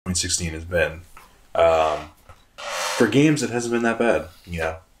2016 has been. For games, it hasn't been that bad.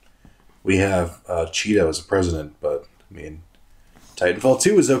 Yeah. We have Cheeto as a president, but, I mean, Titanfall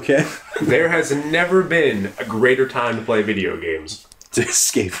 2 is okay. There has never been a greater time to play video games. To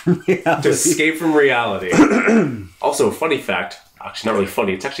escape from reality. To escape from reality. Also, funny fact, actually not really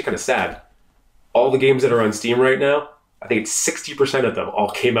funny, it's actually kind of sad. All the games that are on Steam right now, I think it's 60% of them all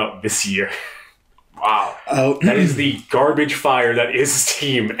came out this year. Wow. Oh. That is the garbage fire that is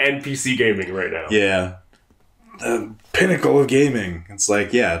Steam and PC gaming right now. Yeah. The pinnacle of gaming. It's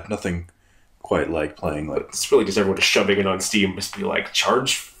like, yeah, nothing quite like playing like... It's really just everyone just shoving it on Steam. Just be like,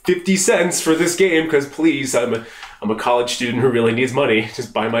 charge 50 cents for this game, because please, I'm a college student who really needs money.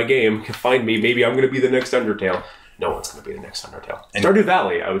 Just buy my game. Find me. Maybe I'm going to be the next Undertale. No one's going to be the next Undertale. And Stardew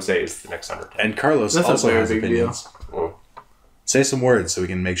Valley, I would say, is the next Undertale. And Carlos also has opinions. Say some words so we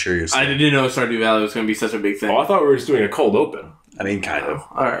can make sure you're... I didn't know Stardew Valley was going to be such a big thing. Oh, I thought we were just doing a cold open. I mean, kind of.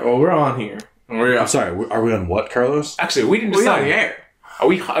 All right, well, we're on here. I'm sorry, are we on what, Carlos? Actually, we didn't decide. Yeah. Are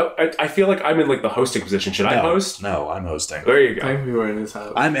we? I feel like I'm in like the hosting position. Should I host? No, I'm hosting. There you go. I think we were in his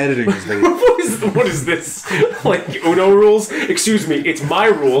house. I'm editing this video. What is this? Like Uno rules? Excuse me, it's my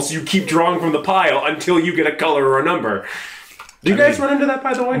rules. You keep drawing from the pile until you get a color or a number. Do you guys run into that,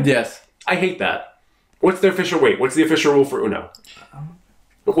 by the way? Yes. I hate that. What's the official rule for Uno?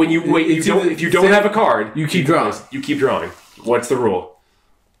 When you if you don't have a card, you keep drawing. You keep drawing. What's the rule?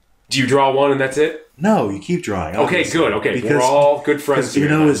 Do you draw one and that's it? No, you keep drawing. Okay, good. Okay, because we're all good friends here.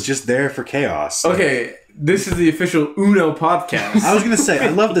 Uno is just there for chaos. Okay, this is the official Uno podcast. I was going to say, I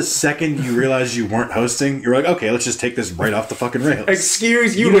love the second you realized you weren't hosting, you're like, okay, let's just take this right off the fucking rails.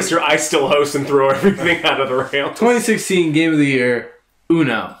 Excuse you, Mr. I still host and throw everything out of the rails. 2016 Game of the Year,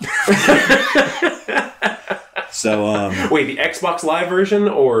 Uno. So, wait, the Xbox Live version,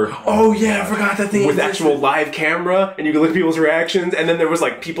 or... Oh, yeah, I forgot that thing. With actual live camera, and you can look at people's reactions, and then there was,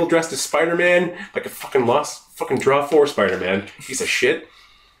 like, people dressed as Spider-Man, like a fucking Draw 4 Spider-Man. Piece of shit.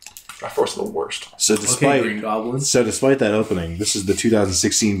 Draw 4's the worst. So despite that opening, this is the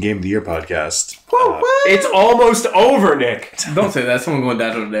 2016 Game of the Year podcast. It's almost over, Nick. Don't say that. Someone going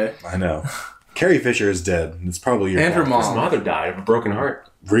down today. I know. Carrie Fisher is dead. It's probably your fault. And her mom. His mother died of a broken heart.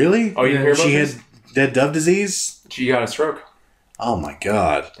 Really? Oh, you didn't hear about this? She had dove disease? She got a stroke. Oh my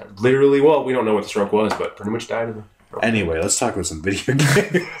god. Literally, well, we don't know what the stroke was, but pretty much died of it. Anyway, let's talk about some video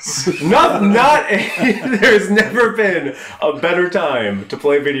games. There's never been a better time to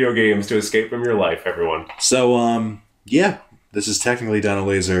play video games to escape from your life, everyone. So, yeah, this is technically Dino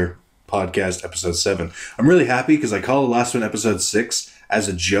Laser podcast episode 7. I'm really happy because I called the last one episode 6 as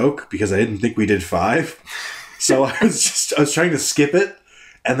a joke because I didn't think we did 5. So I was trying to skip it,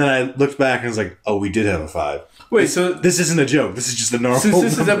 and then I looked back and I was like, oh, we did have a 5. Wait, so this isn't a joke. This is just a normal. Since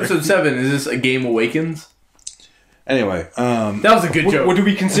this is episode 7, is this A Game Awakens? Anyway, that was a good joke. Would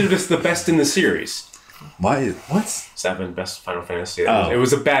we consider this the best in the series? Why? What? 7, best Final Fantasy. It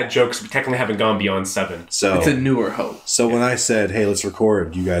was a bad joke because we technically haven't gone beyond 7. So it's a newer hope. So when I said, "Hey, let's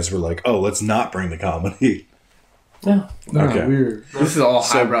record," you guys were like, "Oh, let's not bring the comedy." Yeah. Okay. Weird. This is all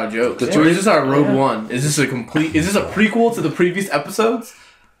highbrow jokes. Is this our Rogue One? Is this a prequel to the previous episodes?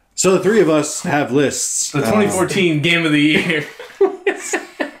 So the three of us have lists. The 2014 Game of the Year.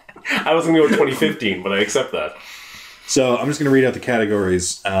 I was going to go with 2015, but I accept that. So I'm just going to read out the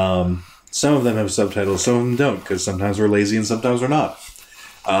categories. Some of them have subtitles, some of them don't, because sometimes we're lazy and sometimes we're not.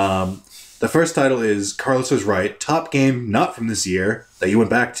 The first title is Carlos was right. Top game not from this year that you went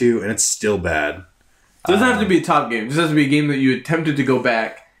back to, and it's still bad. It doesn't have to be a top game. It just has to be a game that you attempted to go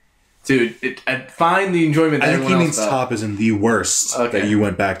back to find the enjoyment that everyone else I think he means top is in the worst that you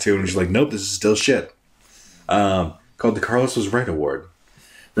went back to, and was like, nope, this is still shit. Called the Carlos was right award.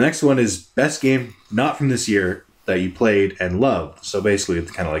 The next one is best game not from this year that you played and loved. So basically,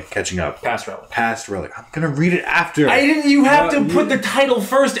 it's kind of like catching up. Past Relic. Past Relic. I'm gonna read it after. You have to put the title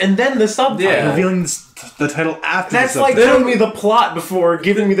first and then the subtitle. Yeah, revealing the title after. That's like telling me the plot before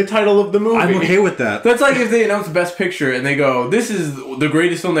giving me the title of the movie. I'm okay with that. That's like if they announce Best Picture and they go, "This is the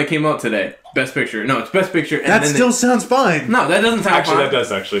greatest film that came out today." Best Picture. No, it's Best Picture. And that still sounds fine. No, that doesn't sound fine. That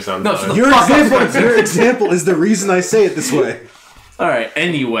does actually sound fine. Your example is the reason I say it this way. All right.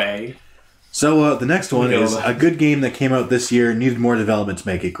 Anyway. So the next one is a good game that came out this year, needed more development to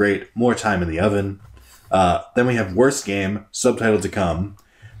make it great, more time in the oven. Then we have worst game, subtitle to come.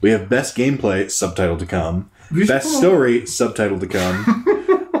 We have best gameplay, subtitle to come. Best story, subtitle to come.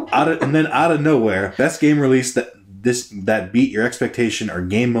 And then out of nowhere, best game release that beat your expectation or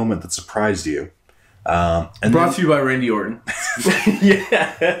game moment that surprised you. And brought to you by Randy Orton.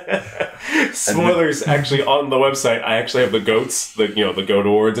 Yeah. Spoilers. Actually, on the website, I actually have the goats, the goat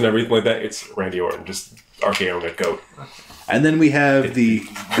awards and everything like that. It's Randy Orton, just RKOing a goat. And then we have the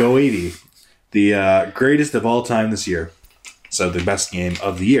Go 80, the greatest of all time this year. So the best game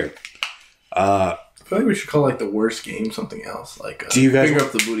of the year. I feel like we should call the worst game something else. Do you guys finger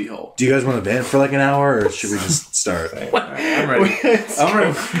up the booty hole? Do you guys want to vent for an hour, or should we just start? I'm ready. I'm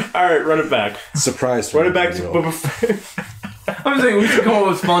ready. All right, run it back. Surprise! Run it back to. I'm saying we should come up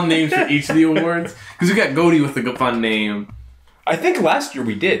with fun names for each of the awards because we got Goaty with a fun name. I think last year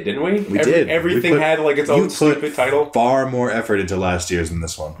we did, didn't we? We did. Everything had its own stupid title. Far more effort into last year's than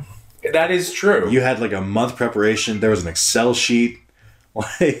this one. That is true. You had a month preparation. There was an Excel sheet.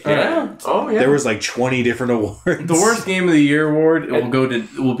 Yeah. Oh yeah. There was 20 different awards. The worst game of the year award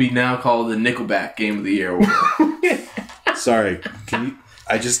will be now called the Nickelback Game of the Year award. Sorry, can you?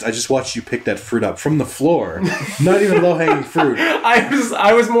 I just watched you pick that fruit up from the floor. Not even low hanging fruit.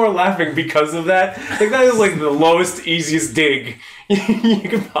 I was more laughing because of that. That is the lowest, easiest dig you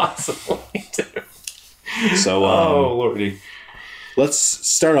could possibly do. So oh lordy. Let's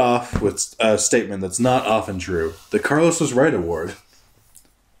start off with a statement that's not often true. The Carlos was right award.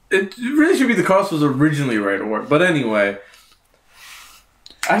 It really should be the Carlos was originally right award. But anyway,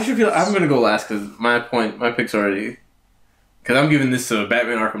 I'm going to go last because my pick's already... Because I'm giving this to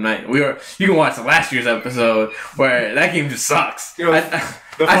Batman Arkham Knight. You can watch the last year's episode where that game just sucks.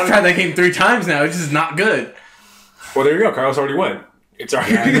 I've tried that game 3 times now. It's just not good. Well, there you go. Carlos already went. It's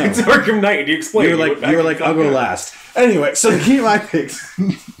Arkham Knight. You explained. You were like, I'll go last. Anyway, so the game I picked.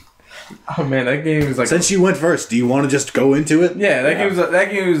 Oh man, that game is Since you went first, do you want to just go into it? Yeah,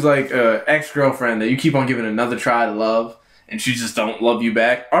 that game is like an ex-girlfriend that you keep on giving another try to love, and she just don't love you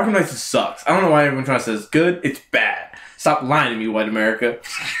back. Arkham Knight just sucks. I don't know why everyone tries to say it's good. It's bad. Stop lying to me, white America.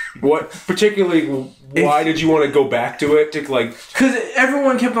 What particularly? Why did you want to go back to it? Because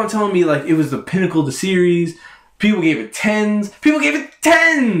everyone kept on telling me it was the pinnacle of the series. People gave it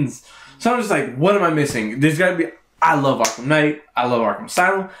 10s. So I'm just like, what am I missing? There's got to be. I love Arkham Knight. I love Arkham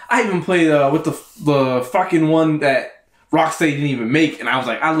Asylum. I even played with the fucking one that Rocksteady didn't even make, and I was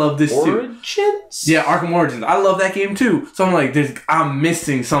like, I love this Origins? too. Yeah, Arkham Origins. I love that game too. So I'm like, I'm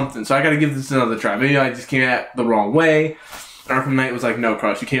missing something. So I got to give this another try. Maybe I just came at the wrong way. Arkham Knight was like, no,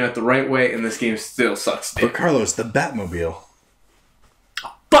 Carlos, you came at the right way, and this game still sucks. But Carlos, the Batmobile.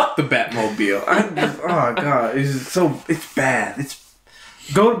 Fuck the Batmobile. Oh god, it's bad.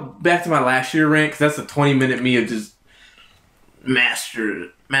 Go back to my last year rant, because that's a 20-minute me of just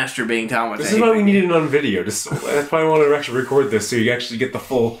masturbating time. This is why we need it on video. That's why I want to actually record this, so you actually get the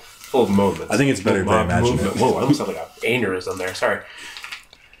full moments. I think it's better if I imagine it. Whoa, I almost have an aneurysm there. Sorry.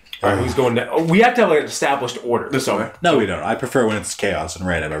 All right, who's going down? We have to have an established order. No, we don't. I prefer when it's chaos and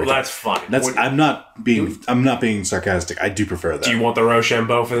random. Well, that's fine. I'm not being sarcastic. I do prefer that. Do you want the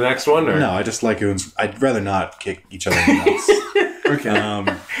Rochambeau for the next one? Or? No, I just like it when I'd rather not kick each other in the nuts. Okay.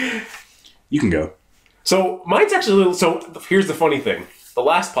 You can go. So mine's actually a little. So here's the funny thing: the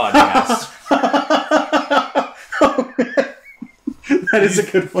last podcast. That is a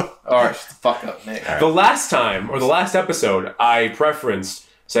good one. All right, shut the fuck up, Nick. The last time, or the last episode, I preferenced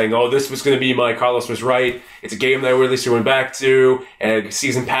saying, "Oh, this was going to be my Carlos was right. It's a game that I really went back to, and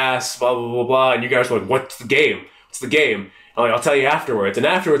season pass, blah blah blah blah." And you guys were like, "What's the game? What's the game?" I'm like, "I'll tell you afterwards." And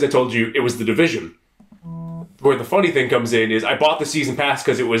afterwards, I told you it was The Division. Where the funny thing comes in is I bought the season pass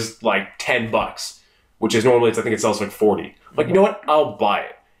because it was like $10, which is normally I think it sells like 40. I'm like, you know what? I'll buy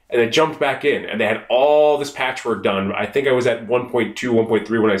it. And I jumped back in, and they had all this patchwork done. I think I was at 1.2,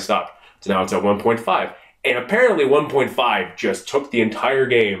 1.3 when I stopped. So now it's at 1.5. And apparently 1.5 just took the entire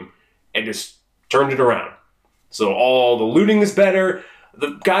game and just turned it around. So all the looting is better.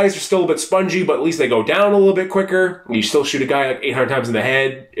 The guys are still a bit spongy, but at least they go down a little bit quicker. You still shoot a guy like 800 times in the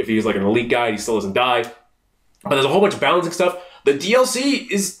head. If he's like an elite guy, he still doesn't die. But there's a whole bunch of balancing stuff. The DLC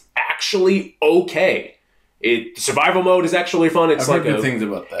is actually okay. Survival mode is actually fun. I've heard good things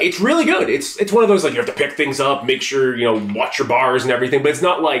about that. It's really good. It's one of those like you have to pick things up, make sure watch your bars and everything. But it's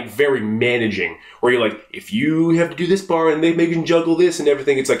not like very managing where you're like, if you have to do this bar and maybe you can juggle this and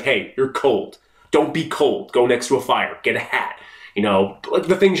everything. It's like, hey, you're cold. Don't be cold. Go next to a fire. Get a hat. Like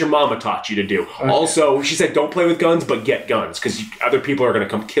the things your mama taught you to do. Okay. Also, she said, don't play with guns, but get guns because other people are going to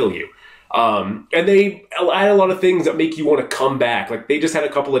come kill you. And they add a lot of things that make you want to come back. Like they just had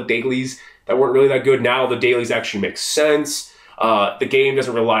a couple of dailies that weren't really that good. Now the dailies actually make sense. The game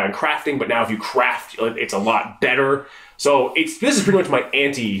doesn't rely on crafting, but now if you craft, it's a lot better. So this is pretty much my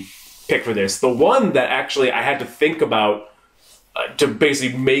anti-pick for this. The one that actually I had to think about to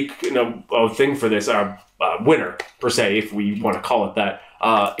basically make a thing for this winner, per se, if we want to call it that,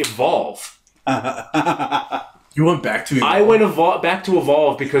 Evolve. You went back to Evolve? I went back to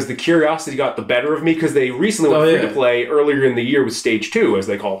Evolve because the curiosity got the better of me because they recently went free-to-play earlier in the year with Stage 2, as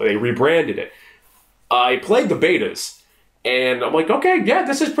they call it. They rebranded it. I played the betas, And I'm like, okay, yeah,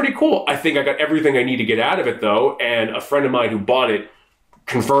 this is pretty cool. I think I got everything I need to get out of it, though. And a friend of mine who bought it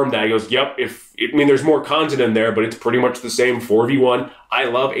confirmed that. He goes, yep, there's more content in there, but it's pretty much the same 4v1. I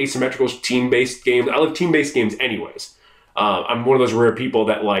love asymmetrical team-based games. I love team-based games anyways. I'm one of those rare people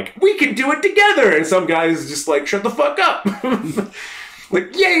that, like, we can do it together! And some guys just like, shut the fuck up!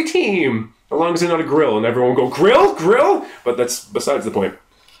 Like, yay, team! As long as they're not a grill, and everyone will go, grill? But that's besides the point.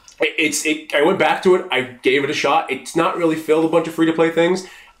 I went back to it. I gave it a shot. It's not really filled a bunch of free-to-play things.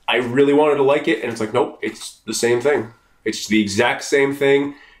 I really wanted to like it, and it's like, nope, it's the same thing. It's the exact same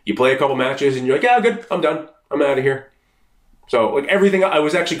thing. You play a couple matches, and you're like, yeah, good, I'm done. I'm out of here. So, like, everything, I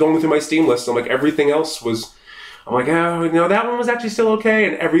was actually going through my Steam list, and, like, everything else was, I'm like, oh, no, that one was actually still okay,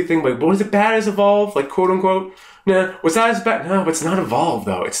 and everything, like, was it bad as Evolve? Like, quote-unquote, nah, was that as bad? No, but it's not Evolve,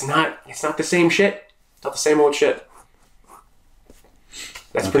 though. It's not the same shit. It's not the same old shit.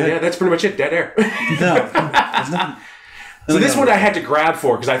 That's pretty much it. Dead air. No, there's nothing. So this one I had to grab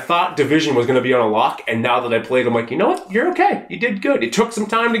for because I thought Division was going to be on a lock, and now that I played, I'm like, you know what? You're okay. You did good. It took some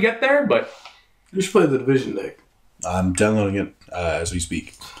time to get there, but you should play the Division deck. I'm downloading it as we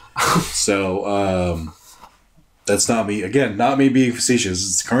speak. So that's not me. Again, not me being facetious.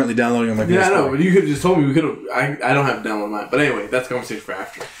 It's currently downloading on my PS4. Yeah, I know, but you could have just told me we could have. I don't have to download mine, but anyway, that's a conversation for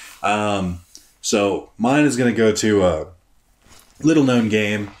after. So mine is going to go to a little-known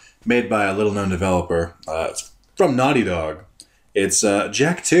game made by a little-known developer. It's from Naughty Dog. It's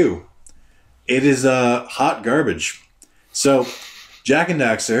Jak 2. It is hot garbage. So, Jak and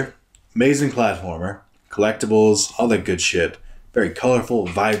Daxter, amazing platformer, collectibles, all that good shit. Very colorful,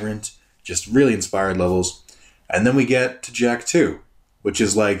 vibrant, just really inspired levels. And then we get to Jak 2, which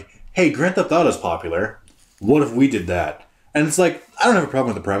is like, hey, Grand Theft Auto's popular. What if we did that? And it's like, I don't have a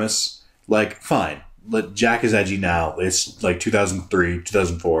problem with the premise. Like, fine. Jak is edgy now. It's like 2003,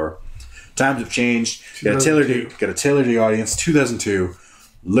 2004. Times have changed. Got to tailor to the audience. 2002,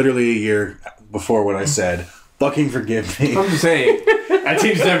 literally a year before what I said. Fucking forgive me. I'm just saying, I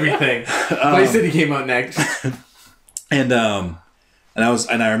changed everything. Play City came out next, and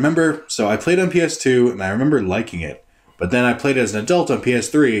I remember. So I played on PS2, and I remember liking it. But then I played it as an adult on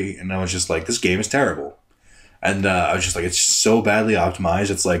PS3, and I was just like, this game is terrible. And I was just like, it's so badly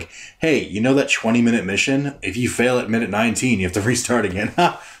optimized. It's like, hey, you know that 20-minute mission? If you fail at minute 19, you have to restart again.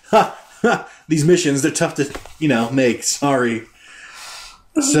 Ha, ha, ha. These missions, they're tough to, make. Sorry.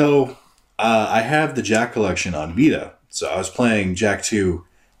 So I have the Jak collection on Vita. So I was playing Jak 2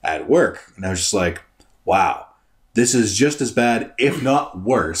 at work. And I was just like, wow, this is just as bad, if not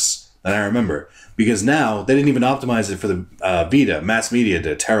worse, than I remember. Because now, they didn't even optimize it for the Vita. Mass Media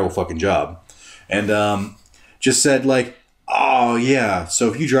did a terrible fucking job. And, just said, like, oh, yeah,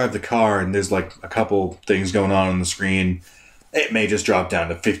 so if you drive the car and there's, like, a couple things going on the screen, it may just drop down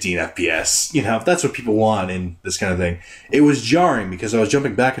to 15 FPS. If that's what people want in this kind of thing. It was jarring because I was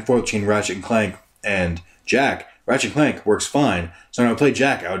jumping back and forth between Ratchet and Clank and Jak. Ratchet and Clank works fine. So when I would play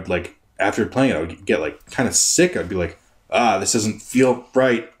Jak, I would, like, after playing it, I would get, like, kind of sick. I'd be like, this doesn't feel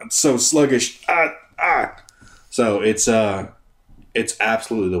right. It's so sluggish. So it's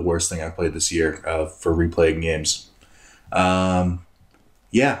absolutely the worst thing I've played this year for replaying games.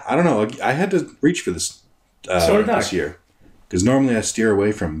 Yeah, I don't know. I had to reach for this this year. Because normally I steer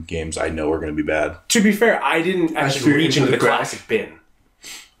away from games I know are going to be bad. To be fair, I didn't actually reach into the classic bin.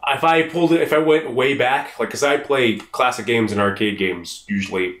 If I went way back, like, because I play classic games and arcade games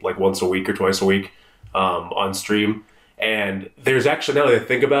usually like once a week or twice a week on stream. And there's actually, now that I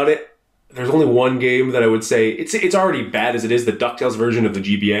think about it, there's only one game that I would say it's already bad as it is, the DuckTales version of the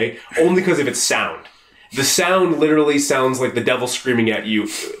GBA, only because of its sound. The sound literally sounds like the devil screaming at you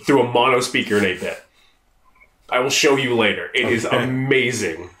through a mono speaker in 8-bit. I will show you later. It is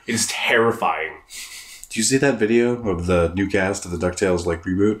amazing. It is terrifying. Do you see that video of the new cast of the DuckTales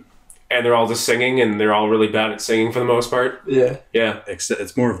reboot? And they're all just singing, and they're all really bad at singing for the most part? Yeah. Yeah.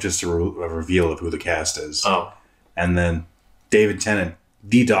 It's more of just a reveal of who the cast is. Oh. And then David Tennant,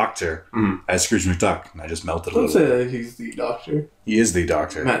 the Doctor, as Scrooge McDuck. And I just melted a little. Don't say that he's the Doctor. He is the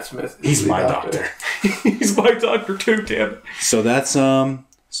Doctor. Matt Smith. He's my doctor. He's my doctor too, damn it. So that's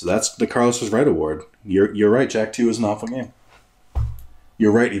the Carlos was right award. You're right. Jak 2 is an awful game.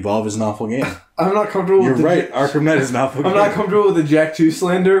 You're right. Evolve is an awful game. I'm not comfortable. You're right. Arkham Knight is an awful game. I'm not comfortable with the Jak 2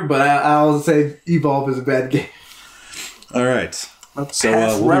 slander, but I'll say Evolve is a bad game. All right. So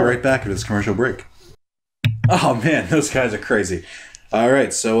we'll be right back after this commercial break. Oh man, those guys are crazy. All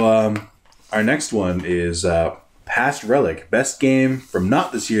right, so our next one is Past Relic, best game from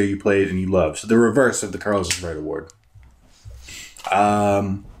not this year you played and you loved. So the reverse of the Carlos is Right award. You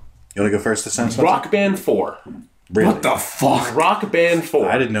want to go first this time, Spencer? Rock Band 4. Really? What the fuck? Rock Band 4.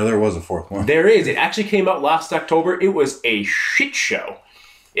 I didn't know there was a fourth one. There is. It actually came out last October. It was a shit show.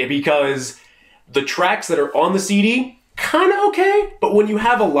 Because the tracks that are on the CD, kind of okay, but when you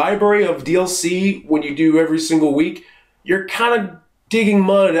have a library of DLC, when you do every single week, you're kind of digging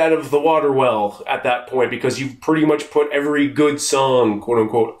mud out of the water well at that point because you've pretty much put every good song,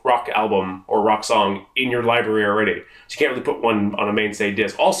 quote-unquote, rock album or rock song in your library already. So you can't really put one on a mainstay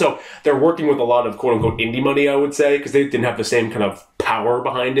disc. Also, they're working with a lot of quote-unquote indie money, I would say, because they didn't have the same kind of power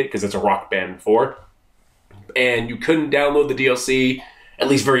behind it because it's a Rock Band 4. And you couldn't download the DLC, at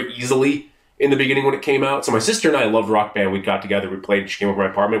least very easily, in the beginning when it came out. So my sister and I loved Rock Band. We got together, we played, she came over to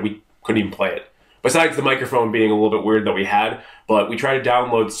my apartment, we couldn't even play it. Besides the microphone being a little bit weird that we had, but we tried to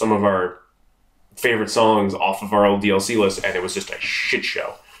download some of our favorite songs off of our old DLC list, and it was just a shit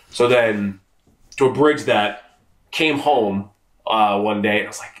show. So then, to abridge that, came home one day, and I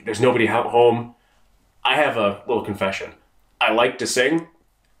was like, there's nobody home. I have a little confession. I like to sing.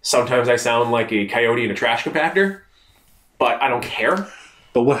 Sometimes I sound like a coyote in a trash compactor, but I don't care.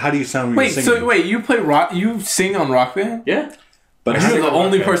 But how do you sound when you're singing? Wait, you play rock? You sing on Rock Band? Yeah. But You're the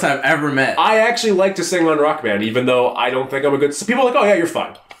only person I've ever met. I actually like to sing on Rock Band, even though I don't think I'm a good... So people are like, oh yeah, you're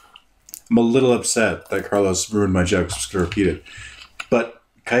fine. I'm a little upset that Carlos ruined my joke, so I'm just going to repeat it. But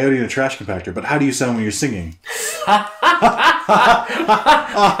coyote in a trash compactor, but how do you sound when you're singing? See, I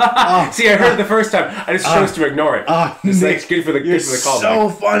heard it the first time. I just chose to ignore it. Nick, good for the callback. So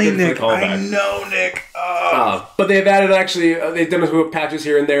funny, Nick. I know, Nick. But they've added they've done a few patches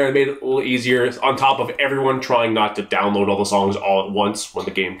here and there and made it a little easier on top of everyone trying not to download all the songs all at once when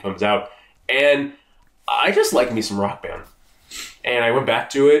the game comes out. And I just like me some Rock Band. And I went back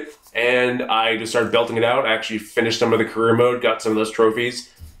to it and I just started belting it out. I actually finished some of the career mode, got some of those trophies.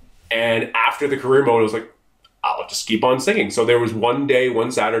 And after the career mode, I was like, I'll just keep on singing. So there was one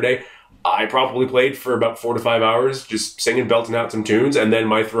Saturday, I probably played for about 4 to 5 hours, just singing, belting out some tunes, and then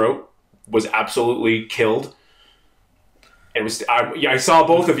my throat was absolutely killed. It was. I saw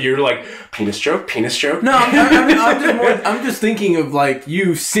both of you like penis joke. No, I'm just thinking of like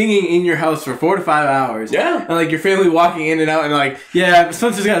you singing in your house for 4 to 5 hours. Yeah, and like your family walking in and out, and like, yeah,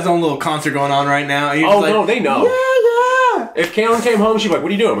 Spencer's got his own little concert going on right now. And no, they know. Yeah. If Kaylin came home, she'd be like, "What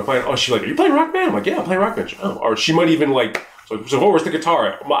are you doing?" I'm playing. Oh, she's like, "Are you playing Rock Band?" I'm like, "Yeah, I'm playing Rock Band." Oh, or she might even like. So where's the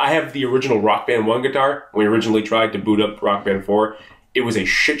guitar? I have the original Rock Band 1 guitar. When we originally tried to boot up Rock Band 4, it was a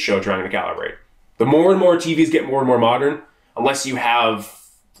shit show trying to calibrate. The more and more TVs get more and more modern, unless you have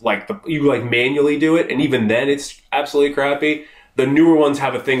you manually do it, and even then it's absolutely crappy. The newer ones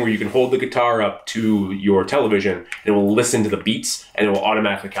have a thing where you can hold the guitar up to your television and it will listen to the beats and it will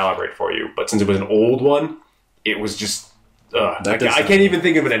automatically calibrate for you. But since it was an old one, it was just I can't even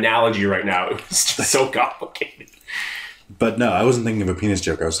think of an analogy right now. It was just so complicated. But no, I wasn't thinking of a penis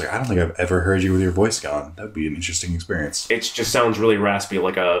joke. I was like, I don't think I've ever heard you with your voice gone. That would be an interesting experience. It just sounds really raspy,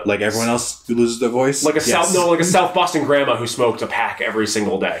 like everyone else who loses their voice. Like a South Boston grandma who smoked a pack every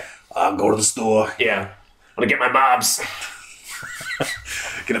single day. I'll go to the store. Yeah, I'm gonna get my mobs.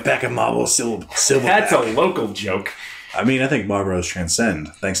 Get a pack of Marlboro silver. That's a local joke. I mean, I think Marlboros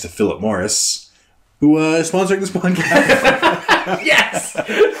transcend, thanks to Philip Morris, who is sponsoring this podcast. Yes.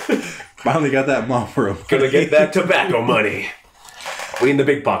 Finally got that Marlboro money. Gonna get that tobacco money. We in the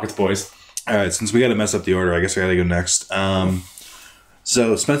big pockets, boys. All right, since we got to mess up the order, I guess I got to go next.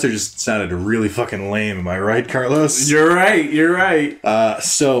 So Spencer just sounded really fucking lame. Am I right, Carlos? You're right.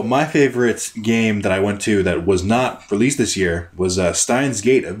 So my favorite game that I went to that was not released this year was Steins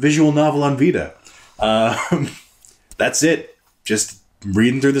Gate, a visual novel on Vita. That's it. Just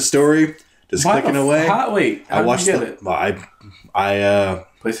reading through the story, just clicking away. I watched it. I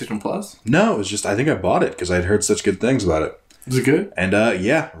PlayStation Plus? No, it was just I think I bought it because I'd heard such good things about it. Was it good? And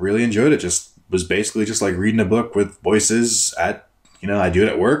yeah, really enjoyed it. Just was basically just like reading a book with voices at I do it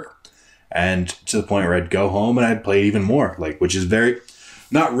at work, and to the point where I'd go home and I'd play even more, which is very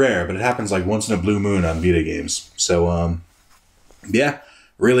not rare, but it happens like once in a blue moon on Vita games. So yeah,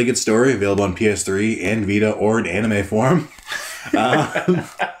 really good story, available on PS3 and Vita or in anime form.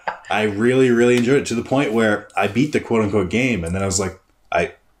 I really, really enjoyed it to the point where I beat the quote-unquote game, and then I was like,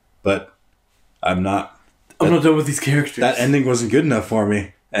 I'm not done with these characters. That ending wasn't good enough for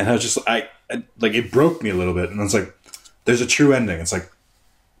me, and I was just, it broke me a little bit, and I was like, there's a true ending. It's like,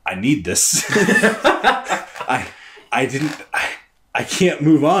 I need this. I can't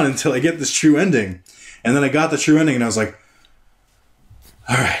move on until I get this true ending. And then I got the true ending, and I was like,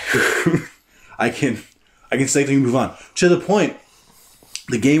 all right, I can safely move on. To the point,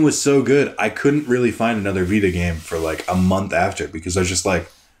 the game was so good, I couldn't really find another Vita game for like a month after, because I was just like,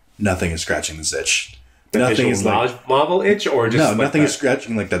 nothing is scratching this itch. Nothing is like novel itch, or just nothing is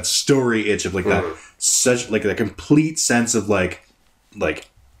scratching like that story itch of like that such like a complete sense of like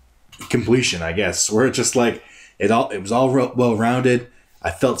completion, I guess, where it just like it was all well rounded. I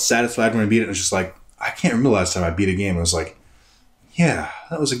felt satisfied when I beat it. It was just like, I can't remember the last time I beat a game. I was like, yeah,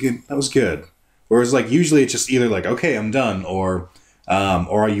 that was good. Whereas like usually it's just either like, okay, I'm done, or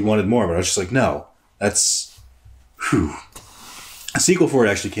you wanted more, but I was just like, no, that's whew. A sequel for it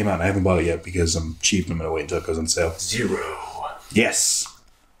actually came out and I haven't bought it yet because I'm cheap and I'm gonna wait until it goes on sale. 0. Yes.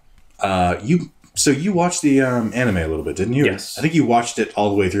 You watched the anime a little bit, didn't you? Yes. I think you watched it all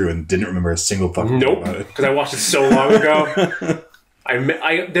the way through and didn't remember a single fucking thing about it. Because I watched it so long ago.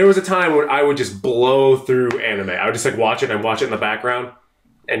 There was a time when I would just blow through anime. I would just like watch it and watch it in the background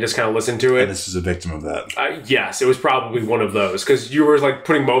and just kind of listen to it. And this is a victim of that. Yes, it was probably one of those because you were like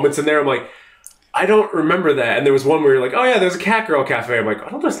putting moments in there. I'm like, I don't remember that. And there was one where you're like, oh yeah, there's a cat girl cafe. I'm like,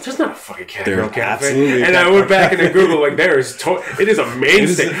 oh, there's not a fucking cat girl cafe. And I went back and I Googled like, it is a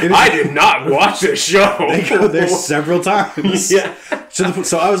mainstay. I did not watch this show. They go there several times. Yeah.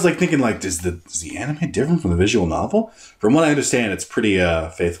 So I was like thinking like, is the anime different from the visual novel? From what I understand, it's pretty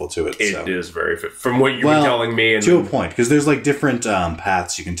faithful to it. It is very from what you were telling me. And to a point, because there's like different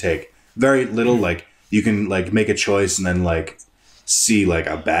paths you can take. Very little, like you can like make a choice and then like see like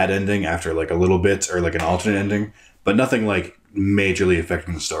a bad ending after like a little bit or like an alternate ending, but nothing like majorly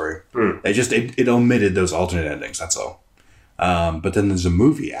affecting the story. It omitted those alternate endings, that's all. But then there's a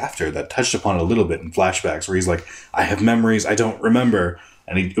movie after that touched upon it a little bit in flashbacks where he's like, I have memories I don't remember,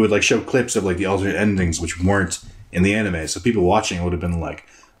 and it would like show clips of like the alternate endings which weren't in the anime, so people watching would have been like,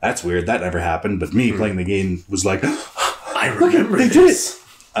 that's weird, that never happened, but me playing the game was like, I remember they this. Did it.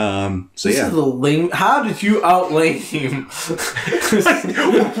 This is the lame. How did you outlane him?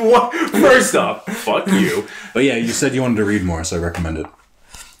 First off, fuck you. But yeah, you said you wanted to read more, so I recommend it.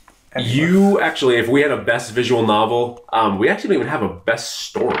 You actually, if we had a best visual novel, we actually don't even have a best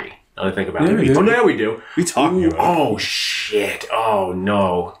story. Now that I think about it. We do. Oh, yeah, we do. We talking about? Oh shit! Oh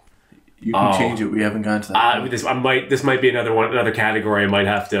no. You can change it. We haven't gone to that. This might be another category. I might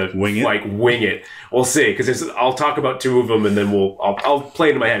have to wing it. We'll see, because I'll talk about 2 of them and then I'll play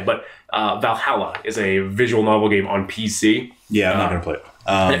it in my head. But Valhalla is a visual novel game on PC. Yeah, I'm not gonna play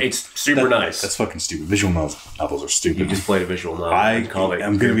it. It's super nice. That's fucking stupid. Visual novels are stupid. You just played a visual novel.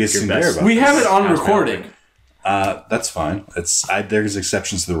 I'm gonna be a sincere about We this. have it on recording. That's fine. There's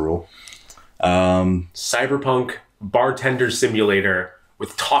exceptions to the rule. Cyberpunk Bartender Simulator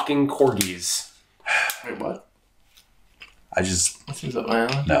with talking corgis. Wait, what? I just... That seems up my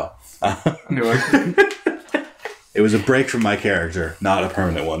alley. No. Anyway. It was a break from my character, not a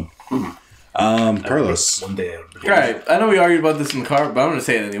permanent one. Carlos. One day. Alright, I know we argued about this in the car, but I'm going to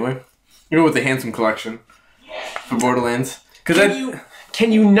say it anyway. You go with the Handsome Collection for Borderlands.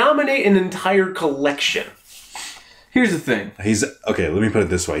 Can you nominate an entire collection? Here's the thing. Okay, let me put it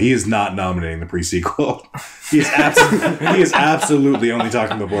this way. He is not nominating the pre-sequel. He is absolutely only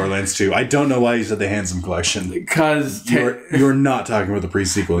talking about Borderlands 2. I don't know why you said the Handsome Collection. Because you're not talking about the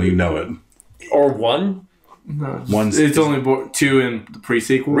pre-sequel, and you know it. Or 1? No, One's it's only 2 in the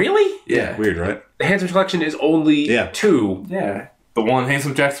pre-sequel. Really? Yeah. Weird, right? The Handsome Collection is only 2. Yeah. The one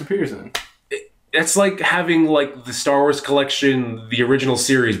Handsome Jack appears in. It's like having like the Star Wars collection, the original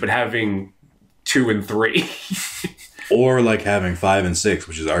series, but having 2 and 3. Or like having 5 and 6,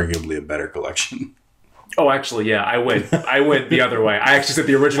 which is arguably a better collection. Oh, actually, yeah, I went the other way. I actually said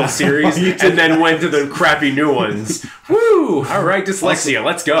the original series and then went to the crappy new ones. Woo! All right, dyslexia,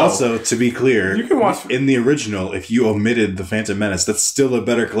 let's go. Also, to be clear, you can watch in the original, if you omitted the Phantom Menace, that's still a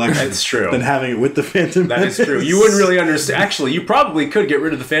better collection. That's true. Than having it with the Phantom Menace. That is true. You wouldn't really understand. Actually, you probably could get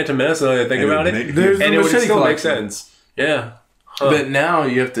rid of the Phantom Menace now that I think about it. And it would still make sense. Yeah. Huh. But now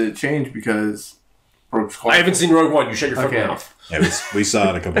you have to change because... I haven't seen Rogue One. You shut your fucking mouth. Yeah, we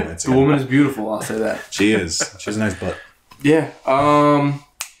saw it a couple minutes ago. The woman is beautiful, I'll say that. She is. She has a nice butt. Yeah. I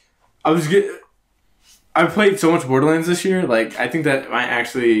played so much Borderlands this year. Like, I think that might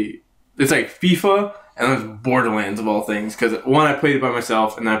actually... It's like FIFA and then Borderlands of all things. Because, one, I played it by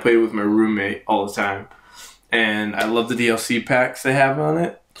myself, and then I played it with my roommate all the time. And I love the DLC packs they have on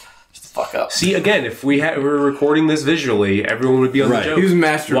it. Just the fuck up. See, again, if we were recording this visually, everyone would be on the joke. He was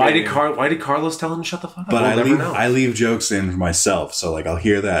masturbating. Why did Carlos tell him to shut the fuck up? But I leave jokes in for myself, so like I'll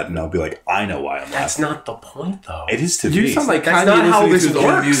hear that and I'll be like, I know why I'm laughing. That's not the point, though. It is to You me. sound like That's Kanye not how this listening to his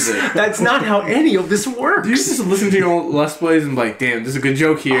own works. music. That's not how any of this works. You just listen to your own Let's Plays and be like, damn, there's a good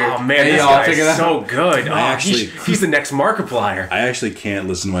joke here. Oh man, hey, this y'all, guy's check it out. so good. He's the next Markiplier. I actually can't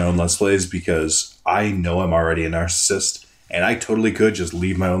listen to my own Let's Plays because I know I'm already a narcissist, and I totally could just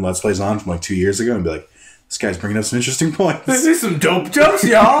leave my own Let's Plays on from like 2 years ago and be like, this guy's bringing up some interesting points. This is some dope jokes,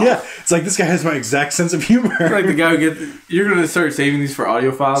 y'all. Yeah, it's like this guy has my exact sense of humor. Like the guy who you're gonna start saving these for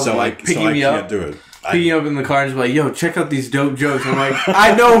audio files. So and I like picking me can't up. do it. picking up in the car and just like, yo, check out these dope jokes. I'm like,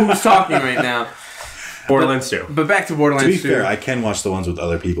 I know who's talking right now. Borderlands 2. But back to Borderlands 2. To be fair, I can watch the ones with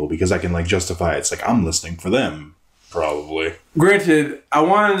other people because I can like justify it. It's like I'm listening for them, probably. Granted, I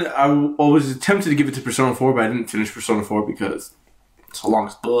was tempted to give it to Persona 4, but I didn't finish Persona 4 because it's a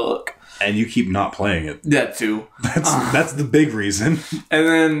long book. And you keep not playing it. That too. That's the big reason. And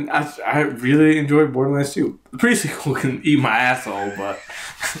then I really enjoyed Borderlands 2. The pre-sequel can eat my asshole, but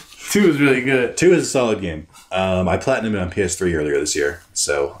 2 is really good. 2 is a solid game. I platinumed it on PS3 earlier this year,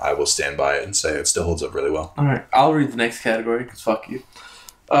 so I will stand by it and say it still holds up really well. All right, I'll read the next category because fuck you.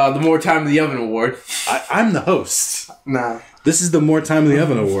 The More Time in the Oven Award. I'm the host. Nah. This is the More Time in the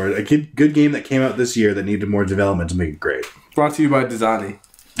Oven Award. A good game that came out this year that needed more development to make it great. Brought to you by Dasani.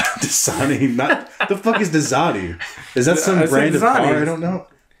 Dasani? Not the fuck is Dasani? Is that some brand of car? I don't know.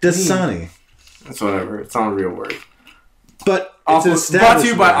 Dasani. That's whatever. It's not a real word. But it's brought to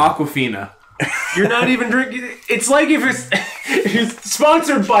you by Aquafina. You're not even drinking. It's like if it's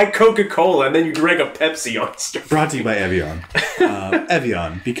sponsored by Coca-Cola and then you drink a Pepsi on Star. Brought to you by Evian.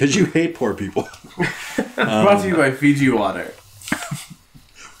 Evian, because you hate poor people. Brought to you by Fiji Water.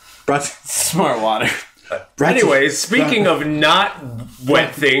 Smart water. Anyways, speaking of not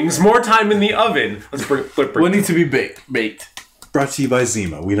wet things, More Time in the Oven. Let's flip. What needs to be baked? Brought to you by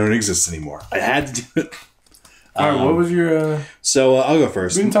Zima. We don't exist anymore. I had to do it. All right, what was your... So I'll go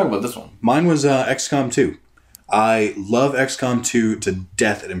first. We didn't talk about this one. Mine was XCOM 2. I love XCOM 2 to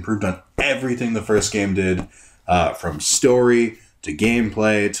death. It improved on everything the first game did, from story to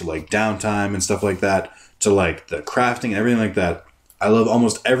gameplay to like downtime and stuff like that, to like the crafting and everything like that. I love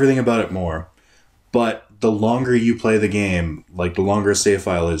almost everything about it more. But the longer you play the game, like the longer a save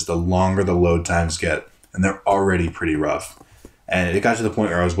file is, the longer the load times get. And they're already pretty rough. And it got to the point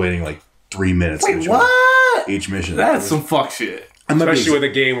where I was waiting like 3 minutes. Wait, what? Each mission. That's some fuck shit. Especially with a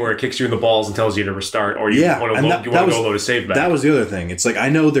game where it kicks you in the balls and tells you to restart, or you want to go load a save back. That was the other thing. It's like, I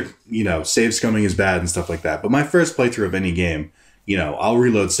know that, save scumming is bad and stuff like that, but my first playthrough of any game, I'll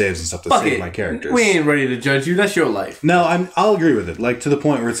reload saves and stuff to save my characters. We ain't ready to judge you. That's your life. No, I'll agree with it. Like, to the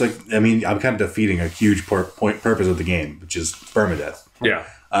point where it's like, I'm kind of defeating a huge purpose of the game, which is permadeath. Yeah.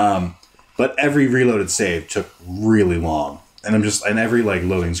 But every reloaded save took really long, and every like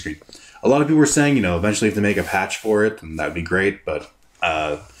loading screen. A lot of people were saying, eventually if they make a patch for it, then that'd be great. But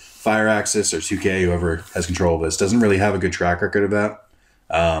Firaxis or 2K, whoever has control of this, doesn't really have a good track record of that.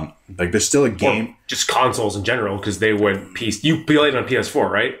 Like there's still a game, or just consoles in general, because they went PC. You played on PS4,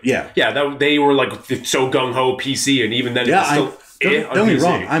 right? Yeah, yeah. They were like so gung ho PC, and even then, yeah. Don't get me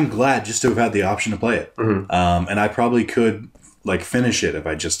wrong. I'm glad just to have had the option to play it. Mm-hmm. And I probably could like finish it if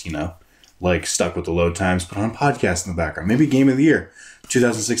I just like stuck with the load times, put on a podcast in the background. Maybe Game of the Year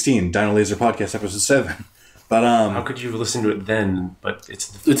 2016 Dino Laser Podcast episode 7. But how could you listen to it then? But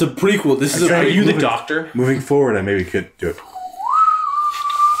it's a prequel. Are you the doctor? Moving forward, I maybe could do it.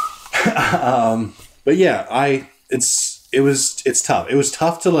 But yeah, it's tough. It was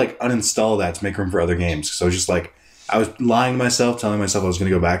tough to like uninstall that to make room for other games. So just like I was lying to myself, telling myself I was going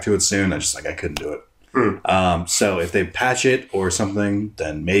to go back to it soon. I couldn't do it. So if they patch it or something,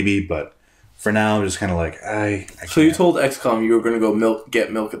 then maybe. But for now, I'm just kind of like I So you told XCOM you were going to go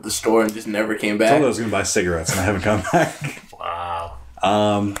get milk at the store and just never came back? I told I was going to buy cigarettes and I haven't come back. Wow.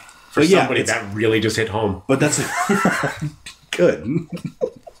 For somebody that really just hit home. But that's good.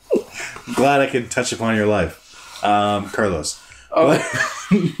 I'm glad I could touch upon your life. Carlos. Oh.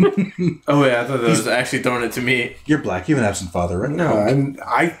 Oh wait, I thought that was actually throwing it to me. You're black. You have an absent father, right? No, wow.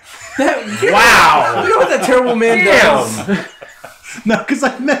 You know what that terrible man does? No, because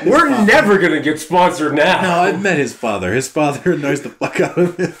I met his We're father. never going to get sponsored now. No, I've met his father. His father annoys the fuck out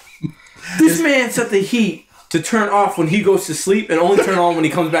of him. This man set the heat to turn off when he goes to sleep and only turn on when he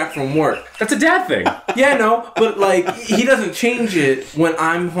comes back from work. That's a dad thing. Yeah, no, but like he doesn't change it when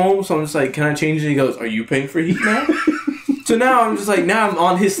I'm home, so I'm just like, can I change it? And he goes, are you paying for heat now? So now I'm just like, now I'm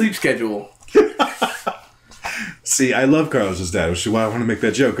on his sleep schedule. See, I love Carlos's dad, which is why I want to make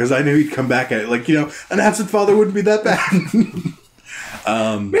that joke, because I knew he'd come back at it like, an absent father wouldn't be that bad.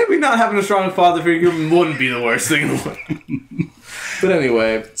 Maybe not having a strong father figure wouldn't be the worst thing in the world. But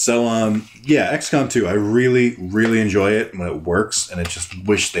anyway. So, yeah, XCOM 2, I really, really enjoy it when it works, and I just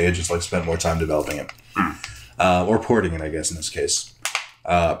wish they had just, spent more time developing it. Or porting it, I guess, in this case.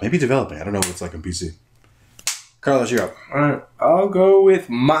 Maybe developing. I don't know what it's like on PC. Carlos, you're up. Alright, I'll go with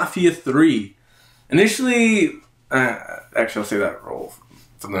Mafia 3. Initially, actually, I'll say that role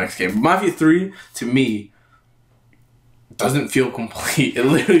for the next game. Mafia 3, to me, doesn't feel complete. It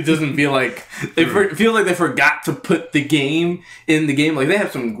literally doesn't feel like it feels like they forgot to put the game in the game. Like they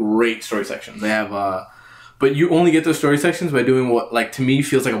have some great story sections. They have But you only get those story sections by doing what, like, to me,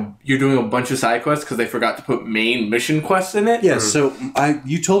 feels like you're doing a bunch of side quests because they forgot to put main mission quests in it. Yeah, so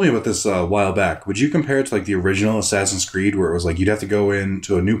you told me about this a while back. Would you compare it to, like, the original Assassin's Creed where it was, like, you'd have to go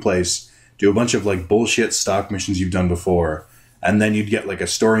into a new place, do a bunch of, like, bullshit stock missions you've done before, and then you'd get, like, a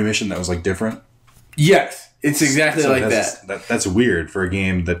story mission that was, like, different? Yes, it's exactly like that. That's weird for a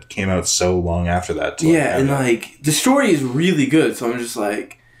game that came out so long after that. Yeah, and, like, the story is really good, so I'm just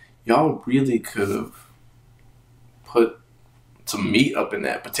like, y'all really could have put some meat up in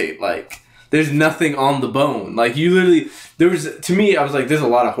that potato. Like, there's nothing on the bone. Like, you literally, to me, I was like, there's a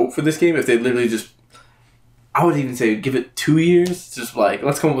lot of hope for this game if they literally just, I would even say give it 2 years. Just like,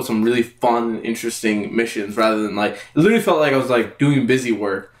 let's come up with some really fun and interesting missions rather than like, it literally felt like I was like doing busy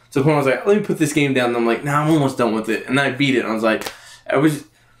work. So the point I was like, let me put this game down, and I'm like, nah, I'm almost done with it. And then I beat it, and I was like,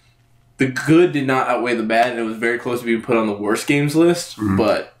 the good did not outweigh the bad, and it was very close to being put on the worst games list,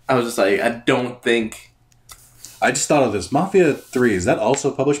 but I was just like, I don't think... I just thought of this. Mafia 3, is that also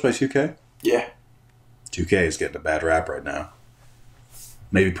published by 2K? Yeah. 2K is getting a bad rap right now.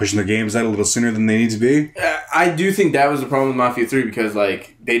 Maybe pushing their games out a little sooner than they need to be? I do think that was the problem with Mafia 3 because,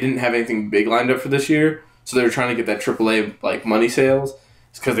 like, they didn't have anything big lined up for this year, so they were trying to get that AAA, like, money sales.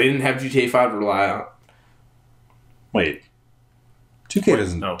 It's because they didn't have GTA 5 to rely on. Wait. 2K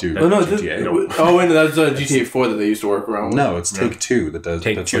doesn't do GTA. That's GTA 4 that they used to work around with. No, it's Take-Two that does.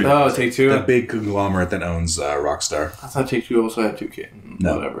 Take-Two. Like, Take-Two? The big conglomerate that owns Rockstar. I thought Take-Two also had 2K.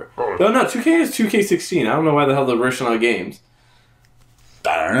 No. Whatever. No, 2K is 2K16. I don't know why the hell they're rushing out games.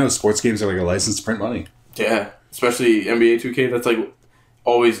 I don't know. Sports games are like a license to print money. Yeah. Especially NBA 2K. That's like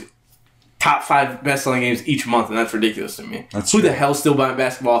always top 5 best-selling games each month, and that's ridiculous to me. That's Who true. the hell's still buying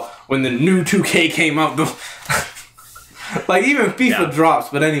basketball when the new 2K came out? Like, even FIFA drops,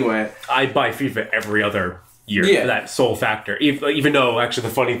 but anyway. I buy FIFA every other year Yeah. for that sole factor. Even though, actually,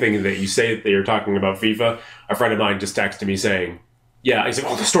 the funny thing is that you say that you're talking about FIFA, a friend of mine just texted me saying, yeah, he's like,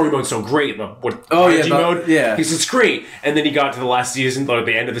 oh, the story mode's so great. Mode? Yeah. He says, it's great. And then he got to the last season, or at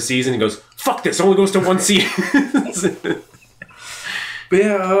the end of the season, he goes, fuck this, it only goes to one season. But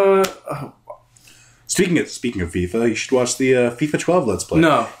yeah, Speaking of FIFA, you should watch the FIFA 12 Let's Play.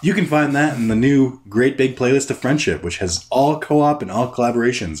 No. You can find that in the new Great Big Playlist of Friendship, which has all co-op and all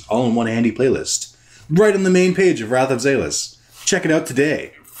collaborations, all in one handy playlist. Right on the main page of Wrath of Zalis. Check it out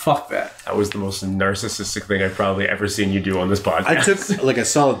today. fuck that. That was the most narcissistic thing I've probably ever seen you do on this podcast. I took like a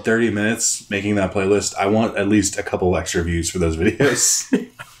solid 30 minutes making that playlist. I want at least a couple extra views for those videos.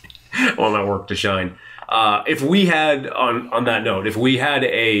 I want my work to shine. If we had, on that note, if we had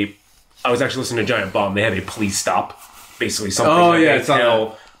I was actually listening to Giant Bomb. They had a please stop, basically something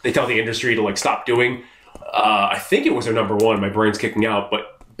they tell the industry to like stop doing. I think it was their number one. My brain's kicking out,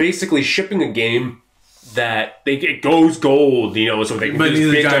 but basically shipping a game that it goes gold, so they can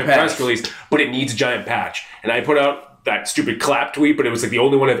do this big giant press release, but it needs a giant patch. And I put out that stupid clap tweet, but it was like the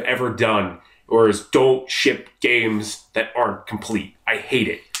only one I've ever done. Whereas don't ship games that aren't complete. I hate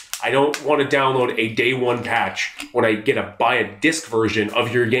it. I don't want to download a day one patch when I get to buy a disc version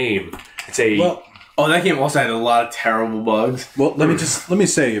of your game. That game also had a lot of terrible bugs. Well, let me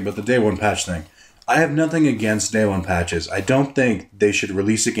say about the day one patch thing. I have nothing against day one patches. I don't think they should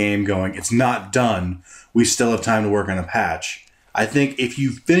release a game going, it's not done, we still have time to work on a patch. I think if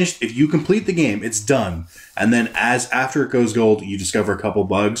you complete the game, it's done. And then after it goes gold, you discover a couple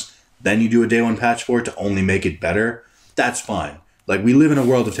bugs, then you do a day one patch for it to only make it better. That's fine. Like, we live in a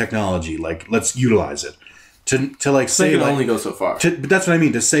world of technology. Like, let's utilize it. To like say, it only go so far. But that's what I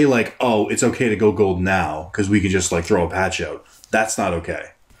mean. To say like, oh, it's okay to go gold now because we can just like throw a patch out. That's not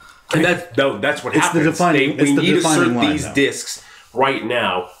okay. And that's what happens. We need to insert these discs right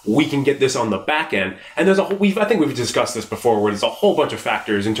now. We can get this on the back end. And there's I think we've discussed this before, where there's a whole bunch of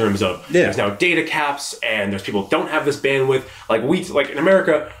factors in terms of there's now data caps, and there's people who don't have this bandwidth. Like in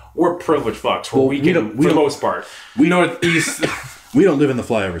America, we're privileged fucks. For the most part, we Northeast. We don't live in the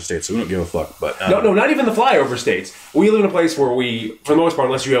flyover states, so we don't give a fuck. But no, not even the flyover states. We live in a place where for the most part,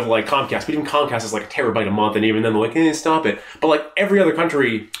 unless you have like Comcast, but even Comcast is like a terabyte a month, and even then they're like, stop it. But like every other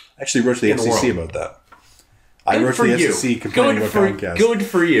country, I actually wrote to the FCC about that. I wrote to the FCC complaining about Comcast. Good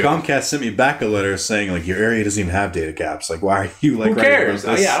for you. Comcast sent me back a letter saying like your area doesn't even have data caps. Like, why are you like? Who cares?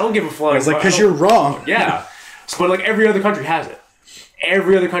 I don't give a flying. I was like, because you're wrong. Yeah, but like every other country has it.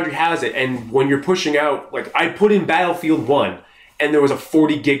 Every other country has it, and when you're pushing out, like I put in Battlefield 1. And there was a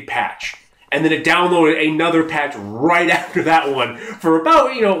 40 gig patch. And then it downloaded another patch right after that one for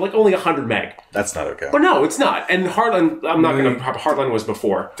about, like only 100 meg. That's not okay. But no, it's not. And Hardline, I'm not going to, Hardline was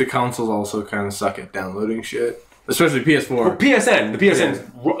before. The consoles also kind of suck at downloading shit. Especially PS4. Well, PSN. The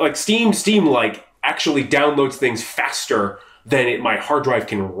PSN, like Steam, like actually downloads things faster than my hard drive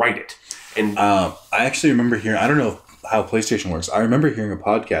can write it. And I actually remember hearing, I don't know how PlayStation works. I remember hearing a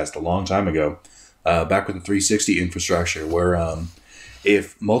podcast a long time ago, back with the 360 infrastructure, where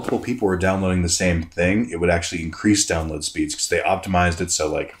if multiple people were downloading the same thing, it would actually increase download speeds because they optimized it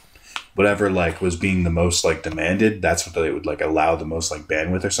so like whatever like was being the most like demanded, that's what they would like allow the most like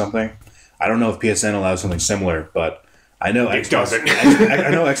bandwidth or something. I don't know if PSN allows something similar, but I know it Xbox doesn't. I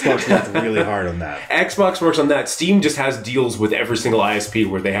know Xbox worked really hard on that. Xbox works on that. Steam just has deals with every single ISP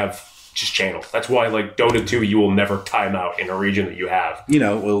where they have just channels. That's why, like Dota 2, you will never time out in a region that you have. You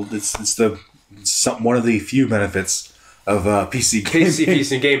know, well, it's one of the few benefits of PC gaming.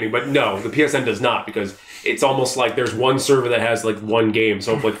 PC gaming, but no, the PSN does not, because it's almost like there's one server that has like one game.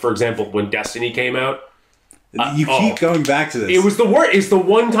 So, like for example, when Destiny came out, you keep going back to this. It was the worst. It's the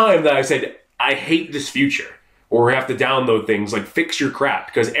one time that I said I hate this future, where we have to download things. Like, fix your crap,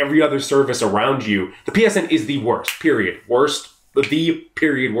 because every other service around you, the PSN is the worst. Period. Worst. The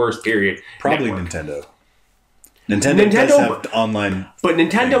period. Worst. Period. Probably network. Nintendo. Nintendo does have online, but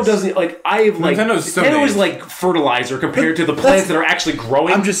Nintendo things. Doesn't like. I have like Nintendo is like fertilizer compared to the plants that are actually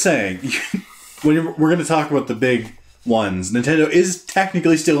growing. I'm just saying, we're going to talk about the big ones. Nintendo is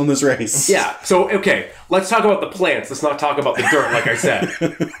technically still in this race. Yeah. So okay, let's talk about the plants. Let's not talk about the dirt. Like I said,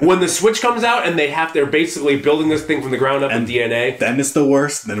 when the Switch comes out and they're basically building this thing from the ground up in DNA. Then it's the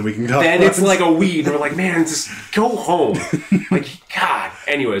worst. Then we can talk. Then it's like a weed. We're like, man, just go home. Like, God.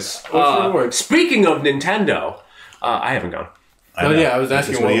 Anyways, speaking of Nintendo. I haven't gone. Yeah, I was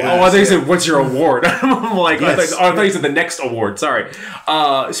asking. I thought you said, "What's your award?" I'm like, yes. I thought you said the next award. Sorry.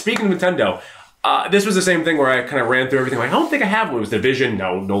 Speaking of Nintendo, this was the same thing where I kind of ran through everything. Like, I don't think I have one. It was Division.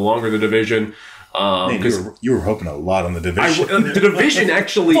 No longer the Division. Man, you were hoping a lot on the Division. The Division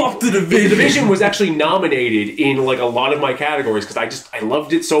actually. Fuck the Division. The Division was actually nominated in like a lot of my categories because I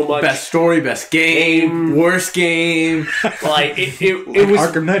loved it so much. Best story, best game, worst game. Like it like was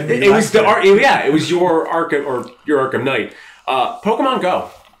Arkham Knight. It was it was your Arkham or your Arkham Knight. Pokemon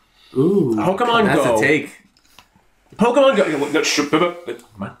Go. Ooh, Pokemon that's Go. That's a take. Pokemon Go.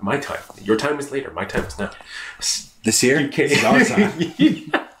 No, my time. Your time is later. My time is now. This year, this is our time.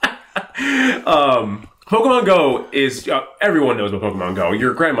 Pokemon Go is everyone knows about Pokemon Go.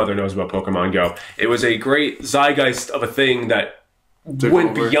 Your grandmother knows about Pokemon Go. It was a great zeitgeist of a thing that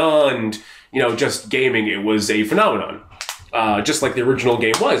went beyond just gaming. It was a phenomenon, just like the original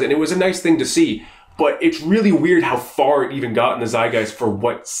game was, and it was a nice thing to see. But it's really weird how far it even got in the zeitgeist for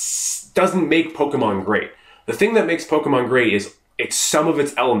what doesn't make Pokemon great. The thing that makes Pokemon great is it's some of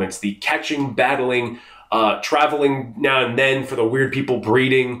its elements: the catching, battling, traveling now and then for the weird people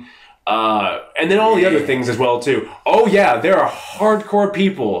breeding. And then all the other things as well too. Oh yeah, there are hardcore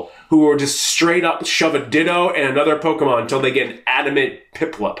people who will just straight up shove a Dino and another Pokemon until they get an adamant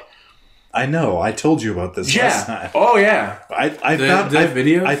Piplup. I know. I told you about this last time. Oh yeah. I found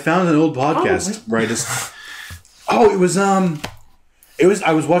video. I found an old podcast where I just. It was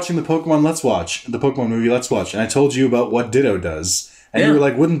I was watching the Pokemon movie Let's Watch, and I told you about what Ditto does. And you were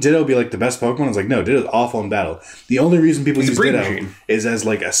like, wouldn't Ditto be like the best Pokemon? I was like, no, Ditto's awful in battle. The only reason people use Ditto is as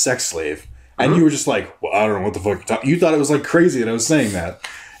like a sex slave. And you were just like, well, I don't know what the fuck you're talking. You thought it was like crazy that I was saying that.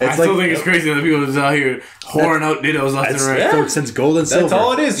 I still think it's crazy that people are just out here whoring out Dittos left and right. Yeah. Since Gold and Silver. That's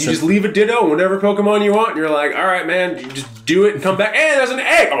all it is. You just leave a Ditto, whatever Pokemon you want, and you're like, all right, man, you just do it and come back. Hey, there's an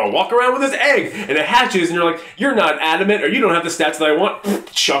egg. I'm going to walk around with this egg. And it hatches, and you're like, you're not adamant, or you don't have the stats that I want.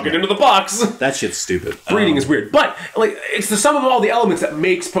 Chuck it into the box. That shit's stupid. Breeding is weird. But like, it's the sum of all the elements that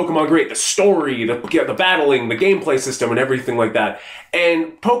makes Pokemon great. The story, the battling, the gameplay system, and everything like that.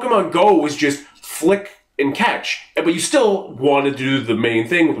 And Pokemon Go was just flick and catch, but you still wanted to do the main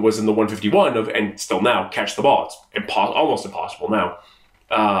thing that was in the 151 and still now catch the ball. It's almost impossible now,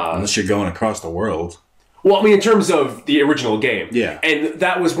 unless you're going across the world. Well, I mean, in terms of the original game, yeah, and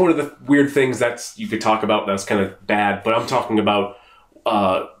that was one of the weird things that you could talk about. That's kind of bad, but I'm talking about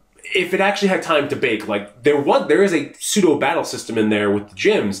if it actually had time to bake. Like there is a pseudo battle system in there with the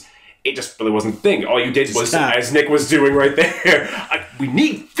gyms. It just really wasn't the thing. All you did was, as Nick was doing right there, we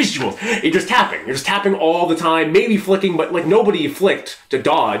need visuals. You're just tapping. You're just tapping all the time, maybe flicking, but like nobody flicked to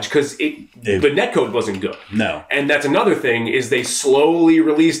dodge because the netcode wasn't good. No. And that's another thing is they slowly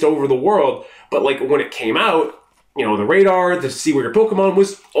released over the world, but like when it came out, the radar to see where your Pokemon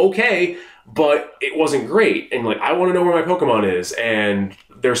was okay, but it wasn't great. And like, I want to know where my Pokemon is. And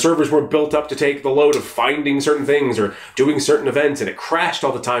their servers weren't built up to take the load of finding certain things or doing certain events. And it crashed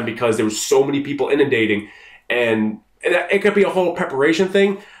all the time because there was so many people inundating. And it could be a whole preparation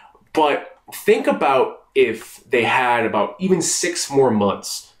thing. But think about if they had about even 6 more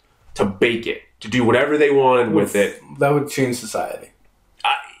months to bake it, to do whatever they wanted with it. That would change society.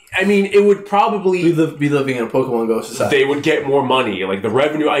 I mean, it would probably be living in a Pokemon Go society. They would get more money. Like the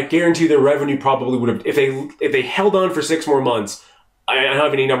revenue, I guarantee their revenue probably would have if they held on for 6 more months. I don't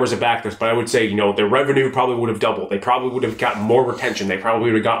have any numbers to back this, but I would say, you know, their revenue probably would have doubled. They probably would have gotten more retention. They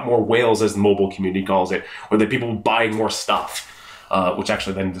probably would have got more whales, as the mobile community calls it, or the people buying more stuff, which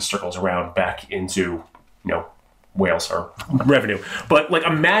actually then just circles around back into, you know, whales or revenue. But like,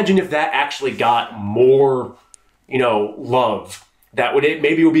 imagine if that actually got more, you know, love. That would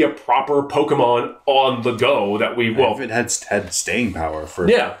maybe it would be a proper Pokemon on the go that we if it had staying power for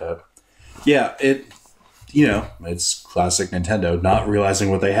that. Yeah, you know, it's classic Nintendo not realizing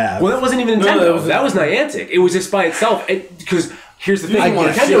what they have. Well, that wasn't even Nintendo. That was Niantic. It was just by itself. Because here's the thing: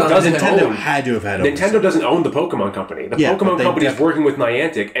 Nintendo had to have had. Nintendo doesn't own the Pokemon company. The Pokemon company is working with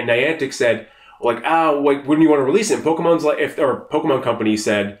Niantic, and Niantic said, like, when you want to release it, Pokemon's like, Pokemon company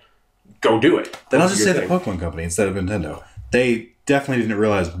said, go do it. Then I'll just say the Pokemon company instead of Nintendo. They definitely didn't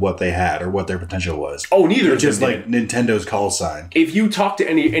realize what they had or what their potential was. Oh, neither. Just like Nintendo's call sign. If you talk to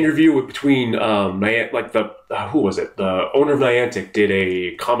any interview between like the who was it? The owner of Niantic did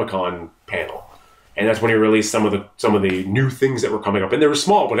a Comic-Con panel, and that's when he released some of the new things that were coming up, and they were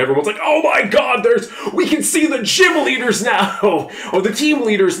small, but everyone's like, "Oh my God, we can see the gym leaders now, or the team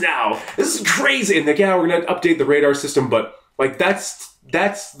leaders now. This is crazy!" And like, yeah, we're gonna update the radar system, but like that's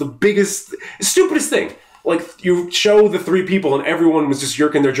the stupidest thing. Like, you show the 3 people and everyone was just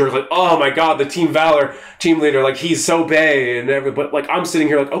yerking their jerks like, oh my God, the Team Valor team leader, like, he's so bae, and but like, I'm sitting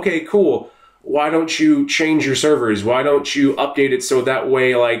here like, okay, cool. Why don't you change your servers? Why don't you update it so that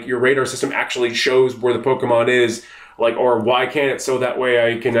way, like, your radar system actually shows where the Pokemon is? Like, or why can't it so that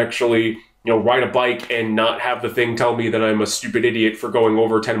way I can actually, you know, ride a bike and not have the thing tell me that I'm a stupid idiot for going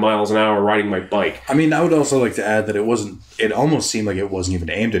over 10 miles an hour riding my bike? I mean, I would also like to add that it almost seemed like it wasn't even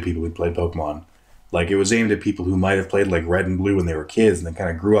aimed at people who played Pokemon. Like, it was aimed at people who might have played, like, Red and Blue when they were kids and then kind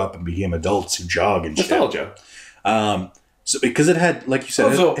of grew up and became adults who jog and shit. Nostalgia. So, because it had, like you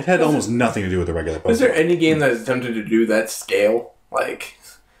said, it had almost nothing to do with the regular Pokemon. Is there any game that is attempted to do that scale? Like,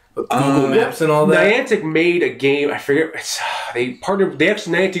 with Google Maps and all that? Niantic made a game, I forget,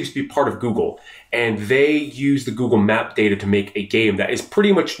 Niantic used to be part of Google, and they use the Google Map data to make a game that is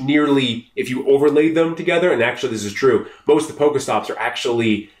pretty much nearly, if you overlaid them together, and actually this is true, most of the Pokestops are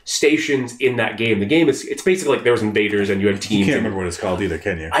actually stations in that game. The game it's basically like there was invaders and you had teams. You can't remember what it's called either,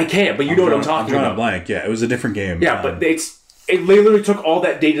 can you? I can't, but you know what I'm talking about. I'm drawing a blank, yeah. It was a different game. Yeah, but it literally took all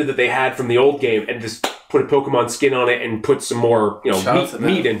that data that they had from the old game and just put a Pokemon skin on it and put some more, you know,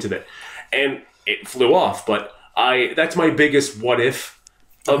 meat into it. And it flew off, but that's my biggest what if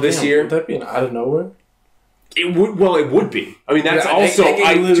of this year. Would that be out of nowhere? It would. Well, it would be. I mean, that's also.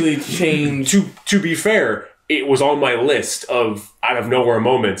 I literally changed. To be fair, it was on my list of out of nowhere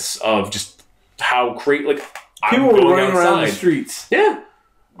moments of just how great. Like, people were running around the streets. Yeah,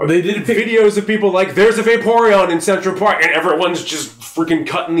 or they did videos of people like, "There's a Vaporeon in Central Park," and everyone's just freaking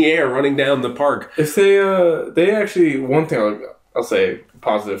cutting the air, running down the park. If they actually, one thing I'll say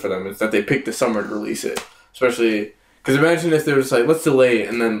positive for them is that they picked the summer to release it, especially. Because imagine if they were just like, let's delay it,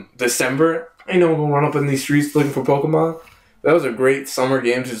 and then December, ain't no one gonna run up in these streets looking for Pokemon. That was a great summer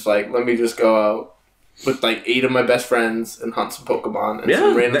game, just like, let me just go out with like 8 of my best friends and hunt some Pokemon and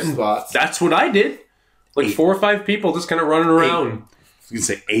some random spots. That's what I did. Like 4 or 5 people just kind of running around. I was gonna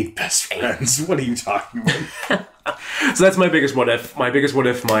say 8 best friends. What are you talking about? So that's my biggest what if. My biggest what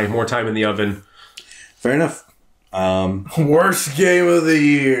if, my more time in the oven. Fair enough. Worst game of the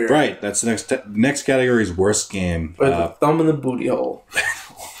year. Right, that's the next category is worst game. With the thumb in the booty hole.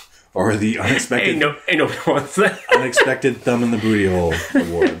 Or the unexpected. Ain't nobody wants that. Unexpected thumb in the booty hole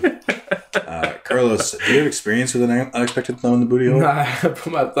award. Carlos, do you have experience with an unexpected thumb in the booty hole? Nah, I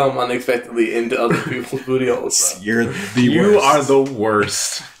put my thumb unexpectedly into other people's booty holes. So. You're the worst. You are the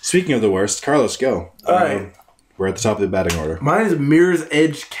worst. Speaking of the worst, Carlos, go. All right. We're at the top of the batting order. Mine is Mirror's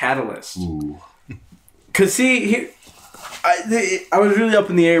Edge Catalyst. Ooh. Because, see, here, I was really up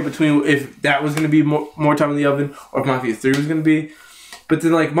in the air between if that was going to be more time in the oven or if Mafia 3 was going to be. But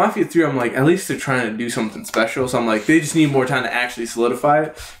then, like, Mafia 3, I'm like, at least they're trying to do something special. So I'm like, they just need more time to actually solidify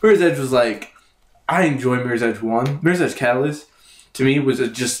it. Mirror's Edge was like, I enjoy Mirror's Edge 1. Mirror's Edge Catalyst, to me, was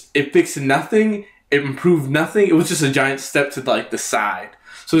it fixed nothing. It improved nothing. It was just a giant step to, like, the side.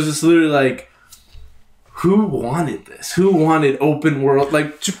 So it was just literally like, who wanted this? Who wanted open world?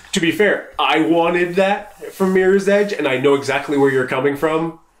 Like, to be fair, I wanted that from Mirror's Edge, and I know exactly where you're coming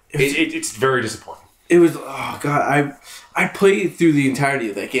from. It's very disappointing. It was, oh god, I played through the entirety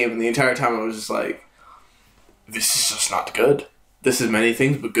of that game, and the entire time I was just like, this is just not good. This is many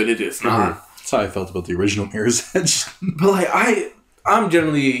things, but good it is not. That's how I felt about the original Mirror's Edge. But like, I'm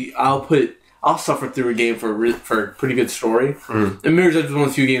generally, I'll suffer through a game for a pretty good story. And Mirror's Edge was one of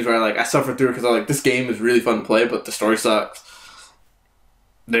the few games where I suffered through it because I'm like, this game is really fun to play, but the story sucks.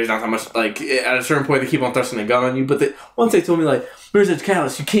 There's not that much, like, at a certain point, they keep on thrusting a gun on you, but once they told me, like, Mirror's Edge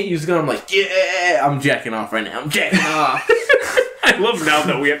Catalyst, you can't use the gun, I'm like, yeah, I'm jacking off right now. I'm jacking off. I love now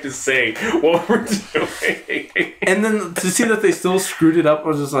that we have to say what we're doing. And then to see that they still screwed it up, I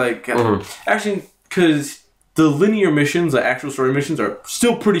was just like, actually, because the linear missions, the actual story missions, are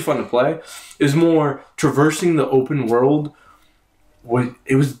still pretty fun to play. It was more traversing the open world.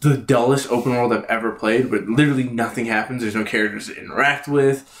 It was the dullest open world I've ever played, where literally nothing happens. There's no characters to interact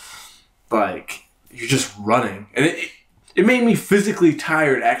with. Like, you're just running. And it made me physically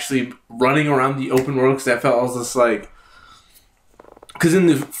tired actually running around the open world because I was just like... Because in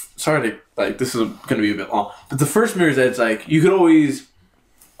the... Sorry to... Like, this is going to be a bit long. But the first Mirror's Edge, like, you could always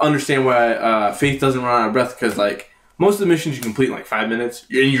understand why Faith doesn't run out of breath because, like, most of the missions you complete in, like, 5 minutes.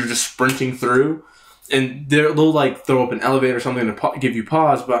 And you're just sprinting through. And they'll like throw up an elevator or something to give you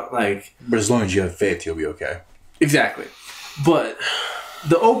pause, but like... But as long as you have faith, you'll be okay. Exactly. But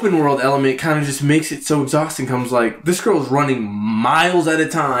the open world element kind of just makes it so exhausting. Comes like, this girl's running miles at a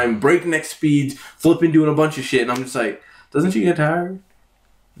time, breakneck speeds, flipping, doing a bunch of shit. And I'm just like, doesn't she get tired?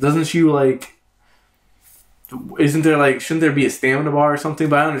 Doesn't she like... Isn't there like... Shouldn't there be a stamina bar or something?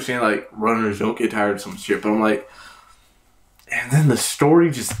 But I understand like, runners don't get tired of some shit. But I'm like... And then the story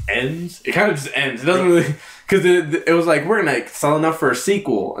just ends. It kind of just ends. It doesn't really... Because it was like, we're going to sell enough for a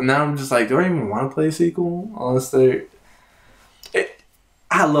sequel. And now I'm just like, do I even want to play a sequel? Honestly.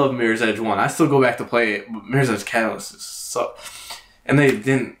 I love Mirror's Edge 1. I still go back to play it. But Mirror's Edge Catalyst is so... And they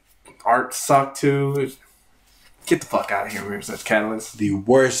didn't... Art sucked too. Get the fuck out of here, Mirror's Edge Catalyst. The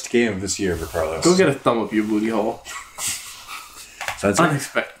worst game of this year for Carlos. Go get a thumb up your booty hole. So that's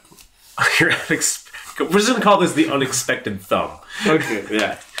unexpected. We're just going to call this the unexpected thumb. Okay,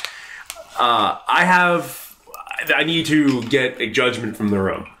 yeah. I need to get a judgment from the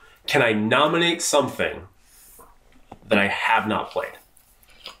room. Can I nominate something that I have not played?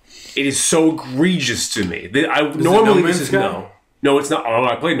 It is so egregious to me. Normally this is no. No, it's not. Oh,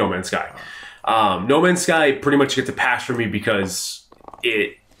 I played No Man's Sky. No Man's Sky pretty much gets a pass for me because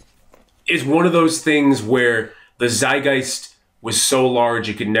it is one of those things where the zeitgeist was so large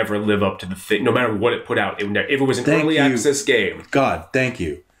it could never live up to the thing. No matter what it put out, if it was an early access game. God, thank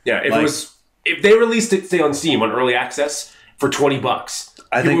you. Yeah, if they released it, say on Steam on early access for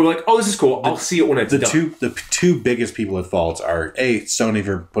 $20, people were like, "Oh, this is cool. I'll see it when it's done." The two biggest people at fault are Sony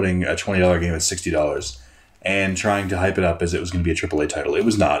for putting a $20 game at $60 and trying to hype it up as it was going to be a AAA title. It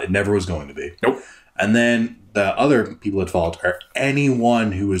was not. It never was going to be. Nope. And then the other people at fault are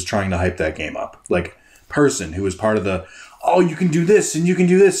anyone who was trying to hype that game up, like person who was part of the. Oh, you can do this, and you can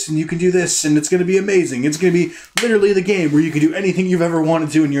do this, and you can do this, and it's going to be amazing. It's going to be literally the game where you can do anything you've ever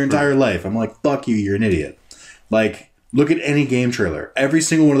wanted to in your entire life. I'm like, fuck you, you're an idiot. Like, look at any game trailer. Every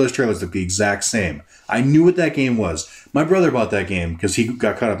single one of those trailers look the exact same. I knew what that game was. My brother bought that game because he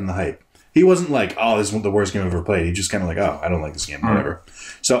got caught up in the hype. He wasn't like, oh, this is the worst game I've ever played. He just kind of like, oh, I don't like this game, whatever.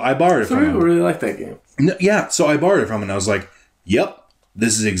 So I borrowed it from him. Some people really like that game. Yeah, so I borrowed it from him, and I was like, yep.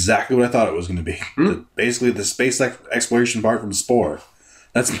 This is exactly what I thought it was going to be. Basically, the space exploration part from Spore.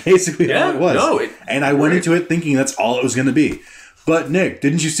 That's basically all it was. And I went into it thinking that's all it was going to be. But Nick,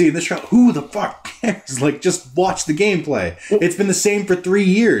 didn't you see in this show? Who the fuck cares? Like, just watch the gameplay. It's been the same for 3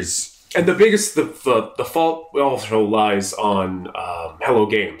 years. And the fault also lies on Hello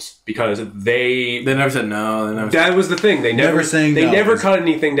Games because they never said no. That was the thing. They never cut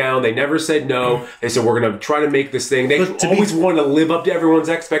anything down. They never said no. They said we're going to try to make this thing. They always want to live up to everyone's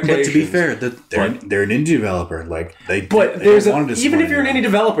expectations. But to be fair, they're an indie developer. Like even if you're an indie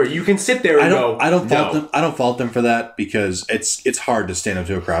developer, you can sit there and go. I don't fault them for that because it's hard to stand up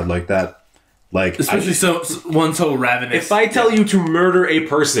to a crowd like that. Like, especially one so ravenous. If I tell you to murder a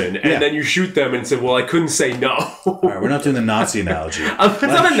person and then you shoot them and say, "Well, I couldn't say no." All right, we're not doing the Nazi analogy. It's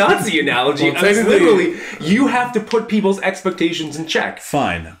not a Nazi analogy. It's literally you have to put people's expectations in check.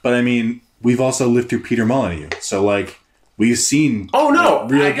 Fine, but I mean, we've also lived through Peter Molyneux, so like we've seen. Oh no,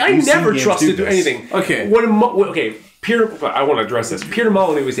 I never trusted anything. Okay, Peter. I want to address this. Peter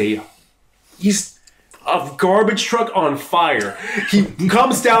Molyneux is he's a garbage truck on fire. He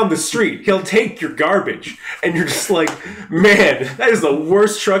comes down the street. He'll take your garbage. And you're just like, man, that is the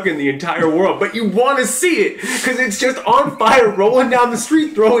worst truck in the entire world. But you want to see it because it's just on fire rolling down the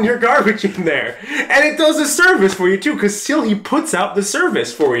street throwing your garbage in there. And it does a service for you too because still he puts out the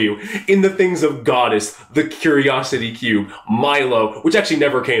service for you in the things of Goddess, the Curiosity Cube, Milo, which actually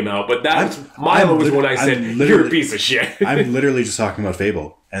never came out. But Milo was when I said, you're a piece of shit. I'm literally just talking about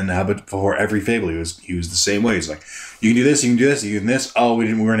Fable. And how about before every Fable, he was the same way. He's like, you can do this, you can do this, you can do this. Oh,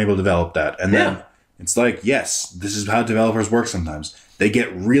 we weren't able to develop that. And then it's like, yes, this is how developers work sometimes. They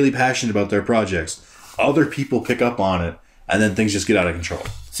get really passionate about their projects. Other people pick up on it, and then things just get out of control.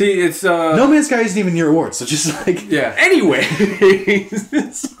 See, it's No Man's Sky isn't even your award, so just like Anyway,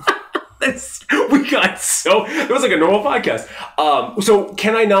 we got so it was like a normal podcast. So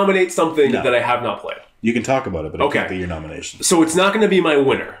can I nominate something that I have not played? You can talk about it, but it can't be your nomination. So it's not going to be my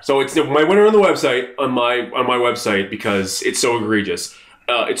winner. So it's my winner on the website on my website because it's so egregious.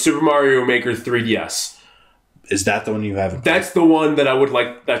 It's Super Mario Maker 3DS. Is that the one you haven't? That's the one that I would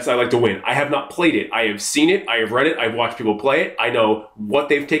like. I'd like to win. I have not played it. I have seen it. I have read it. I've watched people play it. I know what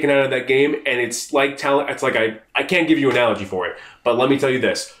they've taken out of that game, and it's like talent. It's like I can't give you an analogy for it, but let me tell you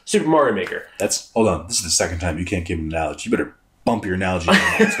this: Super Mario Maker. Hold on. This is the second time you can't give an analogy. You better bump your analogy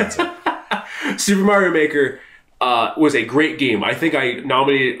down, Spencer. Super Mario Maker was a great game. I think I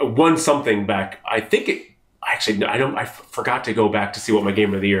won something back. I forgot to go back to see what my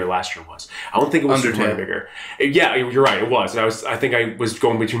game of the year last year was. I don't think it was Super Mario Maker. Yeah, you're right. It was. And I think I was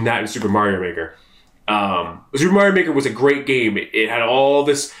going between that and Super Mario Maker. Super Mario Maker was a great game. It had all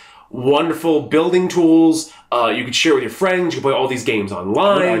this wonderful building tools. You could share with your friends. You could play all these games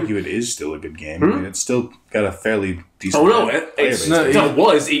online. I would argue it is still a good game. I mean, it's still got a fairly decent. Oh no, it is.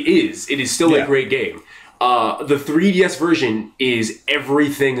 It is still a great game. The 3DS version is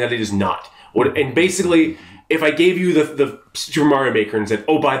everything that it is not. And basically, if I gave you the Super Mario Maker and said,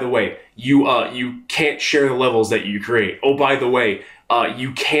 "Oh, by the way, you can't share the levels that you create. Oh, by the way,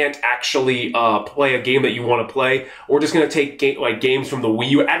 you can't actually play a game that you want to play. We're just going to take games from the Wii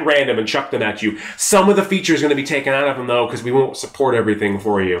U at random and chuck them at you. Some of the features are going to be taken out of them, though, because we won't support everything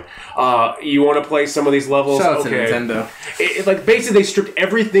for you. You want to play some of these levels? Shout out to Nintendo. Basically, they stripped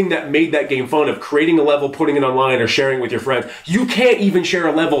everything that made that game fun of creating a level, putting it online, or sharing it with your friends. You can't even share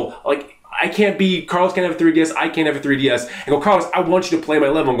a level. Carlos can't have a 3DS, I can't have a 3DS. And go, Carlos, I want you to play my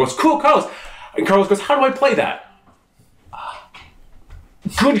level. And goes, cool, Carlos. And Carlos goes, how do I play that?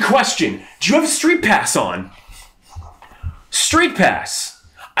 Good question. Do you have a Street Pass on? Street Pass.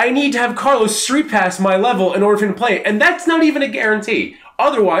 I need to have Carlos Street Pass my level in order for him to play it. And that's not even a guarantee.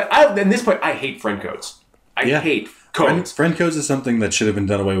 Otherwise, at this point, I hate friend codes. I hate codes. Friend codes is something that should have been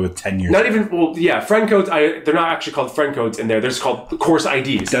done away with 10 years ago. Friend codes, they're not actually called friend codes in there. They're just called course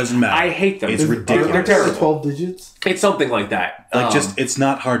IDs. It doesn't matter. I hate them. It's ridiculous. They're terrible. 12 digits? It's something like that. It's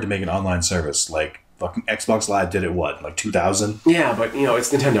not hard to make an online service. Like, fucking Xbox Live did it, 2000? Yeah, but,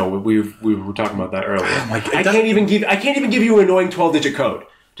 it's Nintendo. We were talking about that earlier. Oh my God, I can't even give you an annoying 12-digit code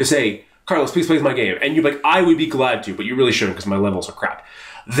to say, Carlos, please play my game. And you're like, I would be glad to, but you really shouldn't because my levels are crap.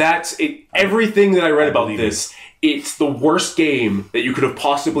 That's it. Everything that I read about this, it's the worst game that you could have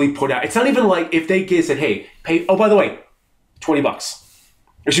possibly put out. It's not even like if they said, hey, pay, oh, by the way, $20.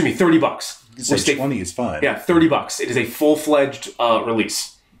 Excuse me, $30. You say 20 is fine. Yeah, $30. It is a full-fledged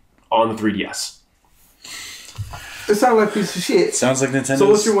release on the 3DS. It sounds like a piece of shit. Sounds like Nintendo. So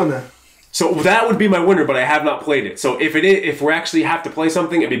what's your winner? So that would be my winner, but I have not played it. So if we actually have to play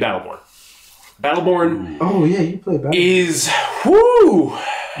something, it'd be Battleborn. Battleborn. Oh yeah, you play Battleborn. Is whoo.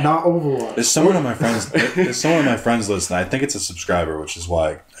 Not Overwatch. There's someone on my friends. There's someone on my friends list, and I think it's a subscriber, which is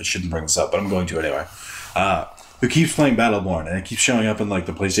why I shouldn't bring this up, but I'm going to anyway. Who keeps playing Battleborn, and it keeps showing up in the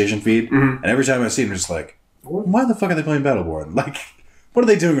PlayStation feed, and every time I see it, I'm just like, why the fuck are they playing Battleborn? What are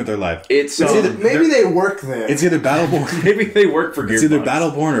they doing with their life? Maybe they work there. It's either Battleborn. Maybe they work for Gearbox. It's either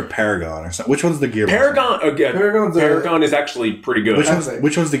Battleborn or Paragon or something. Which one's the Gearbox? Paragon is actually pretty good. Which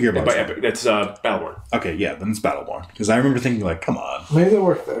one's the Gearbox? By Epic. That's Battleborn. Okay, yeah, then it's Battleborn. Because I remember thinking, come on. Maybe they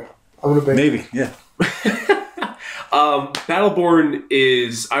work there. I would have been. Maybe, yeah. Battleborn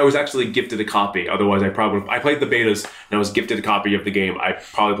is. I was actually gifted a copy. Otherwise, I played the betas and I was gifted a copy of the game. I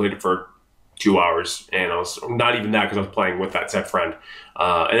probably played it for 2 hours, and I was not even that because I was playing with that said friend.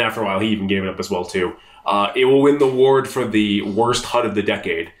 And after a while, he even gave it up as well too. It will win the award for the worst HUD of the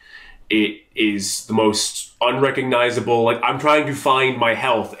decade. It is the most unrecognizable. I'm trying to find my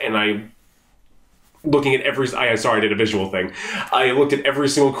health, and I'm looking at every. I did a visual thing. I looked at every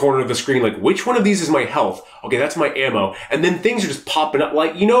single corner of the screen. Which one of these is my health? Okay, that's my ammo. And then things are just popping up.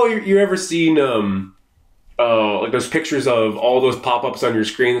 You ever seen those pictures of all those pop-ups on your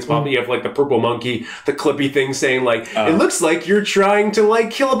screen that's popping. You have the purple monkey, the clippy thing saying it looks like you're trying to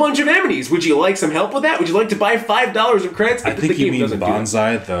kill a bunch of enemies. Would you like some help with that? Would you like to buy $5 of credits? I think you mean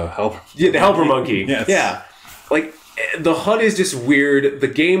Bonsai, the helper. Yeah, the helper monkey. Yes. Yeah. The HUD is just weird. The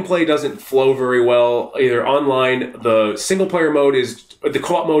gameplay doesn't flow very well either online. The single player mode the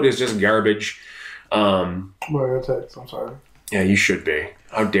co-op mode is just garbage. Mario Text, I'm sorry. Yeah, you should be.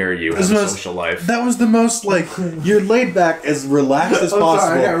 How dare you have a social life? That was the most, like, you're laid back, as relaxed as possible,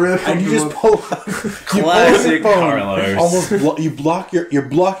 sorry, I got really and you just pull out Classic Carlos. Almost, you're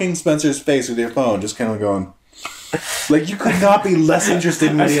blocking Spencer's face with your phone, just kind of going, like, you could not be less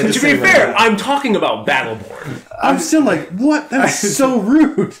interested in what he had to To say. be fair, I'm talking about Battleborn. I'm still like, what? That's so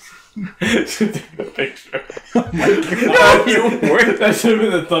rude. Take a picture. No, you weren't. That should have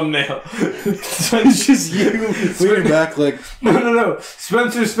been the thumbnail. It's just you leaning back, like, No.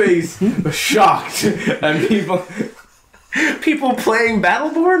 Spencer's face was shocked, and People playing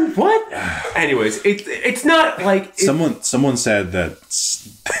Battleborn? What? Anyways, it's not like someone said that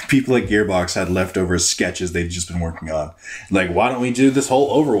people at Gearbox had leftover sketches they'd just been working on. Like, why don't we do this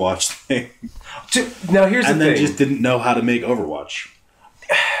whole Overwatch thing? Now here's the thing. And then just didn't know how to make Overwatch.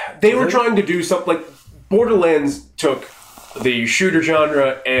 They were trying to do something like Borderlands took the shooter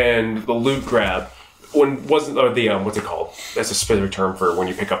genre and the loot grab. What's it called? That's a specific term for when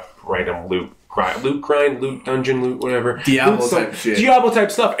you pick up random loot grind, loot dungeon, loot whatever. Diablo type shit. Diablo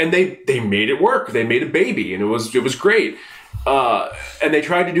type stuff, and they made it work. They made a baby, and it was great. And they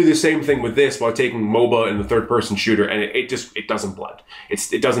tried to do the same thing with this while taking MOBA and the third person shooter, and it doesn't blend.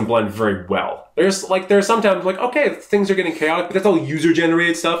 It doesn't blend very well. There's sometimes like, okay, things are getting chaotic, but that's all user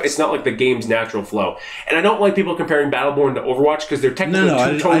generated stuff. It's not like the game's natural flow. And I don't like people comparing Battleborn to Overwatch because they're technically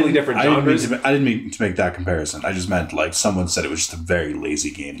two totally different genres. I didn't mean to make that comparison. I just meant, like, someone said it was just a very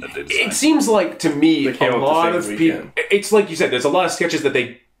lazy game that they designed. It seems like to me a lot of people. Weekend. It's like you said. There's a lot of sketches that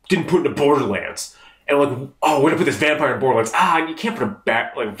they didn't put into Borderlands. And like, oh, we're gonna put this vampire in Borderlands. You can't put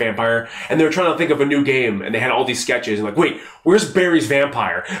a vampire. And they were trying to think of a new game, and they had all these sketches. And like, wait, where's Barry's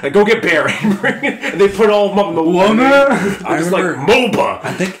vampire? Like, go get Barry and bring it. And they put all of them up in the one. It's like MOBA.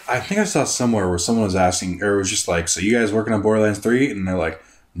 I think I saw somewhere where someone was asking, or it was just like, so you guys working on Borderlands 3? And they're like,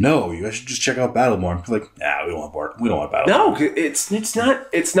 no, you guys should just check out Battleborn. Like, nah, we don't want Battleborn. No,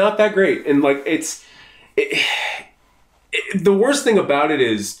 it's not that great. And like, the worst thing about it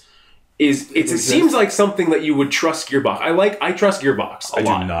is it seems like something that you would trust Gearbox. I trust Gearbox a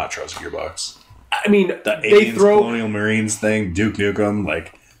lot. I do not trust Gearbox. I mean, The Aliens, Colonial Marines thing, Duke Nukem,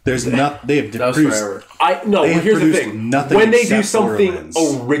 like, there's not. They have produced. Here's the thing. Nothing when they do except something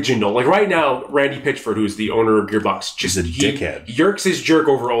Borderlands. original, like right now, Randy Pitchford, who's the owner of Gearbox, He's a dickhead. Yerks his jerk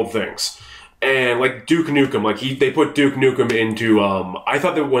over old things. And like Duke Nukem, like they put Duke Nukem into. I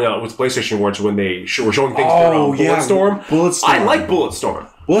thought that when it was PlayStation Awards when they were showing things for Bulletstorm. Bulletstorm. I like Bulletstorm.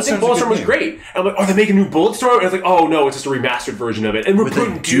 I think Bulletstorm was great. And I'm like, oh, they're making a new Bulletstorm? And it's like, oh no, it's just a remastered version of it. And we're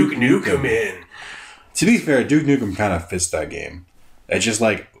putting Duke Nukem in. To be fair, Duke Nukem kind of fits that game. It's just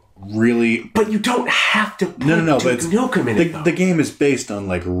like really. But you don't have to put Duke Nukem in it. The game is based on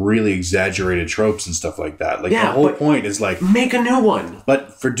like really exaggerated tropes and stuff like that. Like the whole point is like make a new one.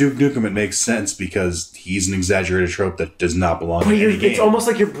 But for Duke Nukem, it makes sense because he's an exaggerated trope that does not belong in any game. It's almost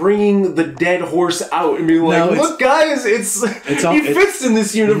like you're bringing the dead horse out and being like, look, guys, he fits in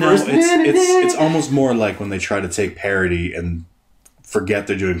this universe. It's almost more like when they try to take parody and forget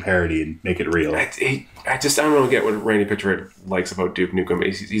they're doing parody and make it real. I don't get what Randy Pitchford likes about Duke Nukem.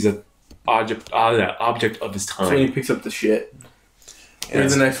 He's an object of his time. So he picks up the shit.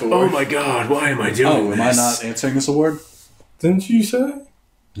 Here's the next award. Oh my god, why am I doing this? Am I not answering this award? Didn't you say?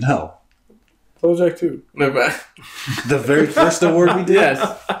 No. Oh, Jack 2. No, bad. The very first award we did?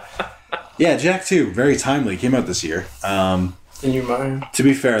 Yes. Yeah, Jack 2. Very timely. Came out this year. In your mind. To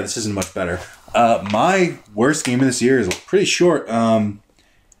be fair, this isn't much better. My worst game of this year is pretty short.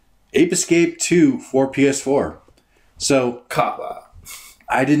 Ape Escape 2 for PS4. So, Cop-out.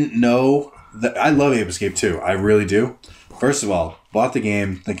 I didn't know that. I love Ape Escape 2. I really do. First of all, bought the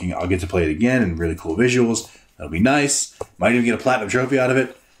game thinking I'll get to play it again and really cool visuals. That'll be nice. Might even get a platinum trophy out of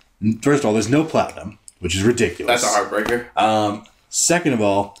it. First of all, there's no platinum, which is ridiculous. That's a heartbreaker. Second of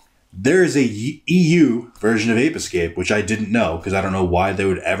all, there is a EU version of Ape Escape, which I didn't know because I don't know why they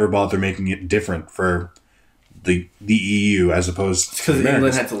would ever bother making it different for the EU as opposed to because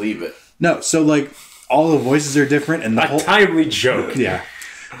England had to leave it. No, so like all the voices are different and the whole timely joke. Yeah,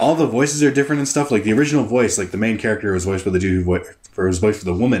 all the voices are different and stuff. Like the original voice, like the main character was voiced by the dude who was voiced for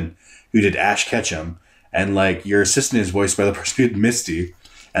the woman who did Ash Ketchum, and like your assistant is voiced by the person who did Misty,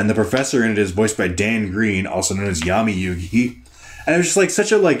 and the professor in it is voiced by Dan Green, also known as Yami Yugi. And it was just like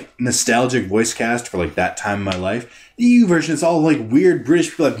such a like nostalgic voice cast for like that time in my life. The EU version is all like weird British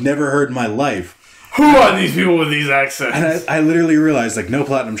people I've never heard in my life. Who are these people with these accents? And I literally realized like no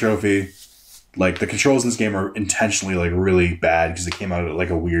platinum trophy. Like the controls in this game are intentionally like really bad because it came out at like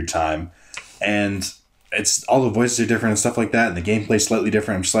a weird time, and it's all the voices are different and stuff like that, and the gameplay's slightly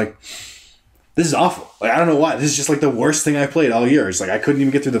different. I'm just like, this is awful. Like I don't know why. This is just like the worst thing I played all year. It's like I couldn't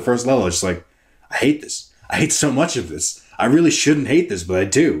even get through the first level. It's just like I hate this. I hate so much of this. I really shouldn't hate this, but I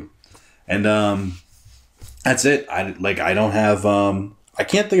do. And that's it. I don't have I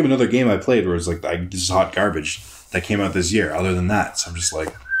can't think of another game I played where it's like this is hot garbage that came out this year. Other than that, so I'm just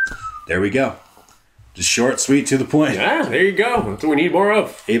like, there we go. Just short, sweet, to the point. Yeah, there you go. That's what we need more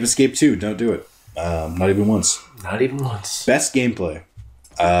of. Ape Escape 2, don't do it. Not even once. Not even once. Best gameplay.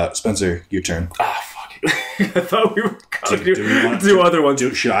 Spencer, your turn. Ah, fuck it. I thought we were going to do other ones.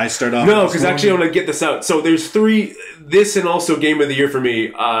 Should I start off? No, because actually I want to get this out. So there's 3, this and also Game of the Year for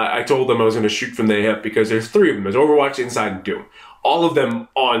me. I told them I was going to shoot from the hip because there's 3 of them. There's Overwatch, Inside, and Doom. All of them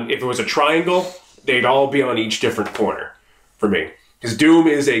on, if it was a triangle, they'd all be on each different corner for me. Because Doom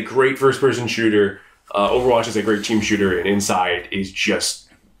is a great first-person shooter. Overwatch is a great team shooter, and Inside is just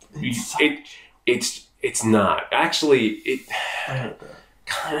it's not actually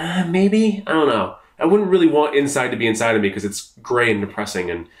maybe I don't know. I wouldn't really want Inside to be inside of me because it's gray and depressing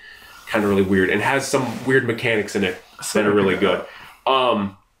and kind of really weird and has some weird mechanics in it that are really good.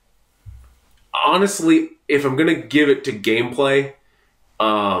 Honestly, if I'm gonna give it to gameplay,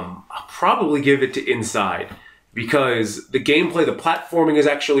 I'll probably give it to Inside because the gameplay, the platforming is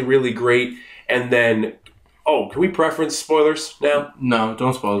actually really great. And then, can we preference spoilers now? No,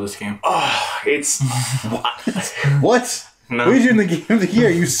 don't spoil this game. Oh, it's... What? No. What are you doing in the Game of the Year,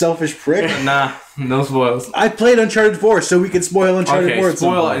 you selfish prick? Nah, no spoils. I played Uncharted 4, so we can spoil Uncharted 4 at some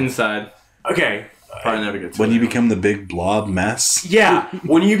spoil point. Inside. Okay. Probably never get to When it. you become the big blob mess. Yeah,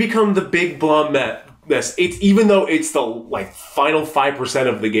 when you become the big blob mess, it's even though it's the final 5%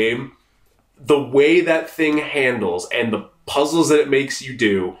 of the game, the way that thing handles and the puzzles that it makes you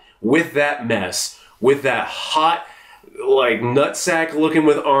do with that mess, with that hot, nutsack looking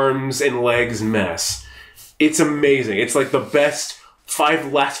with arms and legs mess, it's amazing. It's like the best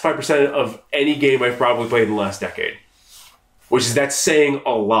last 5% of any game I've probably played in the last decade. That's saying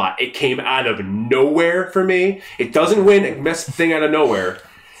a lot. It came out of nowhere for me. It doesn't win a mess thing out of nowhere.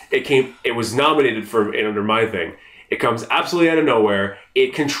 It was nominated for under my thing. It comes absolutely out of nowhere.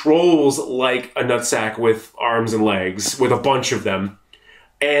 It controls like a nutsack with arms and legs, with a bunch of them.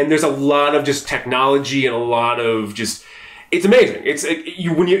 And there's a lot of just technology and a lot of just, it's amazing. It's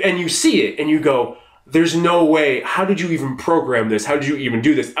when you see it and you go, there's no way. How did you even program this? How did you even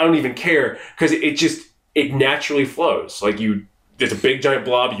do this? I don't even care because it naturally flows. There's a big giant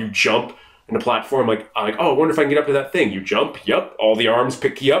blob. You jump in a platform. I wonder if I can get up to that thing. You jump. Yep. All the arms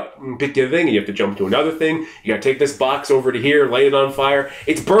pick you up and pick you the thing. And you have to jump to another thing. You got to take this box over to here, light it on fire.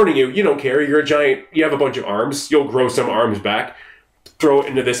 It's burning you. You don't care. You're a giant. You have a bunch of arms. You'll grow some arms back. Throw it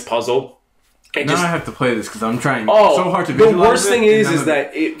into this puzzle. Now I have to play this because I'm trying so hard to visualize the worst thing it, is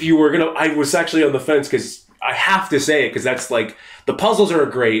that if you were I was actually on the fence because I have to say it because that's the puzzles are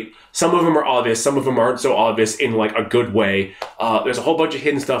great. Some of them are obvious. Some of them aren't so obvious in a good way. There's a whole bunch of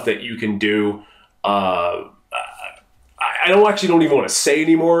hidden stuff that you can do. I don't even want to say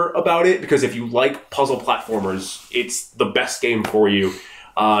any more about it because if you like puzzle platformers, it's the best game for you.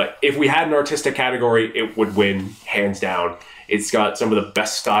 If we had an artistic category, it would win hands down. It's got some of the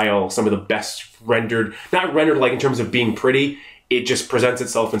best style, some of the best rendered, not rendered in terms of being pretty. It just presents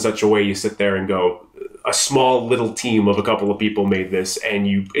itself in such a way you sit there and go, a small little team of a couple of people made this. And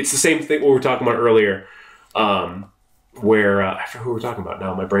it's the same thing what we were talking about earlier, where, I forget who we're talking about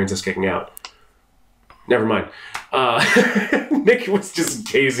now. My brain's just kicking out. Never mind. Nick was just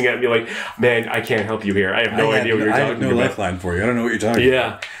gazing at me like, man, I can't help you here. I have no idea what you're talking about. I have no lifeline for you. I don't know what you're talking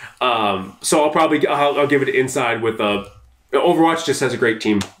about. Yeah. So I'll give it Inside with Overwatch just has a great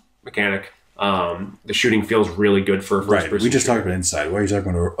team mechanic. The shooting feels really good for a first person. We just talked about Inside. Why are you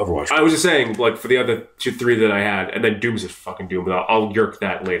talking about Overwatch? I was just saying, for the other 3 that I had, and then Doom's just fucking Doom, but I'll yerk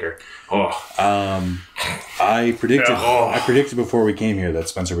that later. I predicted before we came here that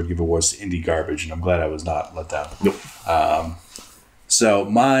Spencer would give awards to indie garbage, and I'm glad I was not let down. Nope. So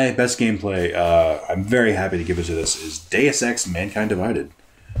my best gameplay, I'm very happy to give it to this, is Deus Ex: Mankind Divided.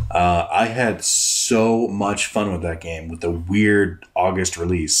 I had so much fun with that game, with the weird August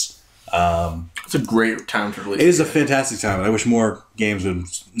release. It's a great time to release. It is a fantastic time. I wish more games would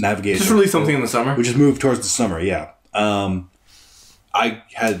navigate. Just release something in the summer. We just move towards the summer, yeah. I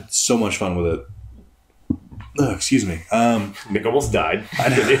had so much fun with it. Oh, excuse me. Nick almost died.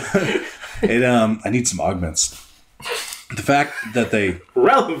 I need some augments. The fact that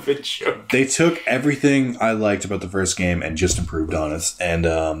relevant joke. They took everything I liked about the first game and just improved on it. And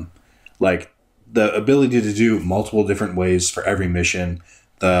the ability to do multiple different ways for every mission,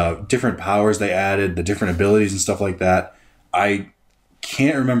 the different powers they added, the different abilities and stuff like that. I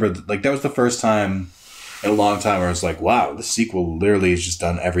can't remember. That was the first time in a long time where I was like, wow, this sequel literally has just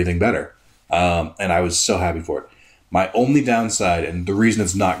done everything better. And I was so happy for it. My only downside, and the reason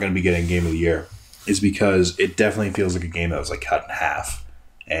it's not going to be getting Game of the Year, is because it definitely feels like a game that was like cut in half,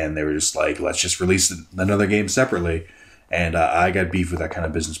 and they were just like, let's just release another game separately. And I got beef with that kind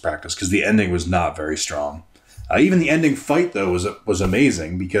of business practice because the ending was not very strong. Even the ending fight though was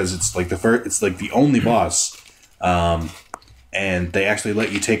amazing because it's like it's like the only boss, and they actually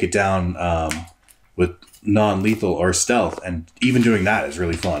let you take it down with non-lethal or stealth, and even doing that is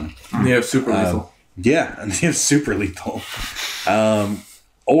really fun. You have super lethal. Yeah, and they have super lethal. And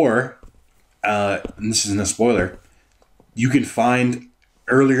this isn't a spoiler, you can find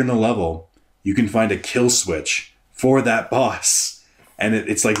earlier in the level, you can find a kill switch for that boss, and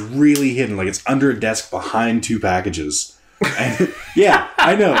it's like really hidden, like it's under a desk behind 2 packages. And yeah,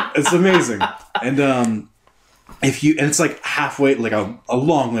 I know, it's amazing. And it's like halfway, like a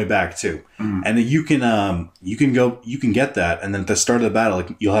long way back too. And then you can get that, and then at the start of the battle,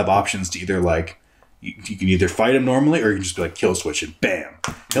 like you'll have options to either like you can either fight him normally, or you can just be like kill switch and bam,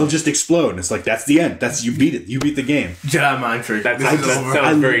 he'll just explode, and it's like that's the end. That's you beat it. You beat the game. Jedi mind trick. That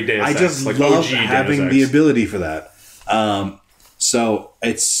sounds very Deus I Ex, just like love OG having Deus the Ex. ability for that. So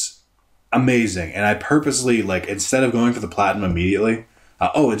it's amazing, and I purposely like instead of going for the platinum immediately.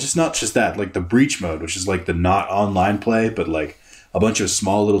 It's just not just that, like the breach mode, which is like the not online play, but like a bunch of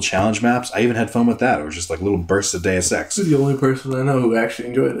small little challenge maps. I even had fun with that. It was just like little bursts of Deus Ex. This is the only person I know who actually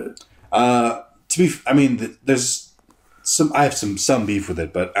enjoyed it. There's I have some beef with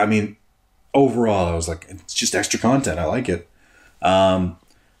it, but I mean, overall, I was like, it's just extra content. I like it.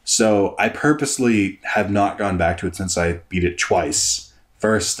 So I purposely have not gone back to it since I beat it twice.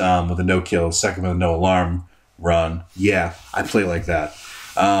 First with a no kill, second with a no alarm run. Yeah, I play like that.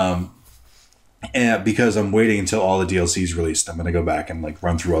 And because I'm waiting until all the DLC's released, I'm gonna go back and like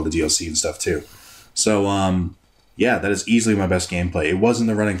run through all the DLC and stuff too. So yeah, that is easily my best gameplay. It was in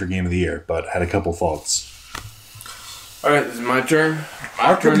the running for Game of the Year, but had a couple faults. All right, this is my turn.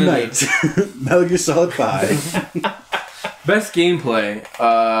 Arkham Knight, Metal Gear Solid 5. Best gameplay.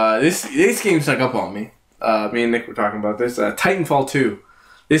 This game snuck up on me. Me and Nick were talking about this. Titanfall 2.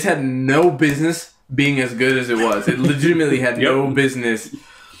 This had no business being as good as it was. It legitimately had no business.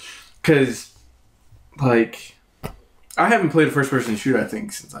 Because, like, I haven't played a first-person shooter, I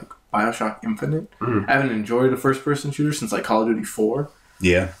think, since, like, Bioshock Infinite. I haven't enjoyed a first-person shooter since, like, Call of Duty 4.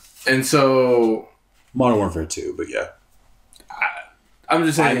 Yeah. And so... Modern Warfare 2, but yeah. I'm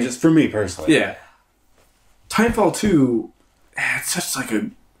just saying... Just for me, personally. Yeah. Titanfall 2, it's such like a...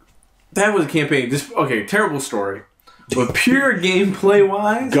 That was a campaign. Terrible story. But pure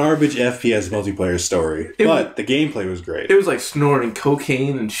gameplay-wise... Garbage FPS multiplayer story. But the gameplay was great. It was like snorting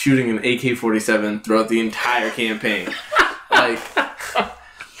cocaine and shooting an AK-47 throughout the entire campaign. Like...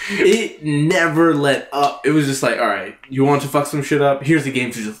 It never let up. It was just like, alright, you want to fuck some shit up? Here's the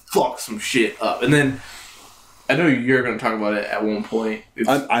game to just fuck some shit up. And then... I know you're going to talk about it at one point.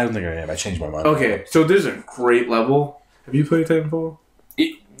 I don't think I am. I changed my mind. Okay, so there's a great level. Have you played Titanfall?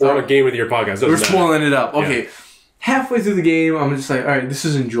 We're on a Game of the Year podcast. We're spoiling it up. Okay, halfway through the game, I'm just like, all right, this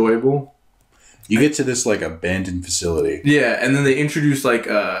is enjoyable. You get to this like abandoned facility. Yeah, and then they introduce like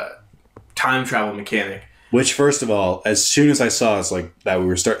a time travel mechanic. Which, first of all, as soon as I saw it's like that, we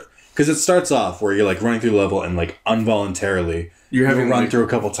were because it starts off where you're like running through the level and like involuntarily you're having run through a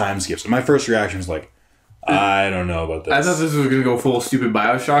couple time skips. And my first reaction was like, I don't know about this. I thought this was going to go full stupid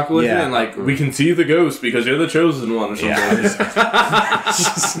Bioshock with it, and like, we can see the ghost because you're the chosen one or something. Yeah.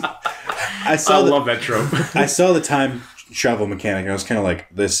 I love that trope. I saw the time travel mechanic, and I was kind of like,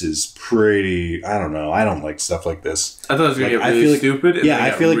 this is pretty... I don't know. I don't like stuff like this. I thought it was going to get really stupid. Yeah, I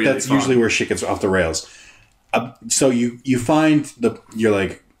feel like that's usually where shit gets off the rails. So you find your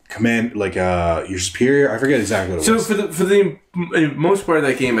like command, like your superior. I forget exactly what it was. So for the most part of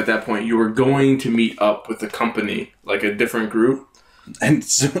that game, at that point, you were going to meet up with a company, like a different group. And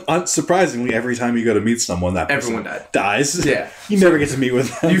unsurprisingly, every time you go to meet someone, that person everyone dies. Yeah, you never get to meet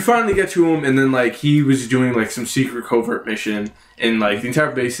with them. You finally get to him, and then like he was doing like some secret covert mission, and like the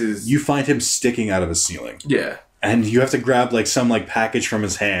entire base is. You find him sticking out of a ceiling. Yeah. And you have to grab like some like package from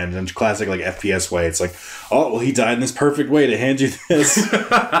his hand in classic like FPS way. It's like, oh well, he died in this perfect way to hand you this.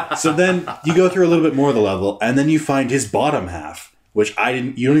 So then you go through a little bit more of the level, and then you find his bottom half, which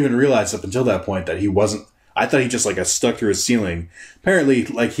you don't even realize up until that point that he wasn't. I thought he just like got stuck through his ceiling. Apparently,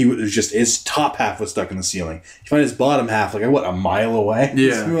 like he was just his top half was stuck in the ceiling. You find his bottom half like a mile away,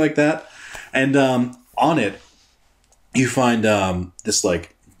 something like that. And on it, you find this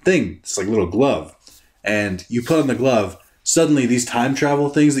like thing, this like little glove. And you put on the glove, suddenly these time travel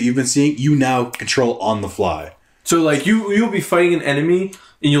things that you've been seeing, you now control on the fly. So, like, you'll be fighting an enemy,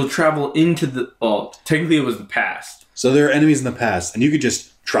 and you'll travel into the... Well, technically it was the past. So there are enemies in the past, and you could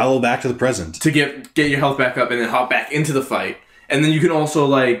just travel back to the present. To get your health back up, and then hop back into the fight. And then you can also,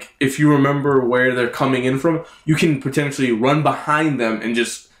 like, if you remember where they're coming in from, you can potentially run behind them and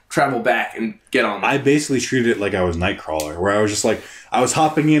just travel back and get on them. I basically treated it like I was Nightcrawler, where I was just like, I was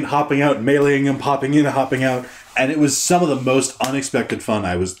hopping in, hopping out, meleeing him, popping in, hopping out, and it was some of the most unexpected fun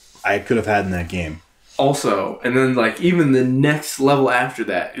I could have had in that game. Also, and then, like, even the next level after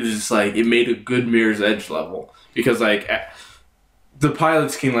that, it was just, like, it made a good Mirror's Edge level. Because, like, the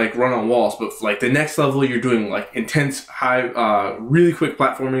pilots can, like, run on walls, but, like, the next level, you're doing, like, intense, high, really quick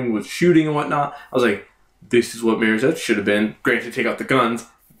platforming with shooting and whatnot. I was like, this is what Mirror's Edge should have been. Granted, take out the guns.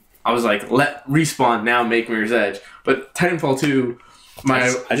 I was like, let Respawn now make Mirror's Edge. But Titanfall 2,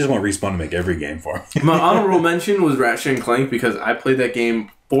 I just want Respawn to make every game for me. my honorable mention was Ratchet and Clank because I played that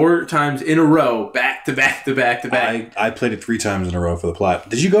game 4 times in a row, back to back to back to back. I played it 3 times in a row for the platinum.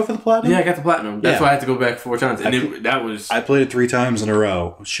 Did you go for the platinum? Yeah, I got the platinum. That's why I had to go back 4 times. And I played it 3 times in a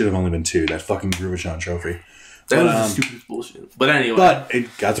row. Should have only been 2. That fucking Gruvichan trophy. That was the stupidest bullshit. But anyway. But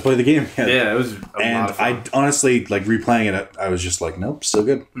it got to play the game again. Yeah, it was a lot of fun. I honestly, like, replaying it, I was just like, nope, still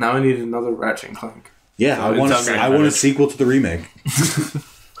good. Now I need another Ratchet and Clank. Yeah, So I want a sequel to the remake.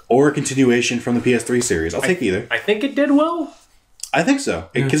 Or a continuation from the PS3 series. I'll take either. I think it did well. I think so.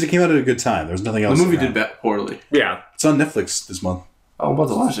 Because it came out at a good time. There was nothing else. The movie around. did poorly. Yeah. It's on Netflix this month. Oh, I'm about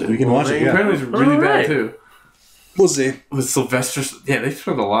to watch it. We can watch it, yeah. Apparently it's really Alright. bad, too. We'll see. With Sylvester... Yeah, they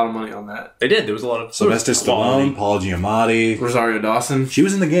spent a lot of money on that. They did. There was a lot of Sylvester Stallone, Paul Giamatti. Rosario Dawson. She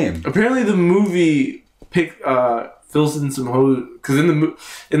was in the game. Apparently the movie fills in some holes... Because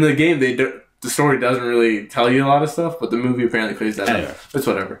in the game, the story doesn't really tell you a lot of stuff, but the movie apparently clears that Anyway. up. It's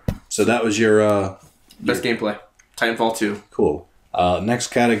whatever. So that was your... Best gameplay. Titanfall 2. Cool. Next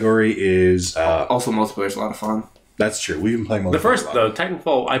category is... Also, multiplayer's a lot of fun. That's true. We've been playing The first, though,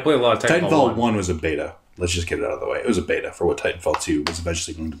 Titanfall, I played a lot of Titanfall 1 was a beta. Let's just get it out of the way. It was a beta for what Titanfall 2 was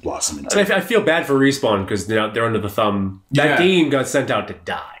eventually going to blossom into. And I feel bad for Respawn because they're under the thumb. That game got sent out to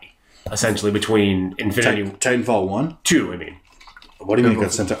die, essentially, between Infinity... Titanfall 1? 2, I mean. What do you mean it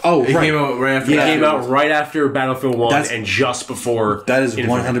got sent out? Oh, It right. came out right after It came out right after Battlefield 1 and just before... That is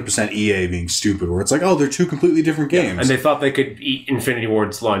Infinity. 100% EA being stupid, where it's like, oh, they're 2 completely different games. And they thought they could eat Infinity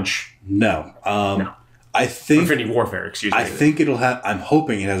Ward's lunch. No. No. I think... Infinity Warfare, excuse me. I think it'll have... I'm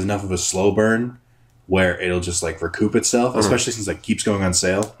hoping it has enough of a slow burn where it'll just, like, recoup itself, especially since it keeps going on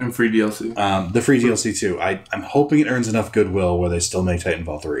sale. And free DLC. The free DLC, too. I'm hoping it earns enough goodwill where they still make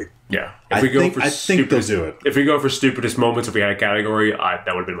Titanfall 3. Yeah. I think they'll do it. If we go for stupidest moments, if we had a category, that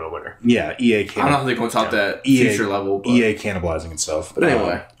would have been my winner. Yeah, EA can't... I don't think they're going to top that future level. But EA cannibalizing itself. But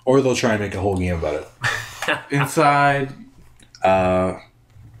anyway. Or they'll try and make a whole game about it. Inside...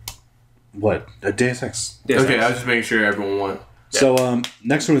 What? Deus Ex. Okay, I was just making sure everyone won. So,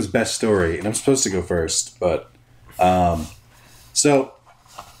 next one is Best Story, and I'm supposed to go first, but... so,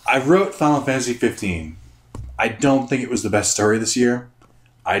 I wrote Final Fantasy 15. I don't think it was the best story this year.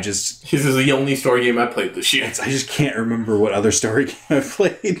 This is the only story game I played this year. I just can't remember what other story game I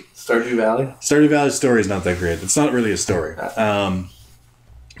played. Stardew Valley? Stardew Valley's story is not that great. It's not really a story.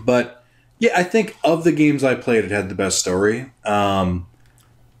 But, yeah, I think of the games I played, it had the best story.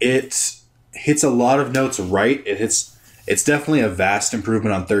 It hits a lot of notes right. It's definitely a vast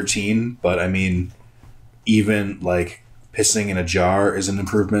improvement on 13, but, I mean, even, like, pissing in a jar is an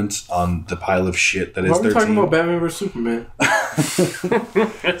improvement on the pile of shit that is 13. Why are we talking about Batman vs. Superman?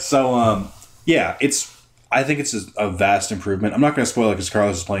 So, yeah, I think it's a vast improvement. I'm not going to spoil it because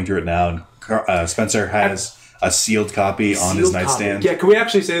Carlos is playing through it now, and Spencer has a sealed copy on his nightstand. Yeah, can we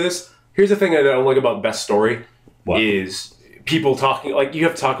actually say this? Here's the thing I don't like about Best Story is people talking, like, you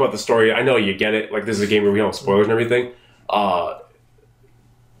have to talk about the story. I know you get it. Like, this is a game where we don't have spoilers and everything. But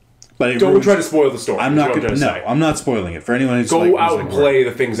don't try to spoil the story. I'm not. I'm not spoiling it for anyone who's go out and play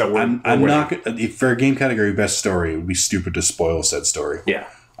the things that we're. I'm not. For a game category best story, it would be stupid to spoil said story. Yeah.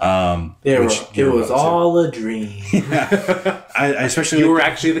 It was all a dream. Yeah. I especially you were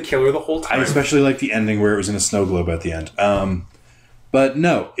actually the killer the whole time. I especially like the ending where it was in a snow globe at the end. But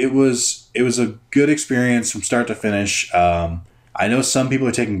no, it was a good experience from start to finish. I know some people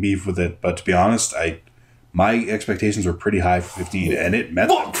are taking beef with it, but to be honest, my expectations were pretty high for 15, and it met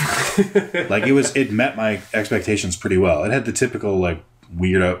them. Like it met my expectations pretty well. It had the typical like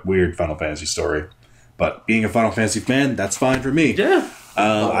weird Final Fantasy story, but being a Final Fantasy fan, that's fine for me. Yeah.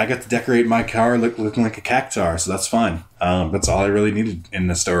 I got to decorate my car looking like a cactar, so that's fine. That's all I really needed in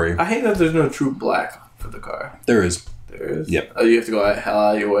the story. I hate that there's no true black for the car. There is. There is? Yep. Oh, you have to go hell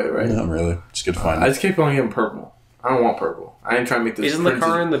out of your way, right? Not really. Just good to find I it. just keep on getting purple. I don't want purple. I ain't trying to make this. Isn't the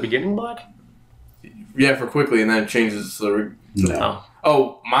car in the beginning black? Yeah, for quickly, and then it changes the... No.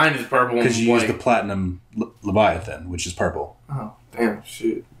 Oh, mine is purple. Because you white. use the Platinum Leviathan, which is purple. Oh, damn,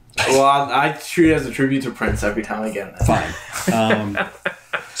 shit. Well, I treat it as a tribute to Prince every time I get it. Fine.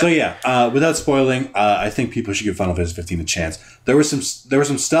 So yeah, without spoiling, I think people should give Final Fantasy 15 a chance. There was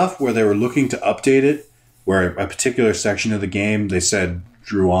some stuff where they were looking to update it, where a particular section of the game they said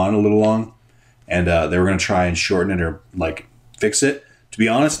drew on a little long, and they were going to try and shorten it or like fix it. To be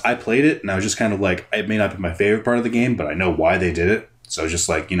honest, I played it and I was just kind of like, it may not be my favorite part of the game, but I know why they did it. So just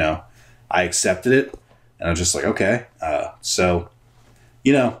like, I accepted it, and I was just like, okay.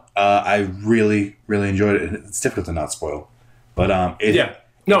 I really, really enjoyed it. It's difficult to not spoil, but yeah.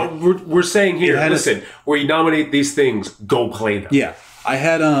 No, we're saying here, listen, where you nominate these things, go play them. Yeah. I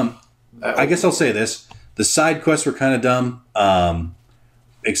had, I guess I'll say this. The side quests were kind of dumb,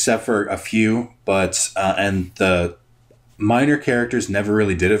 except for a few, but, and the minor characters never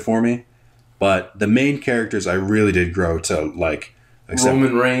really did it for me, but the main characters I really did grow to like.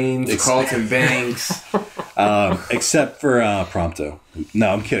 Roman Reigns, Carlton Banks. Except for Prompto. No,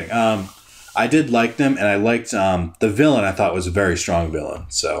 I'm kidding. I did like them, and I liked the villain. I thought was a very strong villain.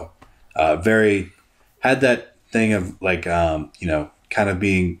 So, had that thing of like, kind of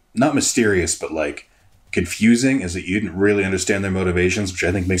being not mysterious, but like confusing, is that you didn't really understand their motivations, which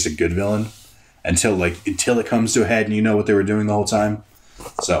I think makes a good villain until it comes to a head and you know what they were doing the whole time.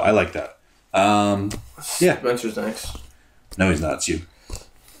 So I like that. Yeah. Spencer's next. No, he's not. It's you.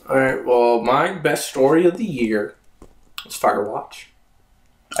 Alright, well, my best story of the year is Firewatch.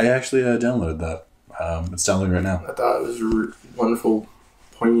 I actually downloaded that. It's downloading right now. I thought it was a wonderful,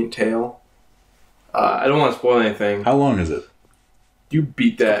 poignant tale. I don't want to spoil anything. How long is it? You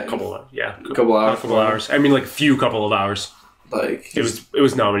beat that. A couple hours. A couple hours. I mean, like a couple of hours. Like it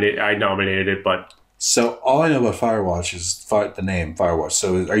was nominated. I nominated it, but so all I know about Firewatch is the name Firewatch.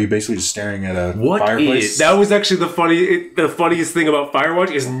 So are you basically just staring at a fireplace? That was actually the funniest thing about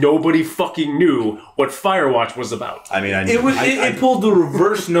Firewatch is nobody fucking knew what Firewatch was about. I mean, it pulled the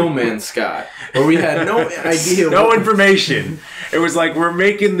reverse No Man's Sky, where we had no idea, no information. It was like we're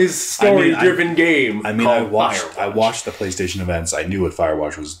making this story-driven game. I watched the PlayStation events. I knew what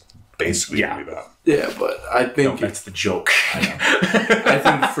Firewatch was basically going to be about. Yeah, but I think that's the joke. I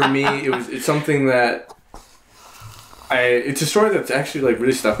think for me, it's something that it's a story that's actually like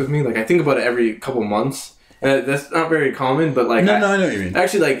really stuck with me. Like I think about it every couple months, and that's not very common. But like, I know what you mean.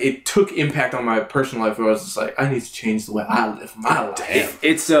 Actually, like it took impact on my personal life. Where I was just like, I need to change the way I live my life.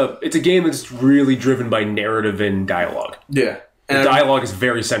 It's a game that's really driven by narrative and dialogue. Yeah, and the dialogue is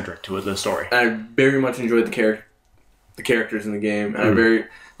very centric to the story. And I very much enjoyed the characters in the game, and I very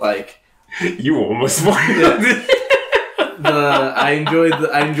like. You almost spoiled it. I enjoyed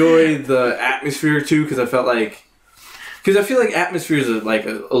the atmosphere too because I feel like atmosphere is a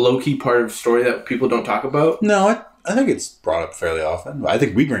low key part of the story that people don't talk about. No, I think it's brought up fairly often. I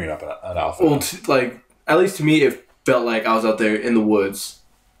think we bring it up often. Well, at least to me, it felt like I was out there in the woods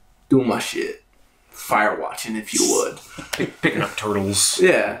doing my shit, fire watching, if you would, picking up turtles.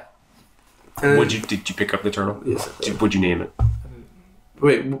 Yeah. Did you pick up the turtle? Yes. What'd you name it?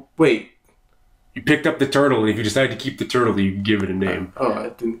 Wait. You picked up the turtle, and if you decided to keep the turtle, you give it a name. I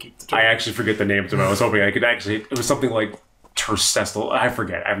didn't keep the turtle. I actually forget the name of it. I was hoping I could actually... It was something like Tercestal. I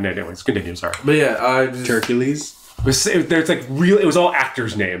forget. I have no idea. Continue, sorry. But yeah, Hercules? It was all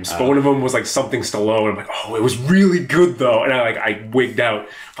actors' names, but one of them was like something Stallone. I'm like, oh, it was really good though, and I wigged out.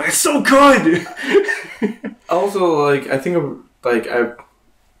 But it's so good. Also, I think I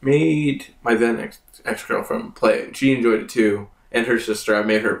made my then ex-girlfriend play it, and she enjoyed it too. And her sister, I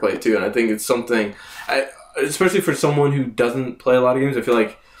made her play it too, and I think it's something, especially for someone who doesn't play a lot of games, I feel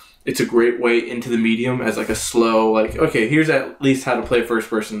like it's a great way into the medium as a slow, okay, here's at least how to play a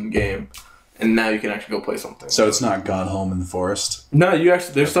first-person game, and now you can actually go play something. So it's not Gone Home in the Forest? No,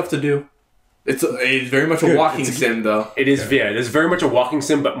 there's stuff to do. It's very much a walking sim, though. It is, yeah, it is very much a walking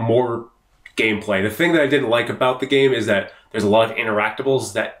sim, but more gameplay. The thing that I didn't like about the game is that there's a lot of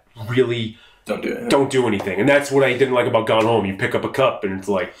interactables that really... Don't do anything. And that's what I didn't like about Gone Home. You pick up a cup and it's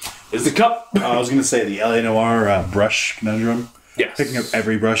like, there's the cup. I was going to say the LA Noire brush conundrum. Yes. Picking up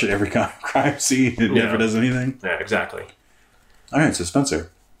every brush at every crime scene and never does anything. Yeah, exactly. All right, so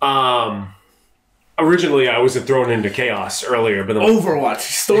Spencer. Originally, I was thrown into chaos earlier, but then Overwatch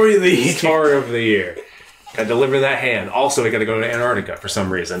story of the year. Story of the year. Got to deliver that hand. Also, I got to go to Antarctica for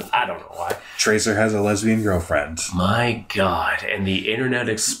some reason. I don't know why. Tracer has a lesbian girlfriend. My God! And the internet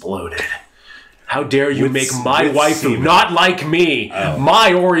exploded. How dare you make my waifu not like me? Oh.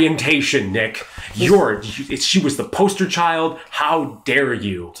 My orientation, Nick. She was the poster child. How dare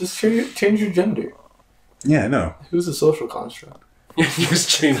you? Just change your gender. Yeah, I know. It was a social construct. Just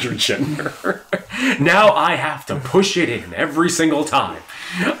change your gender. Now I have to push it in every single time.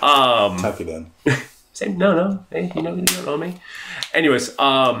 Tuck it in. Same? No. Hey, you don't know me. Anyways,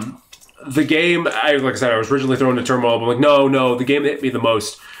 the game, like I said, I was originally thrown into turmoil, but I'm like, no. The game that hit me the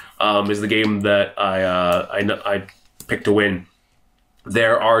most is the game that I picked to win.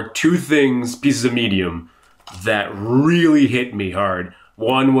 There are two pieces of medium that really hit me hard.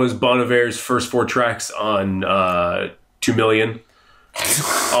 One was Bon Iver's first 4 tracks on 2 Million.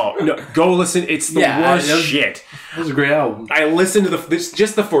 Oh no! Go listen. It's the worst shit. That was a great album. I listened to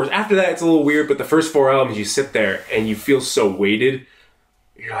just the first. After that, it's a little weird. But the first 4 albums, you sit there and you feel so weighted.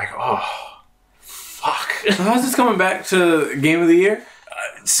 You're like, oh, fuck. So how's this coming back to Game of the Year?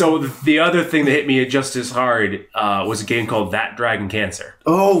 So the other thing that hit me just as hard was a game called That Dragon Cancer.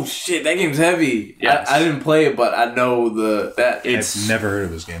 Oh shit, that game's heavy. Yes. I didn't play it, but I know that. I've never heard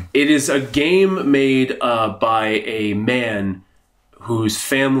of this game. It is a game made by a man whose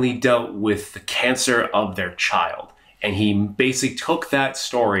family dealt with the cancer of their child. And he basically took that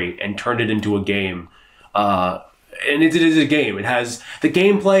story and turned it into a game. And it is a game. It has... The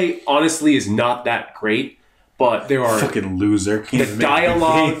gameplay, honestly, is not that great, but there are... Fucking loser. The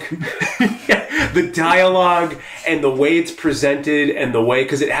dialogue... the dialogue and the way it's presented and the way...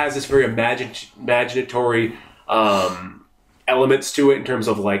 Because it has this very imaginatory elements to it in terms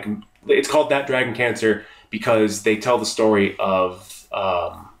of, like... It's called That Dragon Cancer because they tell the story of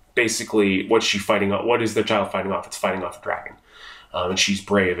basically what's she fighting off? What is their child fighting off? It's fighting off a dragon, and she's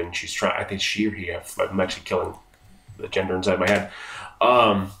brave and she's trying. I think she or he. I'm actually killing the gender inside my head.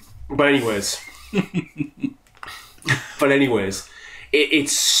 But anyways,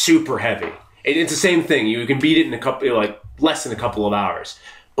 it's super heavy. It's the same thing. You can beat it in less than a couple of hours.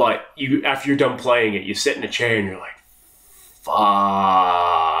 But after you're done playing it, you sit in a chair and you're like, fuck.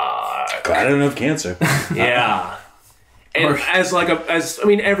 I don't have cancer. Yeah. And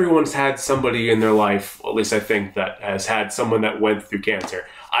everyone's had somebody in their life, at least I think, that has had someone that went through cancer.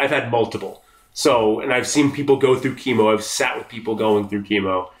 I've had multiple. And I've seen people go through chemo. I've sat with people going through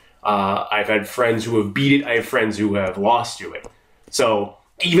chemo. I've had friends who have beat it. I have friends who have lost to it. So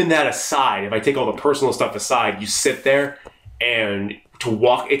even that aside, if I take all the personal stuff aside, you sit there and to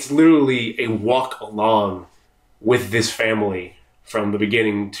walk, it's literally a walk along with this family from the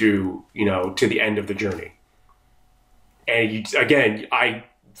beginning to the end of the journey. And I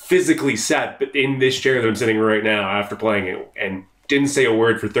physically sat in this chair that I'm sitting in right now after playing it and didn't say a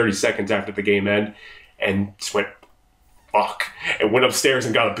word for 30 seconds after the game ended and just went, fuck, and went upstairs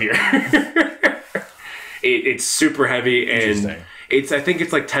and got a beer. It's super heavy and I think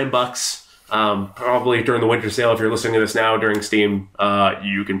it's like $10. Probably during the winter sale, if you're listening to this now during Steam,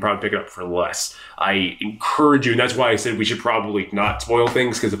 you can probably pick it up for less. I encourage you, and that's why I said we should probably not spoil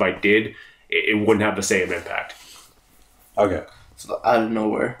things, because if I did, it wouldn't have the same impact. Okay. So out of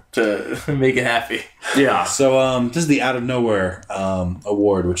nowhere to make it happy. Yeah. So this is the Out of Nowhere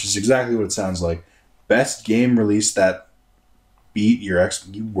award, which is exactly what it sounds like. Best game release that beat your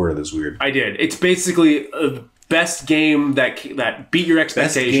You worded this weird. I did. It's basically best game that beat your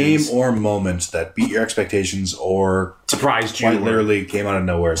expectations. Best game or moment that beat your expectations or surprised you. Quite literally came out of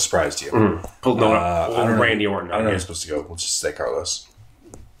nowhere, surprised you. Mm-hmm. Pulled Randy Orton. I don't know how it's supposed to go. We'll just say Carlos.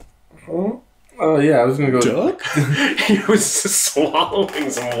 Oh yeah, I was gonna go. Duck? He was just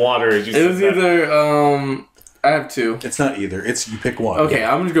swallowing some water. As you it was either. I have two. It's not either. It's you pick one. Okay,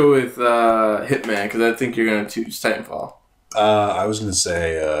 I'm gonna go with Hitman because I think you're gonna choose Titanfall. I was gonna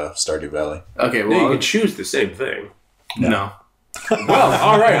say Stardew Valley. Okay, well you could choose the same thing. No. Well,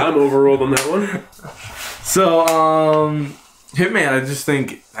 all right, I'm overruled on that one. So, Hitman, I just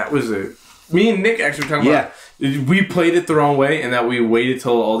think that was me and Nick actually were talking about. We played it the wrong way, and that we waited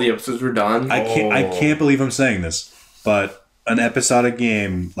till all the episodes were done. I can't believe I'm saying this, but an episodic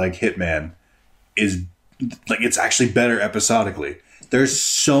game like Hitman is it's actually better episodically. There's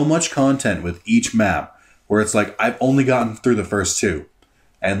so much content with each map where it's like I've only gotten through the first two,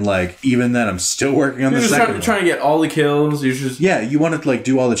 and even then I'm still working on the second one. Trying to get all the kills. You're just you want to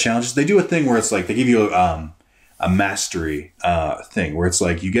do all the challenges. They do a thing where it's they give you a mastery thing where it's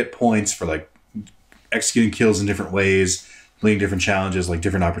you get points for executing kills in different ways, completing different challenges,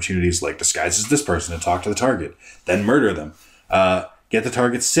 different opportunities, disguise as this person and talk to the target, then murder them. Get the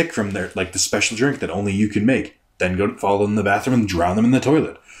target sick from their the special drink that only you can make, then go fall in the bathroom and drown them in the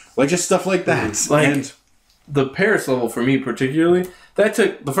toilet. Just stuff like that. And the Paris level for me particularly, that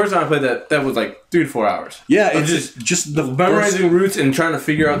took the first time I played that was 3 to 4 hours. Yeah, it's just the memorizing routes and trying to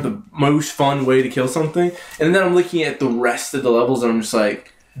figure out the most fun way to kill something. And then I'm looking at the rest of the levels and I'm just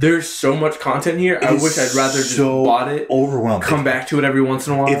there's so much content here. I wish I'd rather just bought it. Overwhelming. Come back to it every once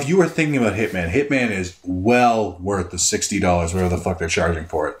in a while. If you were thinking about Hitman is well worth the $60, whatever the fuck they're charging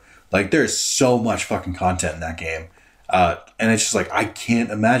for it. There's so much fucking content in that game. And it's just like, I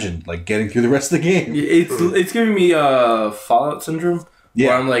can't imagine like getting through the rest of the game. It's giving me Fallout syndrome. Yeah.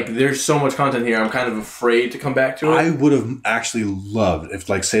 Where I'm like, there's so much content here, I'm kind of afraid to come back to it. I would have actually loved if,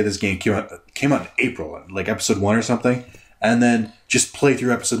 like, say this game came out in April, like episode 1 or something, and then just play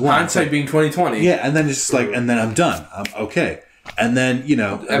through episode 1. Hindsight being 2020. Yeah, and then it's just like, and then I'm done. I'm okay. And then, you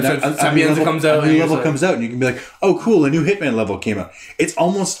know, a new level comes out, and you can be like, oh, cool, a new Hitman level came out. It's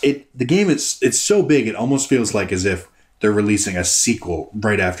almost, the game, it's so big, it almost feels like as if they're releasing a sequel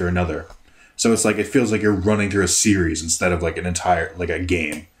right after another. So it's like, it feels like you're running through a series instead of like an entire, like a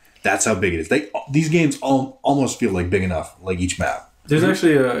game. That's how big it is. These games almost feel like big enough, like each map. There's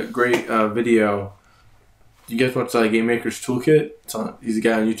actually a great video. You guys watch Game Maker's Toolkit? He's a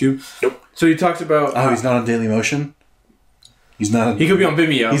guy on YouTube. Nope. So he talks about... Oh, he's not on Dailymotion? He could be on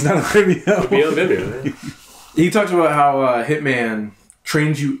Vimeo. He's not on Vimeo. Be on Vimeo. He talks about how Hitman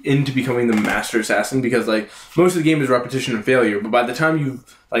trains you into becoming the master assassin because like most of the game is repetition and failure, but by the time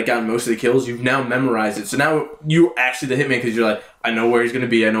you've like gotten most of the kills, you've now memorized it. So now you're actually the Hitman because you're like, I know where he's going to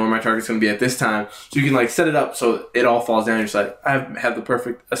be. I know where my target's going to be at this time. So you can like set it up so it all falls down. You're just like, I have the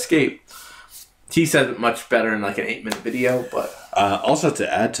perfect escape. He said it much better in like an 8-minute video, but also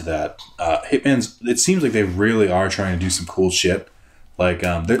to add to that, Hitman's. It seems like they really are trying to do some cool shit. Like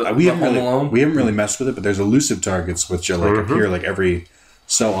we haven't really messed with it, but there's elusive targets which are like appear like every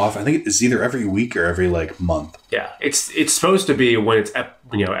so often. I think it's either every week or every like month. Yeah, it's supposed to be when it's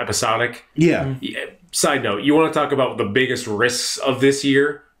episodic. Yeah. Side note: you want to talk about the biggest risks of this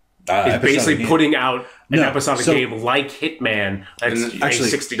year? Is basically putting out an episodic game like Hitman. That's actually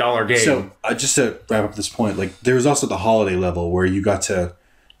a $60 game. So just to wrap up this point, like there was also the holiday level where you got to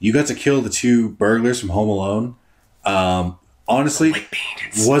kill the 2 burglars from Home Alone. Honestly,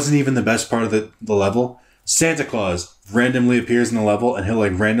 wasn't even the best part of the level. Santa Claus randomly appears in the level and he'll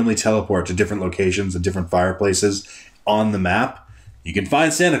like randomly teleport to different locations and different fireplaces on the map. You can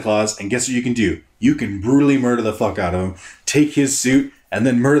find Santa Claus and guess what you can do? You can brutally murder the fuck out of him, take his suit, and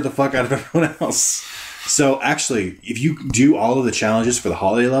then murder the fuck out of everyone else. So actually, if you do all of the challenges for the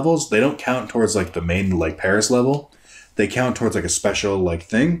holiday levels, they don't count towards like the main like Paris level. They count towards like a special like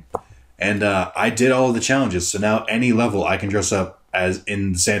thing. And I did all of the challenges, so now any level I can dress up as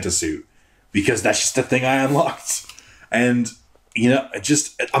in the Santa suit because that's just the thing I unlocked. And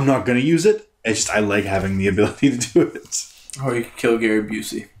I'm not gonna use it. It's just I like having the ability to do it. Or you could kill Gary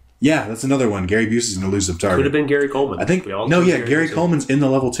Busey. Yeah, that's another one. Gary Busey's an elusive target. Could have been Gary Coleman. I think. Gary Coleman's in the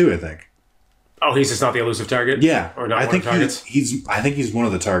level too. I think. Oh, he's just not the elusive target. Yeah, or not. I think targets. I think he's one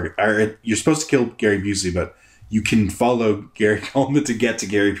of the target. You're supposed to kill Gary Busey, but you can follow Gary Coleman to get to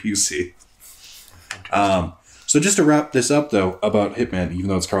Gary Busey. So just to wrap this up, though, about Hitman, even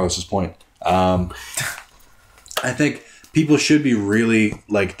though it's Carlos's point, I think people should be really,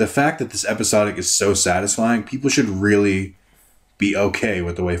 like, the fact that this episodic is so satisfying, people should really be okay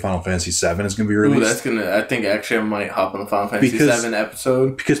with the way Final Fantasy VII is going to be released. I think actually I might hop on the Final Fantasy VII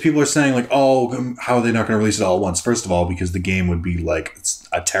episode. Because people are saying, like, oh, how are they not going to release it all at once? First of all, because the game would be, like,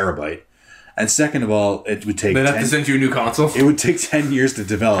 a terabyte. And second of all, it would take... They'd have to send you a new console? It would take 10 years to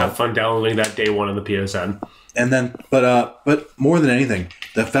develop. Have fun downloading that day one on the PSN. And then, but more than anything,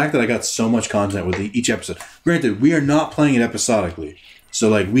 the fact that I got so much content with each episode. Granted, we are not playing it episodically. So,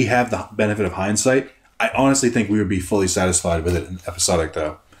 like, we have the benefit of hindsight. I honestly think we would be fully satisfied with it in episodic,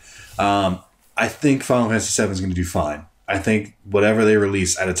 though. I think Final Fantasy VII is going to do fine. I think whatever they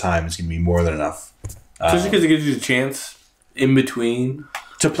release at a time is going to be more than enough. Just because it gives you a chance in between...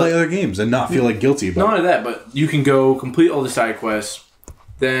 to play other games and not feel like guilty. But not only that, but you can go complete all the side quests.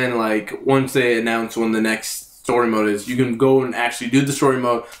 Then, like, once they announce when the next story mode is, you can go and actually do the story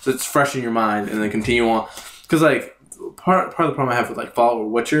mode so it's fresh in your mind and then continue on. Because, like, part of the problem I have with, like, Fallout or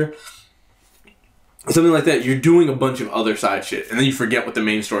Witcher, something like that, you're doing a bunch of other side shit and then you forget what the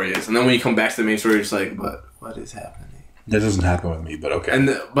main story is. And then when you come back to the main story, you're just like, what is happening? That doesn't happen with me, but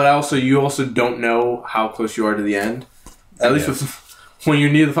okay. But you also don't know how close you are to the end. At least when you're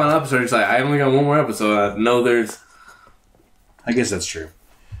near the final episode, it's like, I only got one more episode. I know there's... I guess that's true.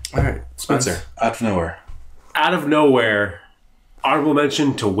 All right, Spencer, out of nowhere. Out of nowhere, honorable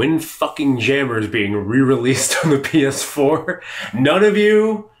mention to Win fucking Jammers being re-released on the PS4. None of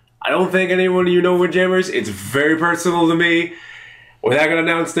you, I don't think anyone of you know Windjammers. It's very personal to me. When I got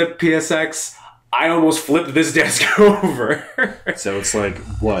announced at PSX, I almost flipped this desk over. So it's like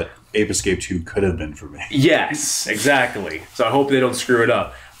what Ape Escape 2 could have been for me. Yes, exactly. So I hope they don't screw it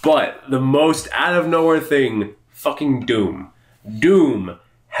up. But the most out of nowhere thing, fucking Doom. Doom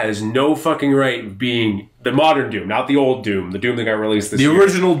has no fucking right being the modern Doom, not the old Doom, the Doom that got released this year. The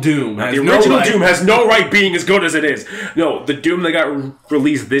original Doom. The original Doom has no right being as good as it is. No, the Doom that got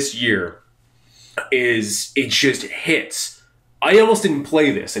released this year is it just hits. I almost didn't play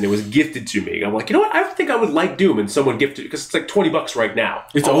this, and it was gifted to me. I'm like, you know what? I think I would like Doom, and someone gifted because it's like $20 right now.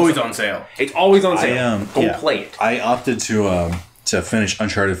 It's always on sale. It's always on sale. Go play it. I opted to finish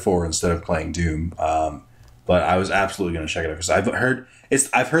Uncharted 4 instead of playing Doom, but I was absolutely going to check it out because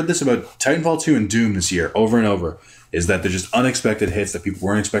I've heard this about Titanfall 2 and Doom this year over and over. Is that they're just unexpected hits that people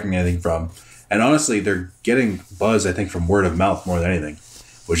weren't expecting anything from, and honestly, they're getting buzz. I think from word of mouth more than anything.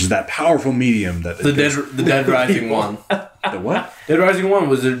 Which is that powerful medium that the Dead Rising 1. The what? Dead Rising 1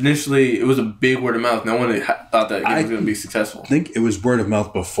 was initially it was a big word of mouth. No one thought that game was going to be successful. I think it was word of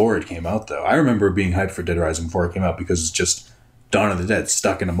mouth before it came out, though. I remember being hyped for Dead Rising before it came out because it's just Dawn of the Dead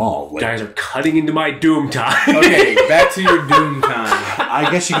stuck in a mall. Like, guys are cutting into my Doom time. Okay, back to your Doom time. I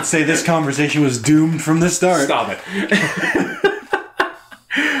guess you could say this conversation was doomed from the start. Stop it.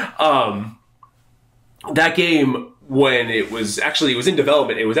 That game. When it was in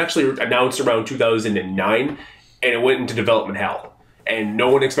development, it was actually announced around 2009, and it went into development hell. And no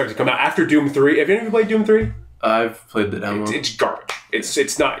one expected to come out after Doom 3. Have you ever played Doom 3? I've played the demo. It's garbage.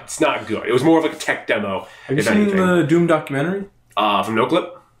 It's not good. It was more of like a tech demo. Have you seen the Doom documentary? From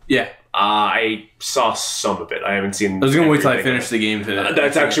NoClip? Yeah. I saw some of it. I haven't seen. I was going to wait till I finish the game today.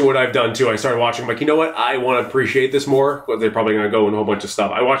 That's actually what I've done too. I started watching. I'm like, you know what? I want to appreciate this more. But they're probably going to go in a whole bunch of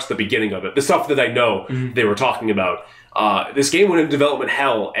stuff. I watched the beginning of it, the stuff that I know they were talking about. This game went into development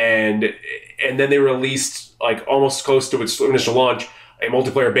hell, and then they released like almost close to its initial launch a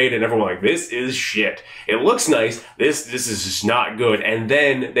multiplayer beta, and everyone was like, this is shit. It looks nice. This is just not good. And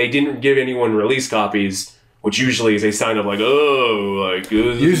then they didn't give anyone release copies. Which usually is a sign of like,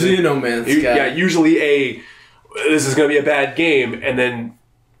 usually a No Man's Sky. Yeah, usually this is going to be a bad game, and then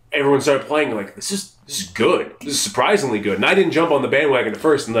everyone started playing like this is good. This is surprisingly good. And I didn't jump on the bandwagon at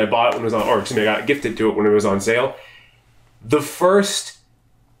first, and I bought it when it was on, or excuse me, I got gifted to it when it was on sale. The first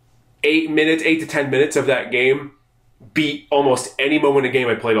 8 to 10 minutes of that game beat almost any moment in a game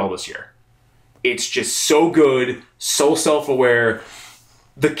I played all this year. It's just so good, so self-aware.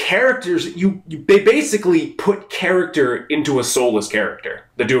 The characters, they basically put character into a soulless character,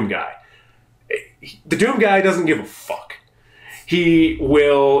 the Doom guy. The Doom guy doesn't give a fuck.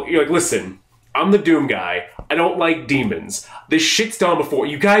 You're like, listen, I'm the Doom guy. I don't like demons. This shit's done before.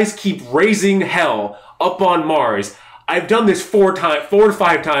 You guys keep raising hell up on Mars. I've done this 4 to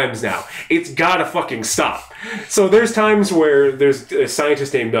 5 times now. It's gotta fucking stop. So there's times where there's a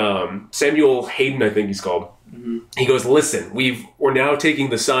scientist named Samuel Hayden, I think he's called. Mm-hmm. He goes, listen, we're now taking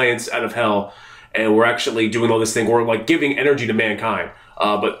the science out of hell, and we're actually doing all this thing. We're like giving energy to mankind,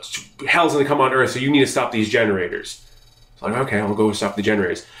 but hell's gonna come on Earth, so you need to stop these generators. It's like, okay, I'll go stop the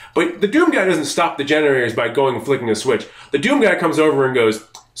generators. But the Doom guy doesn't stop the generators by going and flicking a switch. The Doom guy comes over and goes,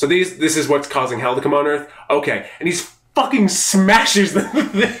 so this is what's causing hell to come on Earth? Okay. And he fucking smashes the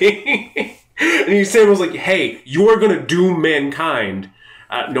thing. And Samuel's like, hey, you are going to doom mankind.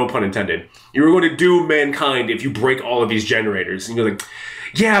 No pun intended. You're going to doom mankind if you break all of these generators. And you're like,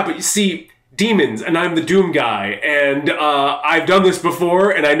 yeah, but you see, demons, and I'm the Doom guy, and I've done this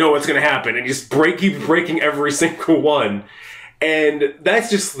before, and I know what's going to happen. And you just keep breaking every single one. And that's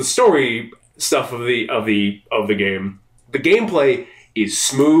just the story stuff of the game. The gameplay is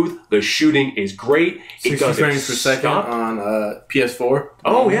smooth. The shooting is great. 60 frames per second on PS4.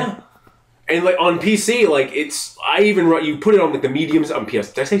 Oh yeah, and like on PC, like you put it on like the mediums on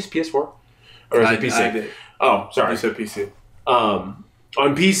PS. Did I say PS4 or is it PC? I did. Oh, sorry. You said PC.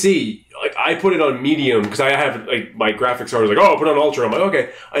 On PC, like I put it on medium because I have like my graphics card was like, oh, I'll put it on ultra. I'm like,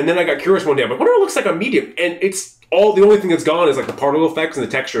 okay. And then I got curious one day. I'm like, what if it looks like a medium? And the only thing that's gone is like the particle effects and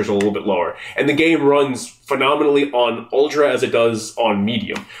the textures are a little bit lower. And the game runs phenomenally on ultra as it does on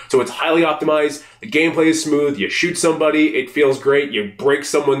medium. So it's highly optimized. The gameplay is smooth. You shoot somebody, it feels great. You break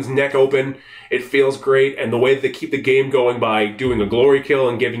someone's neck open, it feels great. And the way that they keep the game going by doing a glory kill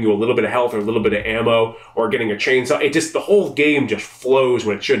and giving you a little bit of health or a little bit of ammo or getting a chainsaw, the whole game just flows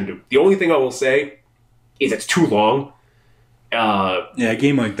when it shouldn't do. The only thing I will say is it's too long. A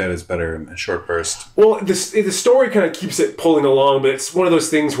game like that is better in a short burst. Well, the story kind of keeps it pulling along, but it's one of those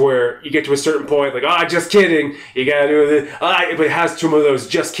things where you get to a certain point, like, just kidding, you gotta do this. But it has two of those,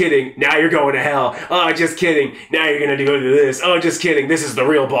 just kidding, now you're going to hell. Just kidding, now you're gonna do this. Just kidding, this is the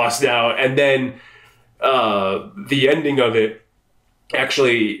real boss now. And then the ending of it,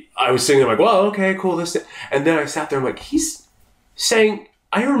 actually, I was sitting there like, well, okay, cool, this. And then I sat there, I'm like, he's saying,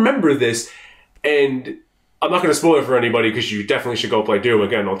 I remember this, and I'm not going to spoil it for anybody because you definitely should go play Doom.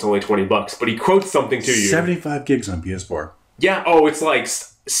 Again, it's only $20, but he quotes something to you. 75 gigs on PS4. Yeah, it's like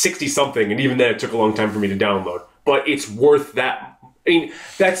 60 something, and even then it took a long time for me to download. But it's worth that. I mean,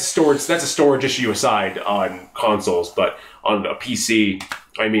 that's a storage issue aside on consoles, but on a PC,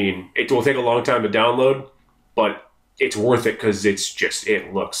 I mean, it will take a long time to download, but it's worth it because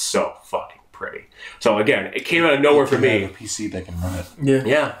it looks so fucking pretty. So again, it came out of nowhere for me. A PC that can run it.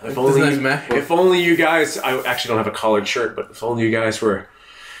 Yeah. If only you guys. I actually don't have a collared shirt, but if only you guys were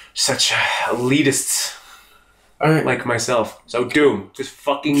such elitists like myself. So Doom, just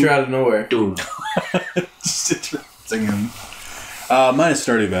fucking out of nowhere. Doom. Just interrupting him. Mine is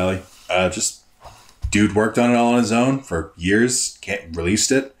Stardew Valley. Just dude worked on it all on his own for years.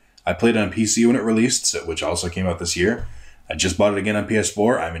 Released it. I played it on PC when it released, which also came out this year. I just bought it again on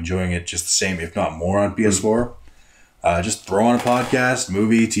PS4. I'm enjoying it just the same, if not more, on PS4. Just throw on a podcast,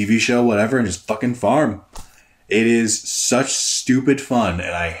 movie, TV show, whatever, and just fucking farm. It is such stupid fun,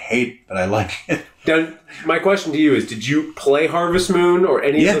 and I hate, but I like it. Now, my question to you is: did you play Harvest Moon or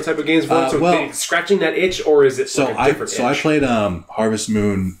any of those type of games before? Scratching that itch, or is it a different itch? So I played Harvest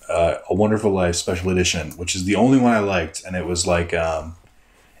Moon, A Wonderful Life Special Edition, which is the only one I liked, and it was like a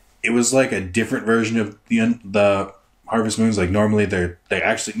different version of the Harvest Moons. Like normally they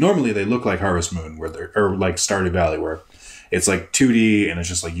look like Harvest Moon, or like Stardew Valley, where it's like 2D and it's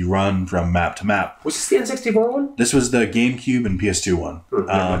just like you run from map to map. Was this the N64 one? This was the GameCube and PS2 one.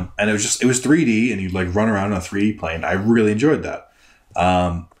 Mm-hmm. And it was 3D and you'd like run around on a 3D plane. I really enjoyed that.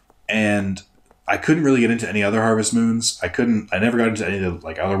 And I couldn't really get into any other Harvest Moons. I never got into any of the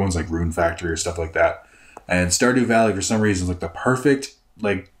like other ones like Rune Factory or stuff like that. And Stardew Valley for some reason is like the perfect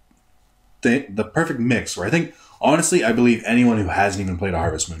mix where I think honestly I believe anyone who hasn't even played a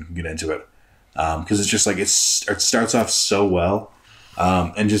Harvest Moon can get into it. Because it's just like it starts off so well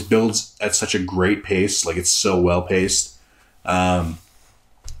and just builds at such a great pace. Like it's so well paced, and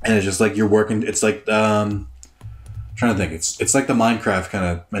it's just like you're working. It's like trying to think. It's like the Minecraft kind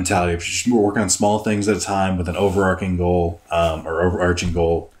of mentality. You're just working on small things at a time with an overarching goal or overarching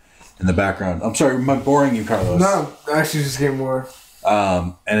goal in the background. I'm sorry, am I boring you, Carlos? No, actually, just getting more.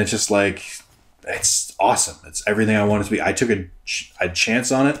 And it's just like it's awesome. It's everything I want it to be. I took a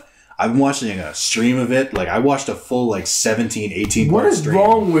chance on it. I've been watching a stream of it. Like, I watched a full, like, 17, 18 What part is stream.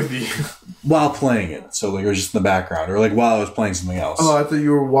 wrong with you? While playing it. So, like, it was just in the background. Or, like, while I was playing something else. Oh, I thought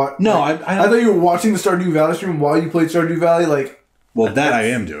you were No, I thought you were watching the Stardew Valley stream while you played Stardew Valley, like... Well, that I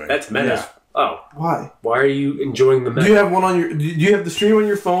am doing. That's meta. Yeah. Oh. Why? Why are you enjoying the meta? Do you have one on your... Do you have the stream on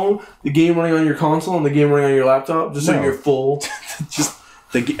your phone, the game running on your console, and the game running on your laptop? Just so you're full... Just...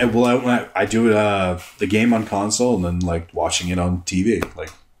 I do the game on console and then, like, watching it on TV.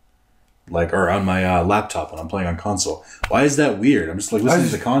 Or on my laptop when I'm playing on console. Why is that weird? I'm just like listening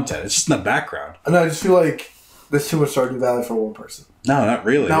to the content. It's just in the background. I know. I just feel like there's too much Stardew Valley for one person. No, not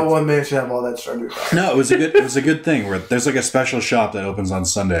really. Not one man should have all that Stardew Valley. No, it was a good thing where there's like a special shop that opens on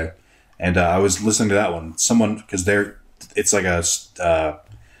Sunday, and I was listening to that one. Someone because it's like a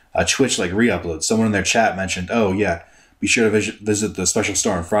Twitch like re-upload. Someone in their chat mentioned, "Oh yeah, be sure to visit the special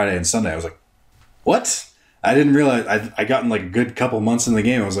store on Friday and Sunday." I was like, "What?" I didn't realize I gotten like a good couple months in the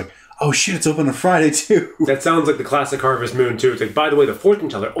game. I was like, oh shit, it's open on Friday too. That sounds like the classic Harvest Moon too. It's like, by the way, the fortune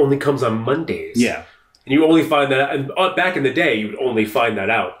teller only comes on Mondays. Yeah. And you only find that, and back in the day, you would only find that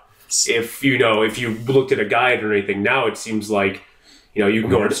out if you looked at a guide or anything. Now it seems like, you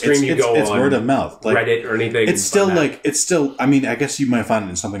can go on a stream, it's on word of mouth. Like, Reddit or anything. It's still, I mean, I guess you might find it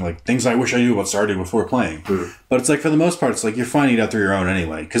in something like things I wish I knew about Stardew before playing. Mm. But it's like, for the most part, it's like you're finding it out through your own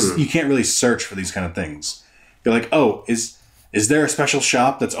anyway, because you can't really search for these kind of things. You're like, oh, is there a special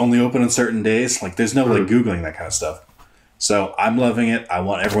shop that's only open on certain days? Like, there's no like Googling that kind of stuff. So I'm loving it. I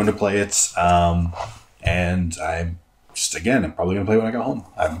want everyone to play it. And I'm probably going to play it when I go home.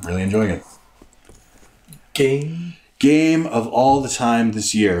 I'm really enjoying it. Game of all the time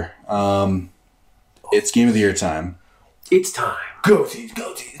this year. It's Game of the Year time. It's time. Go teams.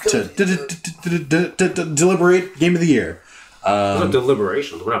 To deliberate Game of the Year. There's no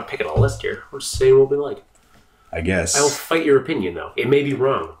deliberations. We're not picking a list here. We're just saying what we like. I guess. I will fight your opinion, though. It may be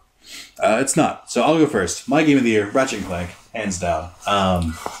wrong. It's not. So I'll go first. My Game of the Year, Ratchet & Clank, hands down.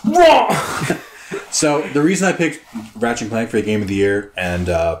 Wrong! So the reason I picked Ratchet & Clank for the Game of the Year, and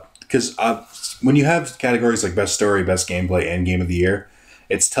because when you have categories like Best Story, Best Gameplay, and Game of the Year,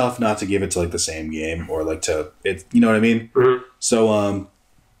 it's tough not to give it to like the same game, or like to, it. You know what I mean? Mm-hmm. So,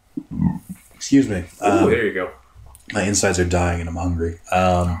 excuse me. There you go. My insides are dying and I'm hungry.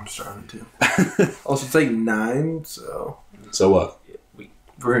 I'm starving too. Also, it's like 9, so... So what?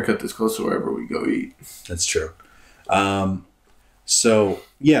 We're going to cut this close to wherever we go eat. That's true. So,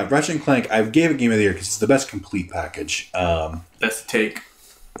 yeah, Ratchet & Clank, I gave it Game of the Year because it's the best complete package. That's the take.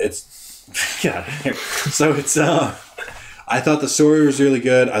 It's... Yeah. So it's... I thought the story was really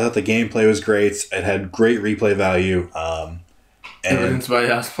good. I thought the gameplay was great. It had great replay value. Evidenced by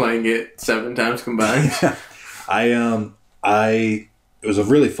us playing it 7 times combined. I it was a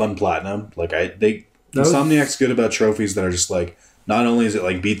really fun platinum. Like Insomniac's good about trophies that are just like, not only is it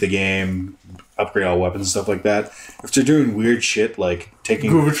like beat the game, upgrade all weapons and stuff like that. If they're doing weird shit like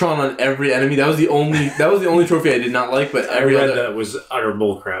taking Groovatron on every enemy, that was the only trophy I did not like. But every other that was utter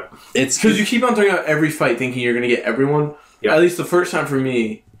bullcrap. It's because you keep on throwing out every fight thinking you're gonna get everyone. Yeah. At least the first time for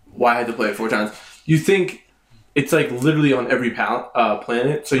me, why I had to play it 4 times. You think it's like literally on every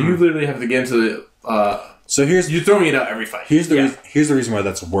planet, so you literally have to get into the. So you're throwing it out every fight. Here's the reason why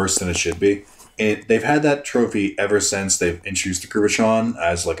that's worse than it should be. They've had that trophy ever since they've introduced the Groovatron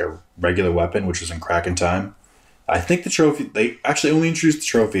as like a regular weapon, which was in Kraken time. I think the trophy, they actually only introduced the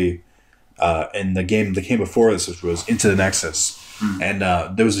trophy in the game that came before this, which was Into the Nexus. And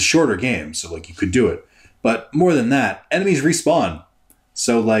there was a shorter game, so like you could do it. But more than that, enemies respawn.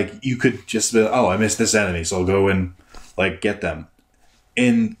 So like you could just be, oh, I missed this enemy, so I'll go and like get them.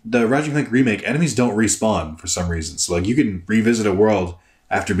 In the Ratchet & Clank remake, enemies don't respawn for some reason. So like you can revisit a world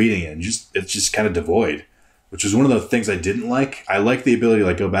after beating it, and it's just kind of devoid, which is one of the things I didn't like. I like the ability to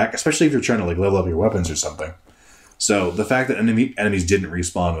like go back, especially if you're trying to like level up your weapons or something. So the fact that enemies didn't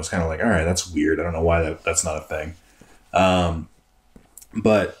respawn was kind of like, all right, that's weird. I don't know why that's not a thing.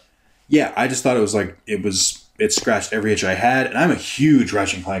 But yeah, I just thought it was like it scratched every itch I had, and I'm a huge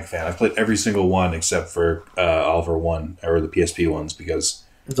Ratchet & Clank fan. I've played every single one except for Oliver 1 or the PSP ones because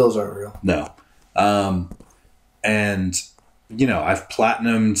those aren't real. No, and you know, I've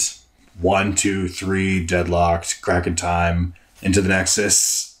platinumed 1, 2, 3, Deadlocked, Kraken Time, Into the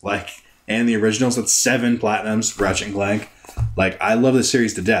Nexus, like, and the originals. That's 7 platinums, Ratchet & Clank. Like, I love this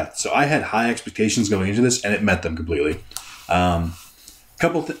series to death. So I had high expectations going into this, and it met them completely. I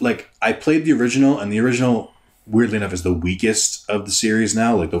played the original, and the original, weirdly enough, is the weakest of the series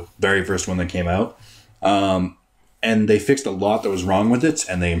now, like the very first one that came out. And they fixed a lot that was wrong with it,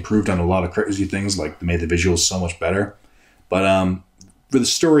 and they improved on a lot of crazy things, like they made the visuals so much better. But for the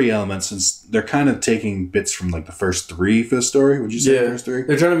story elements, since they're kind of taking bits from like the first 3 for the story, would you say the first 3?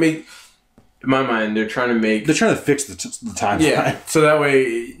 They're trying to make, in my mind, they're trying to fix the timeline. Yeah, so that way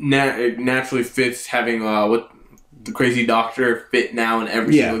it naturally fits having what the crazy doctor fit now in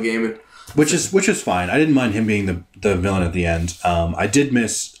every single game. Which is fine. I didn't mind him being the villain at the end. I did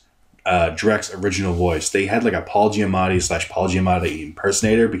miss Drek's original voice. They had like a Paul Giamatti / Paul Giamatti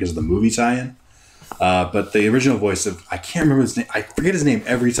impersonator because of the movie tie-in. But the original voice of, I can't remember his name. I forget his name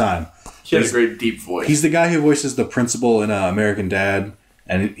every time. He has a great deep voice. He's the guy who voices the principal in American Dad,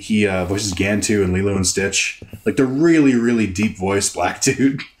 and he voices Gantu and Lilo and Stitch. Like the really, really deep voice black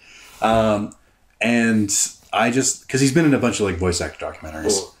dude. And I just, because he's been in a bunch of like voice actor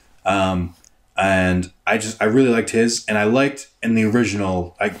documentaries. Cool. And I really liked his, and I liked in the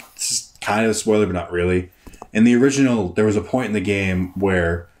original, this is kind of a spoiler, but not really. In the original, there was a point in the game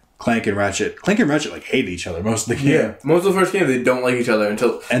where Clank and Ratchet like hate each other most of the game. Yeah, most of the first game they don't like each other they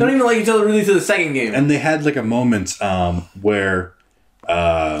don't even like each other really to the second game. And they had like a moment where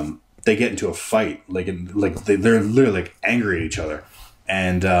they get into a fight, they're literally like angry at each other,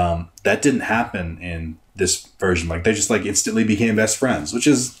 and that didn't happen in this version. Like they just like instantly became best friends, which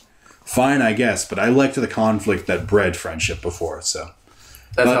is fine, I guess. But I liked the conflict that bred friendship before, so.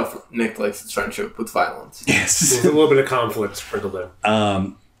 That's how Nick likes his friendship with violence. Yes, there's a little bit of conflict sprinkled in.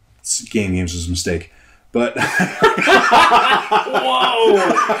 Games was a mistake, but whoa,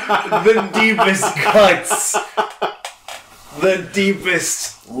 the deepest cuts, the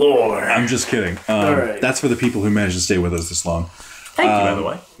deepest lore. I'm just kidding. All right. That's for the people who managed to stay with us this long. Thank you, by the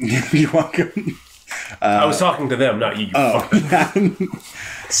way. You're welcome. I was talking to them, not you.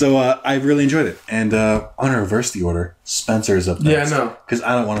 So I really enjoyed it, and I'm gonna reverse the order. Spencer is up next. Yeah, no, because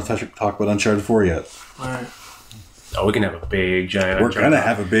I don't want to talk about Uncharted 4 yet. All right. Oh, we can have a big giant. We're gonna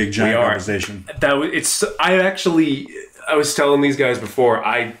have a big giant conversation. I was telling these guys before,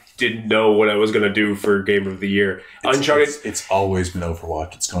 I didn't know what I was gonna do for Game of the Year. Uncharted. It's always been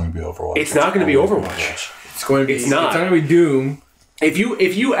Overwatch. It's going to be Overwatch. It's not going to be Overwatch. It's going to be. It's not. It's not going to be Doom.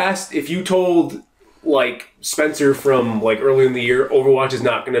 If you told like Spencer from like early in the year, Overwatch is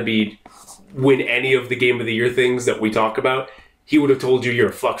not going to win any of the Game of the Year things that we talk about, he would have told you you're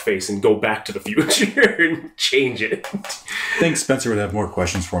a fuckface and go back to the future and change it. I think Spencer would have more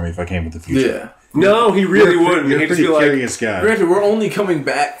questions for me if I came with the future. Yeah. No, he really wouldn't. You're a pretty curious guy. Granted, we're only coming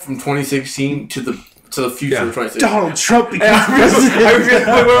back from 2016 to the future of 2016. Donald Trump becomes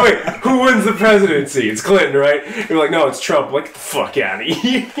president. Wait. Who wins the presidency? It's Clinton, right? You're like, no, it's Trump. Like, fuck out of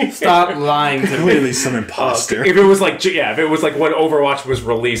here. Stop lying to me. Clearly some imposter. If it was like when Overwatch was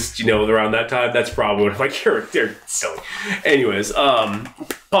released, around that time, that's probably what I'm like, they're silly. Anyways,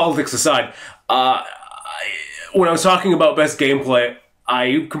 politics aside, when I was talking about best gameplay,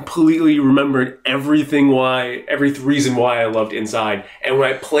 I completely remembered every reason why I loved Inside. And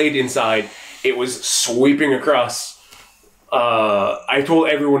when I played Inside, it was sweeping across. I told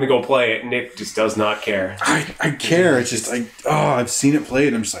everyone to go play it. Nick just does not care. I care. It's just I've seen it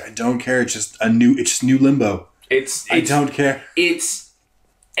played. I'm just like, I don't care. It's just new Limbo. I don't care. It's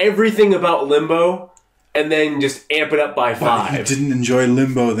everything about Limbo, and then just amp it up by 5. You didn't enjoy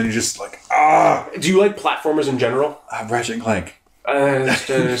Limbo, then you're just like, Do you like platformers in general? Ratchet and Clank.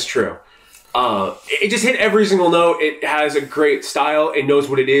 That's true. It just hit every single note. It has a great style. It knows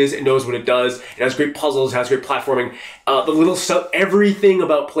what it is. It knows what it does. It has great puzzles. It has great platforming. The little stuff, everything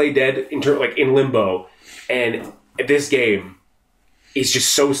about Play Dead in Limbo, and this game is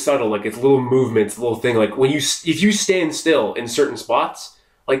just so subtle. Like it's little movements, little thing. Like if you stand still in certain spots,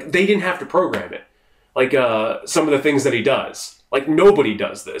 like they didn't have to program it. Like some of the things that he does. Like, nobody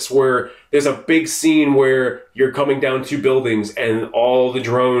does this, where there's a big scene where you're coming down 2 buildings and all the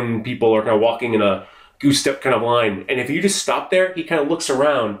drone people are kind of walking in a goose step kind of line. And if you just stop there, he kind of looks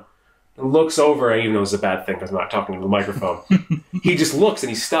around and looks over. I even know it's a bad thing because I'm not talking to the microphone. He just looks and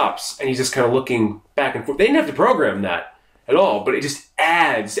he stops and he's just kind of looking back and forth. They didn't have to program that at all, but it just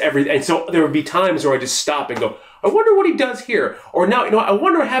adds everything. And so there would be times where I just stop and go, I wonder what he does here. Or now, I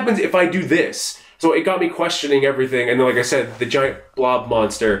wonder what happens if I do this. So it got me questioning everything. And then, like I said, the giant blob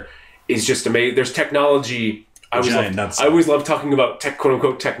monster is just amazing. There's technology. I always love talking about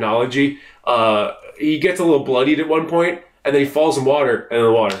quote-unquote technology. He gets a little bloodied at one point, and then he falls in water,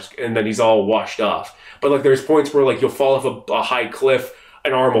 and then he's all washed off. But like, there's points where like you'll fall off a high cliff,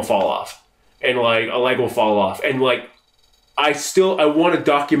 an arm will fall off, and like a leg will fall off. And like, I want a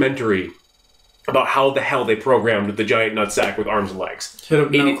documentary about how the hell they programmed the giant nutsack with arms and legs. Hit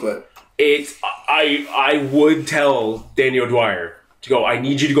up no clip. I would tell Danny O'Dwyer to go, I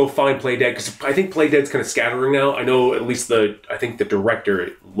need you to go find Play Dead, because I think Play Dead's kind of scattering now. I know at least I think the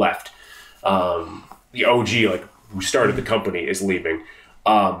director left. The OG, like, who started the company, is leaving.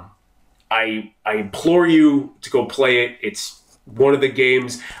 I implore you to go play it. It's one of the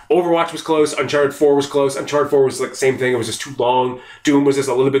games. Overwatch was close. Uncharted 4 was close. Uncharted 4 was like the same thing. It was just too long. Doom was just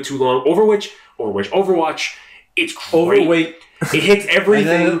a little bit too long. Overwatch, it's great. Overweight. It hits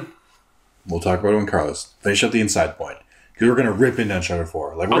everything. We'll talk about it when Carlos finish up the inside point, because we're gonna rip into Uncharted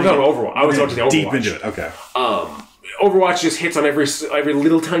 4. Like, I'm talking Overwatch. I was about to say Overwatch. Deep into it. Okay. Overwatch just hits on every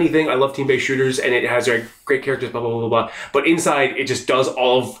little tiny thing. I love team-based shooters, and it has great characters. Blah blah blah blah. But Inside, it just does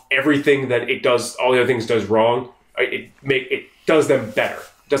all of everything that it does. All the other things does wrong. It does them better.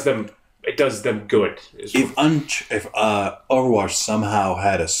 It does them good. If Overwatch somehow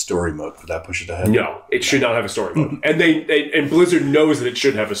had a story mode, would that push it ahead? No, it should not have a story mode. And and Blizzard knows that it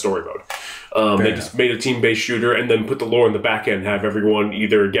should have a story mode. They just made a team-based shooter and then put the lore in the back end and have everyone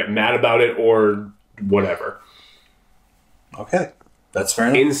either get mad about it or whatever. Okay, that's fair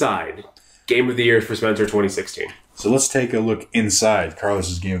enough. Inside, Game of the Year for Spencer 2016. So let's take a look inside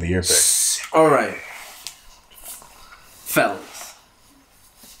Carlos's Game of the Year pick. All right, fellas.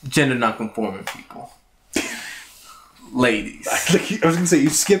 Gender non-conforming people. Ladies. I was going to say, you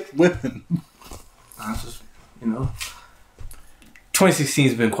skipped women. I was just, 2016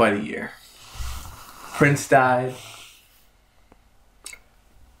 has been quite a year. Prince died.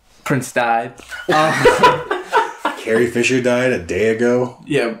 Carrie Fisher died a day ago.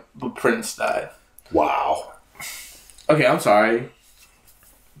 Yeah, but Prince died. Wow. Okay, I'm sorry.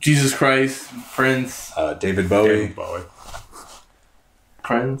 Jesus Christ, Prince. David Bowie.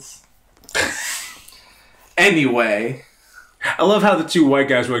 Prince. Anyway. I love how the 2 white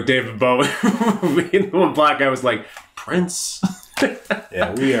guys were like David Bowie. And the one black guy was like, Prince?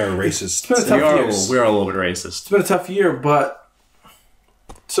 Yeah, we are racist. We are a little bit racist. It's been a tough year, but...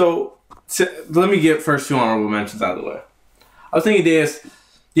 So let me get first 2 honorable mentions out of the way. I was thinking this.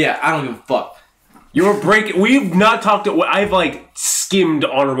 Yeah, I don't give a fuck. You're breaking... We've not talked... I've, skimmed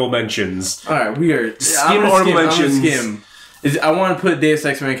honorable mentions. Alright, we are... Skim honorable mentions. I want to put Deus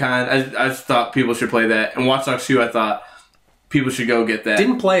Ex Mankind. I just thought people should play that. And Watch Dogs 2, I thought people should go get that.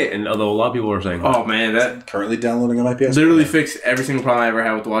 Didn't play it, and although a lot of people were saying, oh man, that currently downloading on my PS. Literally fixed every single problem I ever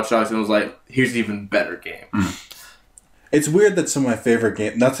had with Watch Dogs, and it was like, here's an even better game. It's weird that some of my favorite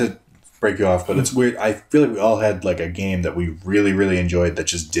games, not to break you off, but it's weird. I feel like we all had a game that we really, really enjoyed that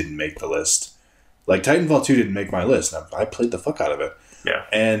just didn't make the list. Like Titanfall 2 didn't make my list. I played the fuck out of it. Yeah.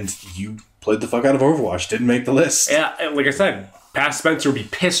 And you played the fuck out of Overwatch, didn't make the list. Yeah, like I said, past Spencer would be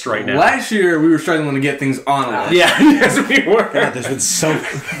pissed right now. Last year, we were struggling to get things on the list. Yeah, yes, we were. God, there's been so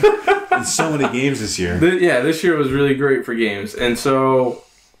many games this year. This year was really great for games. And so,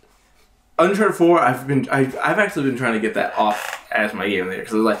 Uncharted 4, I've actually been trying to get that off as my game there.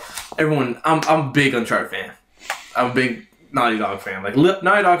 Because like, everyone, I'm a big Uncharted fan. I'm a big Naughty Dog fan. Like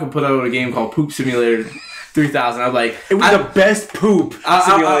Naughty Dog could put out a game called Poop Simulator 3000. I'm like, it was the best poop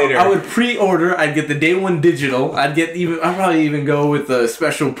simulator. I would pre-order. I'd get the day one digital. I'd probably even go with the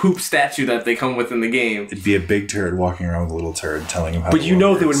special poop statue that they come with in the game. It'd be a big turd walking around with a little turd telling him how. But you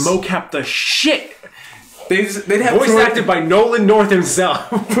know they would mocap the shit. They'd have voice acted by Nolan North himself.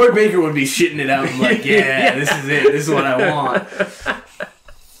 Troy Baker would be shitting it out. I'm like, yeah, this is it. This is what I want.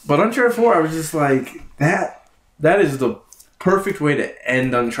 But Uncharted 4, I was just like, that is the perfect way to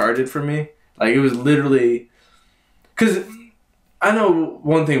end Uncharted for me. Like, it was literally... Because I know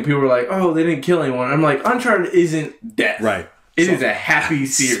one thing, people were like, oh, they didn't kill anyone. I'm like, Uncharted isn't death. Right. It is a happy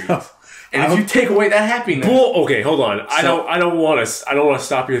series. And if you take away that happiness... Okay, hold on. I don't want to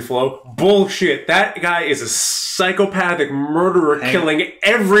stop your flow. Bullshit. That guy is a psychopathic murderer killing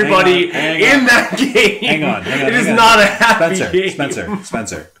everybody in that game. Hang on. It is not a happy game.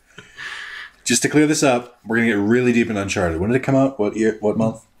 Spencer. Just to clear this up, we're going to get really deep in Uncharted. When did it come out? What year? What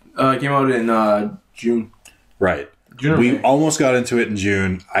month? It came out in June. Right. We almost got into it in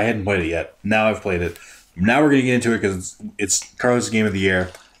June. I hadn't played it yet. Now I've played it. Now we're going to get into it because it's Carlos' game of the year.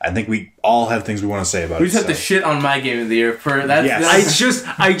 I think we all have things we want to say about it. We just have to shit on my game of the year for that. Yes.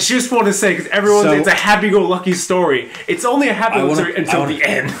 I just want to say, because it's a happy-go-lucky story. It's only a happy-go-lucky story until the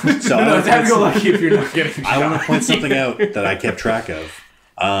end. So no, it's happy-go-lucky if you're not getting shot. I want to point something out that I kept track of.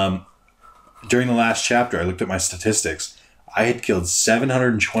 During the last chapter, I looked at my statistics. I had killed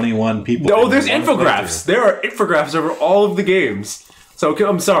 721 people. No, there's infographics. There are infographics over all of the games. So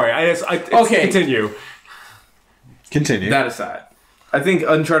I'm sorry. Okay. Continue. That aside, I think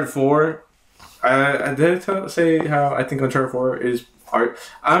Uncharted 4. I did say how I think Uncharted 4 is art.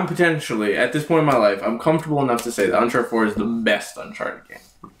 I'm potentially at this point in my life, I'm comfortable enough to say that Uncharted 4 is the best Uncharted game.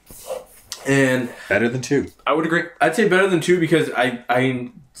 And better than 2. I would agree. I'd say better than 2 because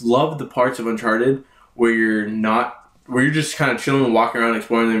I love the parts of Uncharted where you're just kind of chilling and walking around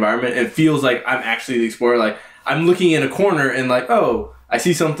exploring the environment. It feels like I'm actually the explorer. Like, I'm looking in a corner and like, oh, I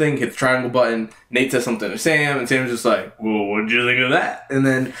see something, hit the triangle button, Nate says something to Sam, and Sam's just like, well, what did you think of that? And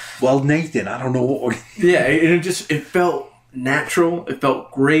then... Well, Nathan, I don't know what... Yeah, it felt natural. It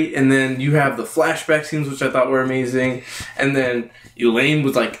felt great. And then you have the flashback scenes, which I thought were amazing. And then Elaine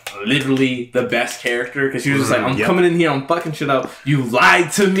was like literally the best character because she was just like, I'm coming in here, I'm fucking shit up. You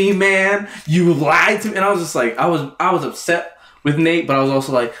lied to me, man. You lied to me. And I was just like, I was upset with Nate, but I was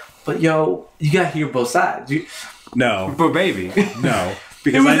also like, but yo, you gotta hear both sides. No. But baby. No.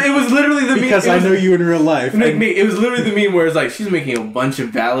 Because it was literally the meme. Because I know you in real life. It was literally the meme where it's like, she's making a bunch of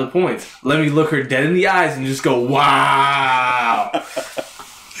valid points. Let me look her dead in the eyes and just go, wow.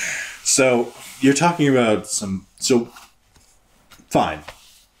 So, you're talking about fine.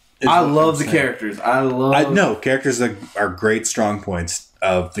 I love the characters. Characters that are great strong points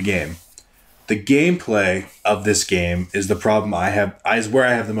of the game. The gameplay of this game is the problem is where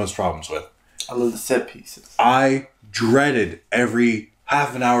I have the most problems with. I love the set pieces. I dreaded every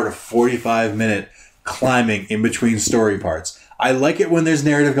half an hour to 45-minute climbing in between story parts. I like it when there's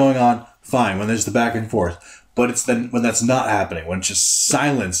narrative going on, fine, when there's the back and forth. But it's then when that's not happening, when it's just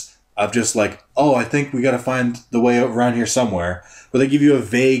silence of just like, oh, I think we got to find the way around here somewhere. But they give you a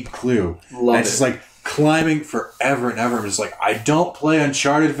vague clue. It's just like climbing forever and ever. I'm just like, I don't play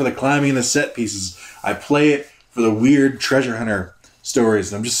Uncharted for the climbing and the set pieces. I play it for the weird treasure hunter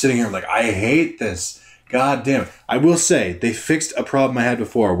stories. And I'm just sitting here like, I hate this. God damn it. I will say, they fixed a problem I had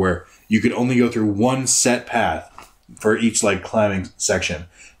before where you could only go through one set path for each like climbing section.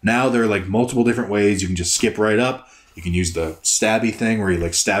 Now there are like multiple different ways. You can just skip right up. You can use the stabby thing where you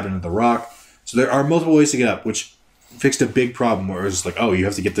like stab into the rock. So there are multiple ways to get up, which fixed a big problem where it was like, oh, you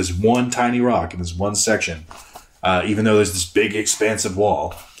have to get this one tiny rock in this one section, even though there's this big expansive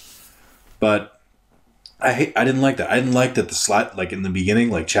wall. But I didn't like that. I didn't like that the slide, like in the beginning,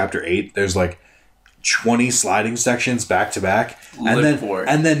 like chapter 8, there's like 20 sliding sections back to back,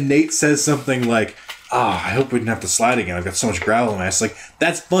 and then Nate says something like, I hope we didn't have to slide again. I've got so much gravel in my ass. Like,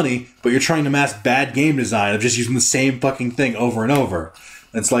 that's funny, but you're trying to mask bad game design of just using the same fucking thing over and over.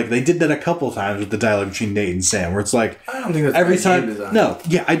 It's like they did that a couple times with the dialogue between Nate and Sam, where it's like, I don't think that's every time. Game design. No,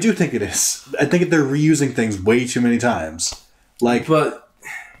 yeah, I do think it is. I think they're reusing things way too many times. But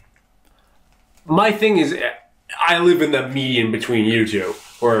my thing is, I live in the median between you two.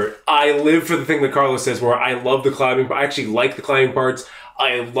 Where I live for the thing that Carlos says, where I love the climbing. I actually like the climbing parts.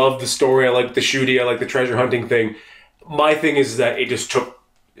 I love the story. I like the shooting. I like the treasure hunting thing. My thing is that it just took...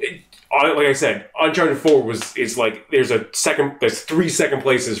 like I said, Uncharted 4 is like... There's 3 second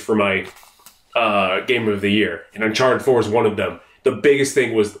places for my game of the year. And Uncharted 4 is one of them. The biggest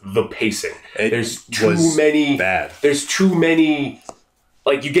thing was the pacing. There's too many... Bad. There's too many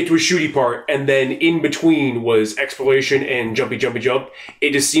like you get to a shooty part, and then in between was exploration and jumpy.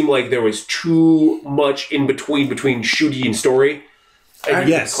 It just seemed like there was too much in between shooty and story. And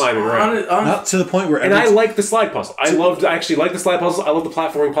yes, climbing around. Not to the point where. And I like the slide puzzle. I actually like the slide puzzles. I love the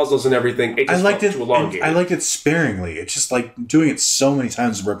platforming puzzles and everything. It just I liked it. Too elongated. I liked it sparingly. It's just like doing it so many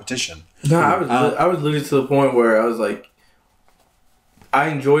times of repetition. No, I was literally to the point where I was like, I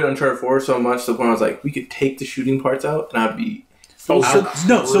enjoyed Uncharted 4 so much to the point where I was like, we could take the shooting parts out, and I'd be. I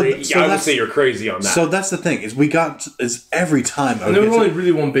would say you're crazy on that. So that's the thing is every time. And there was only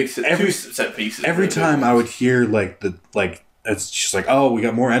really one big two set pieces. Every time I would hear it's just like, oh, we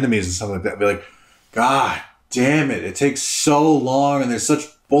got more enemies and stuff like that. I'd be like, God damn it! It takes so long, and there's such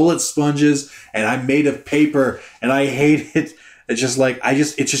bullet sponges, and I'm made of paper, and I hate it. It's just like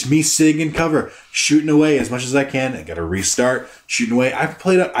it's just me sitting in cover, shooting away as much as I can. I got to restart, shooting away. I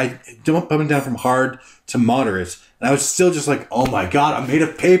bumping down from hard to moderate, and I was still just like, oh my God, I'm made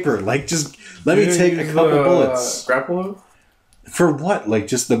of paper. Like, just let me take a couple bullets. Grapple hook? For what? Like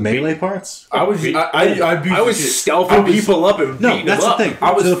just the melee parts? I was stealthing people up and beating them up. The thing.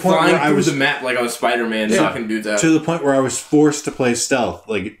 I was flying through the map like I was Spider-Man, knocking dudes out. To the point where I was forced to play stealth,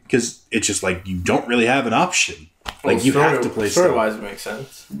 like because it's just like you don't really have an option. Like you have to play stealth. Story-wise, it makes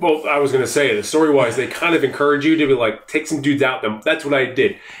sense. Well, I was going to say the story-wise, they kind of encourage you to be like take some dudes out. Them. That's what I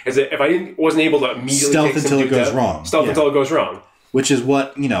did. Is that if I wasn't able to immediately stealth take until it goes wrong. Stealth until it goes wrong. Which is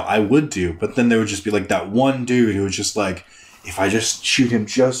what I would do, but then there would just be like that one dude who was just like, if I just shoot him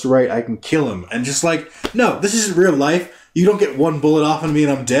just right, I can kill him. And just like, no, this isn't real life. You don't get one bullet off on me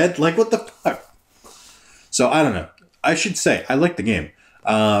and I'm dead. Like, what the fuck? So, I don't know. I should say, I like the game.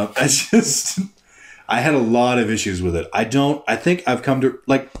 I had a lot of issues with it. I think I've come to,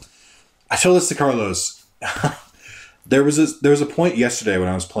 like, I told this to Carlos. There was a point yesterday when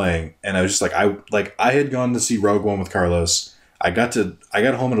I was playing, and I was just like, I had gone to see Rogue One with Carlos. I got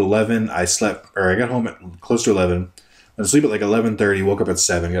home at 11. I got home at close to 11. I sleep at like 11:30, woke up at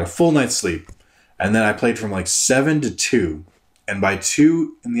 7, got a full night's sleep. And then I played from like 7 to 2. And by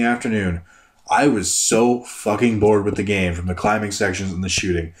 2 in the afternoon, I was so fucking bored with the game from the climbing sections and the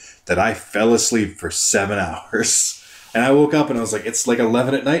shooting that I fell asleep for 7 hours. And I woke up and I was like, it's like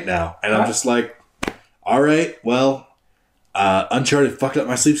 11 at night now. And I'm just like, all right, well, Uncharted fucked up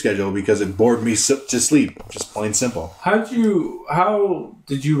my sleep schedule because it bored me to sleep. Just plain simple. How did you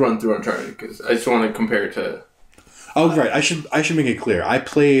run through Uncharted? Because I just want to compare it to... Oh, right. I should make it clear. I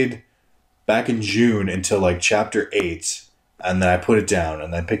played back in June until like chapter 8, and then I put it down,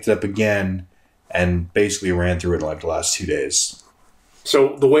 and then picked it up again, and basically ran through it in like the last 2 days.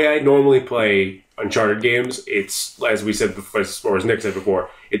 So the way I normally play Uncharted games, it's, as we said before, or as Nick said before,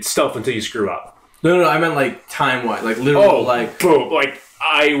 it's stealth until you screw up. No, I meant like time-wise, like literal, boom. Like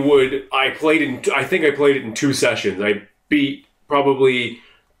I think I played it in 2 sessions. I beat probably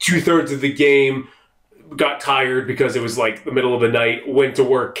 2/3 of the game. Got tired because it was like the middle of the night, went to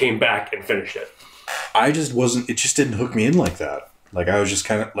work, came back, and finished it. It just didn't hook me in like that. Like, I was just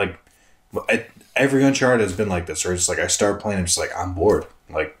kind of like, every Uncharted has been like this, where it's just like, I start playing and just like, I'm bored.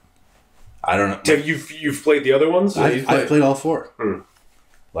 Like, I don't know. Have you've played the other ones? I've played all 4.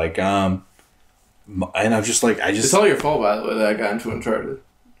 Like, and I'm just like, It's all your fault, by the way, that I got into Uncharted.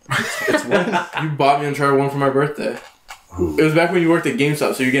 It's you bought me Uncharted 1 for my birthday. Ooh. It was back when you worked at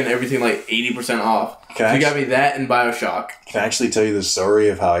GameStop, so you're getting everything like 80% off. You got me that and BioShock. Can I actually tell you the story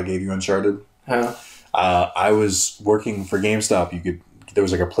of how I gave you Uncharted? How? I was working for GameStop. There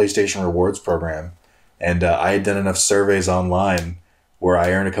was like a PlayStation Rewards program, and I had done enough surveys online where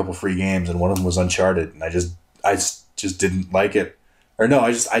I earned a couple free games, and one of them was Uncharted, and I just didn't like it. Or no,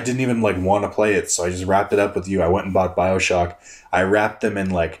 I didn't even like want to play it, so I just wrapped it up with you. I went and bought BioShock. I wrapped them in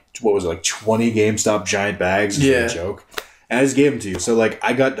like, what was it, like 20 GameStop giant bags? Yeah. A joke. And I just gave them to you. So like,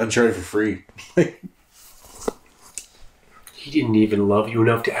 I got Uncharted for free. He didn't even love you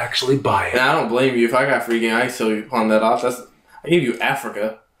enough to actually buy it. And I don't blame you. If I got free game, I still pawn that off. I gave you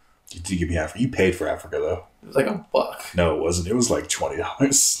Africa. You did give me Africa. You paid for Africa though. It was like $1. No, it wasn't. It was like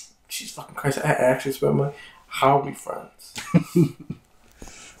 $20. Jesus fucking Christ! I actually spent money. How are we friends?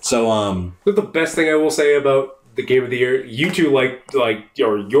 So But the best thing I will say about the game of the year, you two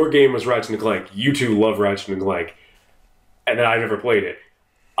your game was Ratchet & Clank. You two love Ratchet & Clank, and then I never played it.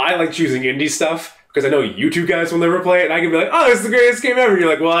 I like choosing indie stuff because I know you two guys will never play it, and I can be like, "Oh, this is the greatest game ever." And you're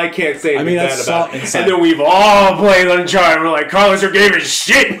like, "Well, I can't say anything bad about it." And then we've all played Uncharted. And we're like, "Carlos, your game is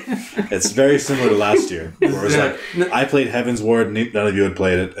shit." It's very similar to last year, where it was like I played Heaven's Ward, and none of you had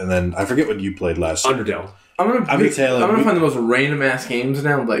played it, and then I forget what you played last year. Undertale. I'm gonna find the most random ass games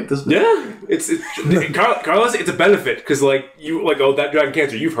now. Like this. Yeah, it's Carlos. It's a benefit because like that Dragon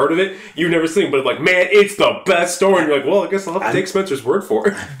Cancer. You've heard of it. You've never seen, but like man, it's the best story. And you're like, well, I guess I'll have to take Spencer's word for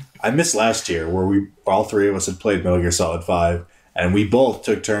it. I missed last year where all three of us had played Metal Gear Solid 5. And we both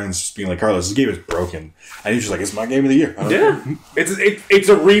took turns being like, Carlos, this game is broken. And he's just like, it's my game of the year. Yeah. It's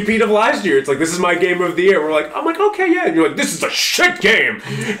a repeat of last year. It's like, this is my game of the year. I'm like, okay, yeah. And you're like, this is a shit game.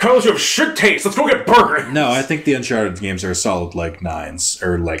 Carlos, you have shit taste. Let's go get burger. No, I think the Uncharted games are a solid like 9s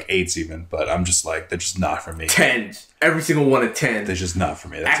or like 8s even. But I'm just like, they're just not for me. 10s. Every single one of 10. They're just not for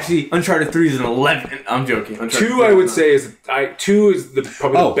me. Actually, Uncharted 3 is an 11. I'm joking. Uncharted 2, I would say, is probably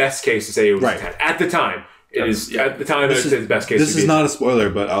the best case to say it was a 10. At the time. It is at the time. It's the best case. This is not a spoiler,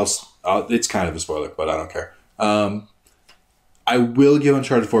 but it's kind of a spoiler, but I don't care. I will give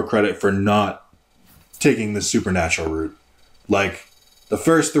Uncharted 4 credit for not taking the supernatural route. Like the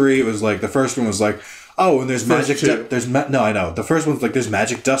first three, it was like the first one was like, oh, and there's magic. No, I know. The first one's like there's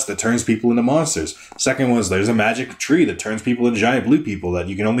magic dust that turns people into monsters. Second one's there's a magic tree that turns people into giant blue people that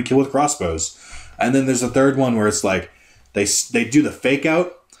you can only kill with crossbows. And then there's a third one where it's like they do the fake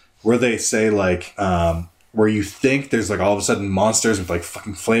out where they say like. Where you think there's like all of a sudden monsters with like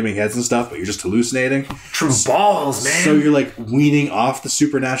fucking flaming heads and stuff, but you're just hallucinating. True balls, man. So you're like weaning off the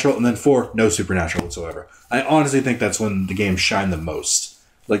supernatural, and then 4, no supernatural whatsoever. I honestly think that's when the game shined the most.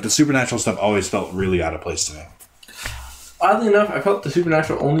 Like the supernatural stuff always felt really out of place to me. Oddly enough, I felt the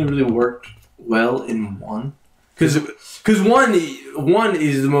supernatural only really worked well in 1. Because 1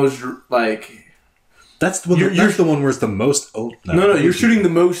 is the most like... That's the one. That's the one where it's the most. Oh no! You're shooting the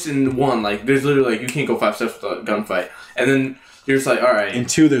most in 1. Like there's literally like you can't go 5 steps without a gunfight, and then you're just like, all right. In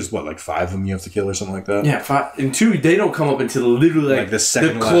 2, there's what like 5 of them you have to kill or something like that. Yeah, 5. In 2, they don't come up until literally like the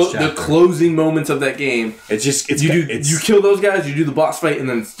second last chapter. The closing moments of that game. You kill those guys, you do the boss fight, and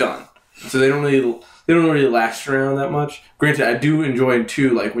then it's done. So they don't really last around that much. Granted, I do enjoy in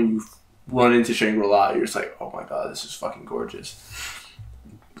 2 like when you run into Shangri-La, you're just like, oh my god, this is fucking gorgeous.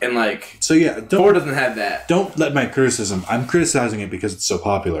 And like, so yeah, 4 doesn't have that. Don't let my criticism. I'm criticizing it because it's so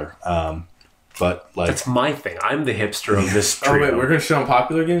popular. But like, that's my thing. I'm the hipster of this trio. Oh wait, we're gonna shit on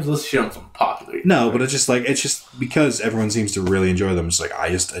popular games. Let's shit on some popular games. No, but it's just because everyone seems to really enjoy them. It's like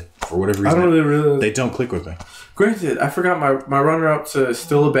for whatever reason, I don't really they don't click with me. Granted, I forgot my runner up to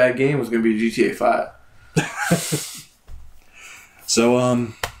still a bad game was gonna be GTA 5. So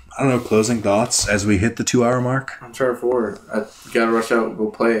I don't know, closing thoughts as we hit the 2-hour mark? Uncharted 4. I gotta rush out and go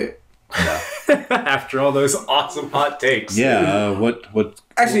play it. Yeah. After all those awesome hot takes. Yeah,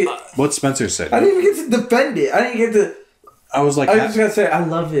 what Spencer said. I didn't even get to defend it. I was just gonna say, I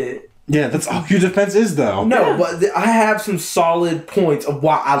love it. Yeah, that's all your defense is, though. No, but I have some solid points of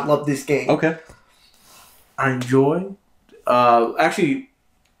why I love this game. Okay. I enjoy. Actually,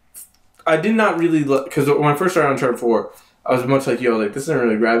 I did not really because when I first started Uncharted 4, I was much like, yo, like this isn't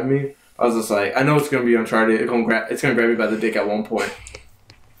really grabbing me. I was just like, I know it's gonna be Uncharted. It's gonna grab me by the dick at one point.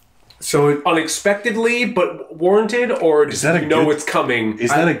 So unexpectedly, but warranted, or is that it's coming? Is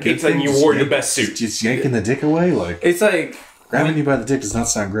that a good thing? You wore your best suit. Just yanking the dick away, like it's like grabbing you by the dick does not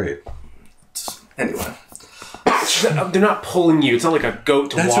sound great. Anyway, they're not pulling you. It's not like a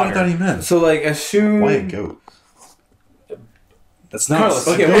goat to water. That's what I thought he meant. So like as soon why a goat? That's not Carlos,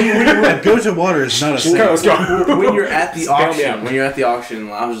 okay. Go to water is not a thing. Carlos, when you're at the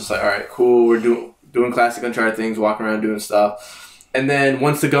auction, I was just like, all right, cool. We're doing classic Uncharted things, walking around doing stuff. And then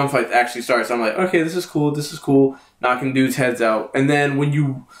once the gunfight actually starts, I'm like, okay, this is cool. Knocking dudes' heads out. And then when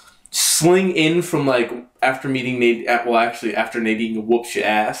you sling in from like after meeting after Nadine whoops your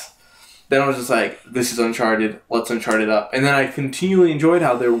ass, then I was just like, this is Uncharted. Let's Uncharted up. And then I continually enjoyed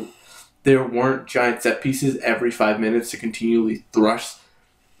how there weren't giant set pieces every 5 minutes to continually thrust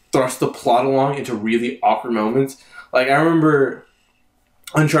the plot along into really awkward moments. Like, I remember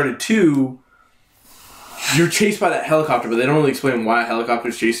Uncharted 2, you're chased by that helicopter, but they don't really explain why a helicopter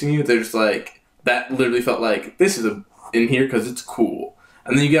is chasing you. They're just like, that literally felt like, this is in here because it's cool.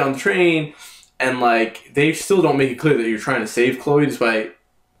 And then you get on the train, and like, they still don't make it clear that you're trying to save Chloe, despite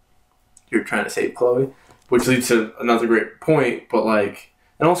you're trying to save Chloe, which leads to another great point, but like,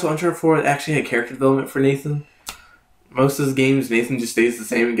 and also, Uncharted 4 actually had character development for Nathan. Most of his games, Nathan just stays the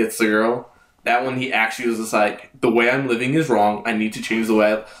same and gets the girl. That one, he actually was just like, the way I'm living is wrong. I need to change the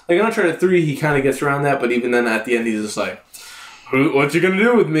way Like, in Uncharted 3, he kind of gets around that, but even then, at the end, he's just like, what you gonna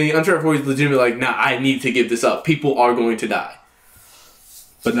do with me? Uncharted 4 is legitimately like, nah, I need to give this up. People are going to die.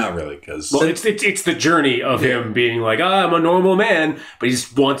 But not really, because... Well, it's the journey of him being like, I'm a normal man, but he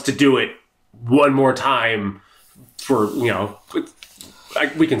just wants to do it one more time for,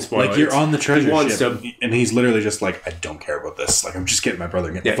 we can spoil it. Like, you're on the treasure ship, and he's literally just like, I don't care about this. Like, I'm just getting my brother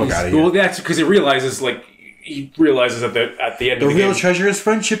and getting the fuck out of here. Well, that's because he realizes, like, he realizes at the end The of the real game, treasure is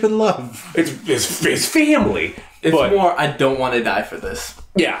friendship and love. it's family. It's but, more, I don't want to die for this.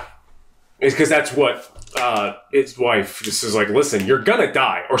 Yeah. It's because that's what his wife just is like, listen, you're going to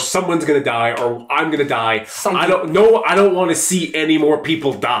die, or someone's going to die, or I'm going to die. I don't want to see any more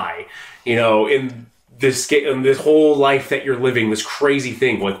people die, in this whole life that you're living, this crazy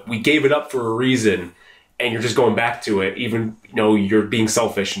thing. Like, we gave it up for a reason, and you're just going back to it, even you're being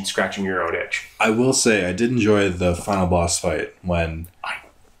selfish and scratching your own itch. I will say, I did enjoy the final boss fight when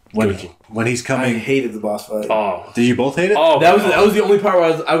he's coming. I hated the boss fight. Oh, Did you both hate it? oh, That was the only part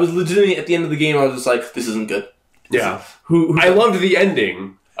where I was legitimately at the end of the game. I was just like, this isn't good. yeah. I loved the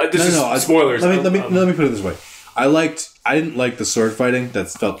ending. Spoilers. Let me put it this way. I didn't like the sword fighting. That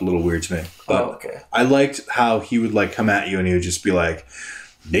felt a little weird to me. But okay. I liked how he would like come at you and he would just be like,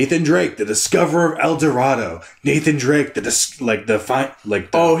 Nathan Drake, the discoverer of El Dorado. Nathan Drake, he lists off your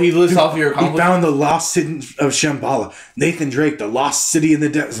accomplishments. He found the lost city of Shambhala. Nathan Drake, the lost city in the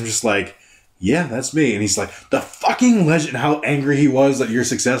depths. I'm just like, yeah, that's me. And he's like, the fucking legend. How angry he was at your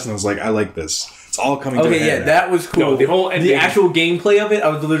success. And I was like, I like this. It's all coming to a head. Okay, yeah, that was cool. No, the whole ending, the actual gameplay of it, I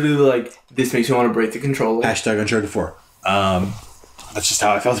was literally like, this makes me want to break the controller. Hashtag Uncharted 4. That's just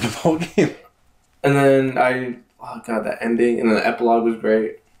how I felt about the whole game. And then that ending, and then the epilogue was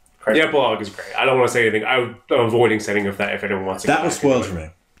great. The epilogue is great. I don't want to say anything. I'm avoiding setting of that if anyone wants to. That was spoiled for me.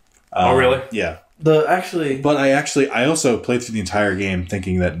 Oh, really? Yeah. But I also played through the entire game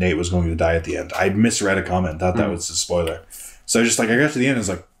thinking that Nate was going to die at the end. I misread a comment, thought that was a spoiler. So just like I got to the end, I was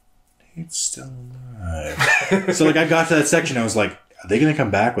like, Nate's still alive. So like I got to that section, I was like, are they going to come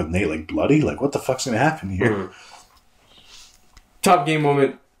back with Nate like bloody? Like what the fuck's going to happen here? top game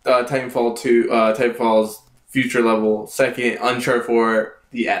moment, Titanfall 2, Titanfall's future level. Second, Uncharted 4,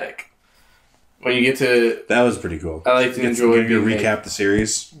 the attic. When you get to... That was pretty cool. I like to enjoy... to recap the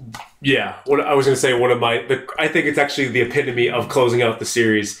series. Yeah. What I was going to say, I think it's actually the epitome of closing out the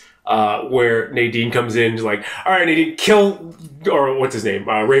series, where Nadine comes in, like, all right, Nadine, kill... Or what's his name?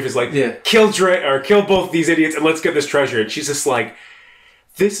 Rafe is like, yeah. kill both these idiots and let's get this treasure. And she's just like,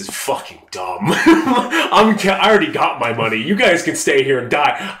 this is fucking dumb. I already got my money. You guys can stay here and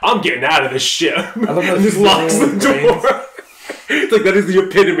die. I'm getting out of this shit. And just locks the door. It's like that is the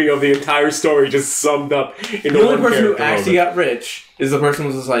epitome of the entire story, just summed up in the only person who actually got rich is the person who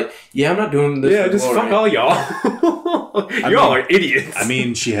was just like, yeah, I'm not doing this. Yeah, just fuck all y'all. Y'all are idiots. I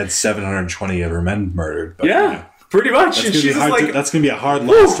mean, she had 720 of her men murdered. But, yeah, pretty much. That's going to be a hard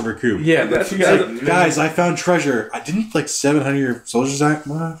loss to recoup. Yeah, guys, I found treasure. I didn't like 700 soldiers die.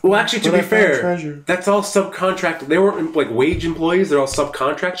 Well, actually, to be fair, that's all subcontract. They weren't like wage employees. They're all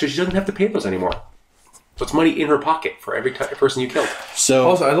subcontract, so she doesn't have to pay those anymore. So it's money in her pocket for every person you killed. So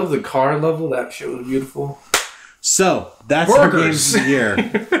also, I love the car level. That shit was beautiful. So that's our games of the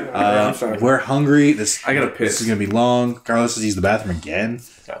year. We're hungry. I gotta piss. This is gonna be long. Carlos has used the bathroom again.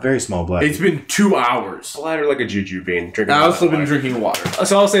 Very small bladder. It's been 2 hours. Bladder like a juju bean. I've also been drinking water.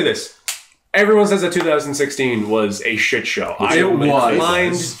 So I'll say this. Everyone says that 2016 was a shit show. I am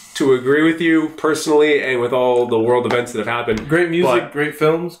inclined to agree with you personally and with all the world events that have happened. Great music, great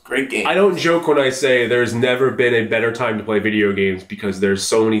films, great games. I don't joke when I say there's never been a better time to play video games because there's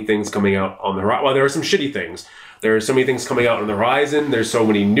so many things coming out on the horizon. Well, there are some shitty things. There are so many things coming out on the horizon. There's so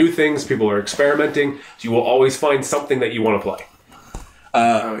many new things. People are experimenting. So you will always find something that you want to play.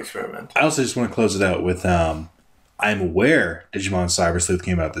 I'm experimenting. I also just want to close it out with I'm aware Digimon Cyber Sleuth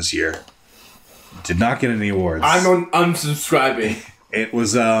came out this year. Did not get any awards. I'm unsubscribing. It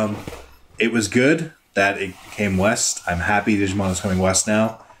was good that it came west. I'm happy Digimon is coming west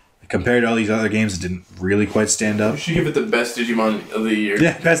now. Compared to all these other games, it didn't really quite stand up. You should give it the best Digimon of the year.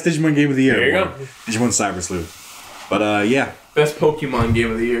 Yeah, best Digimon game of the year. There you go. Digimon Cyber Sleuth. But yeah. Best Pokemon game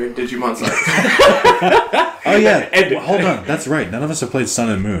of the year, Digimon Cyber. Oh yeah. Well, hold on, that's right. None of us have played Sun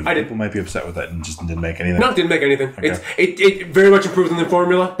and Moon. People might be upset with that and just didn't make anything. No, it didn't make anything. Okay. It very much improved on the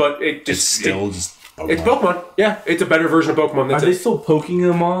formula, but it's still just Pokemon. It's Pokemon. Yeah, it's a better version of Pokemon. Are they still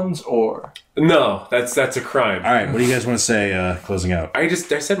Pokemons or? No, that's a crime. All right, what do you guys want to say closing out? I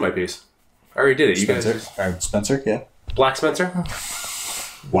said my piece. I already did it. Spencer? You guys. All right, Spencer, yeah. Black Spencer?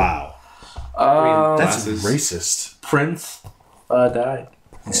 Wow. That's racist. Prince died.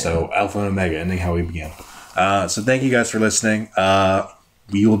 So Alpha and Omega, ending how we began. So thank you guys for listening.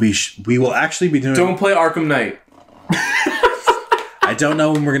 We will actually be doing. Don't play Arkham Knight. I don't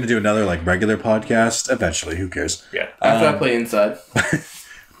know when we're going to do another like regular podcast. Eventually, who cares? Yeah. After I play Inside.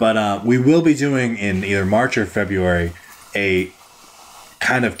 But we will be doing in either March or February a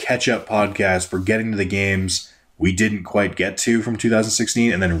kind of catch-up podcast. We're getting to the games. we didn't quite get to from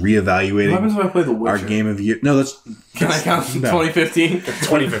 2016, and then reevaluating What happens if I play The Witcher? our game of the year. No, that's Can I count from 2015?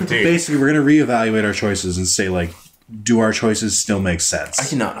 2015. basically we're going to reevaluate our choices and say like, do our choices still make sense? I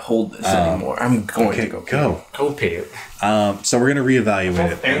cannot hold this anymore. I'm going to go. Go pay it. So we're going to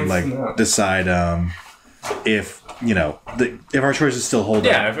reevaluate it and like No. decide if if our choices still hold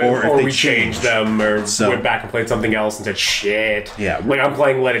Yeah, up, or if they we changed them, or So- went back and played something else and said, shit. Yeah. Like, I'm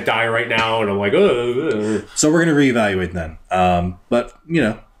playing Let It Die right now, and I'm like, ugh. So we're going to reevaluate then. But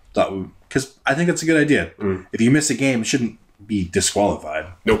because I think that's a good idea. If you miss a game, it shouldn't be disqualified.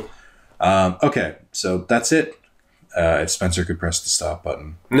 Nope. Okay, so that's it. If Spencer could press the stop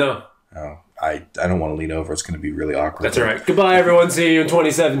button. No. Oh, I don't want to lean over. It's going to be really awkward. That's all right. Goodbye, everyone. See you in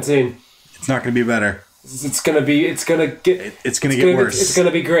 2017. It's not going to be better. It's gonna get It's going to get worse. It's gonna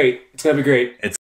be great. It's gonna be great. It's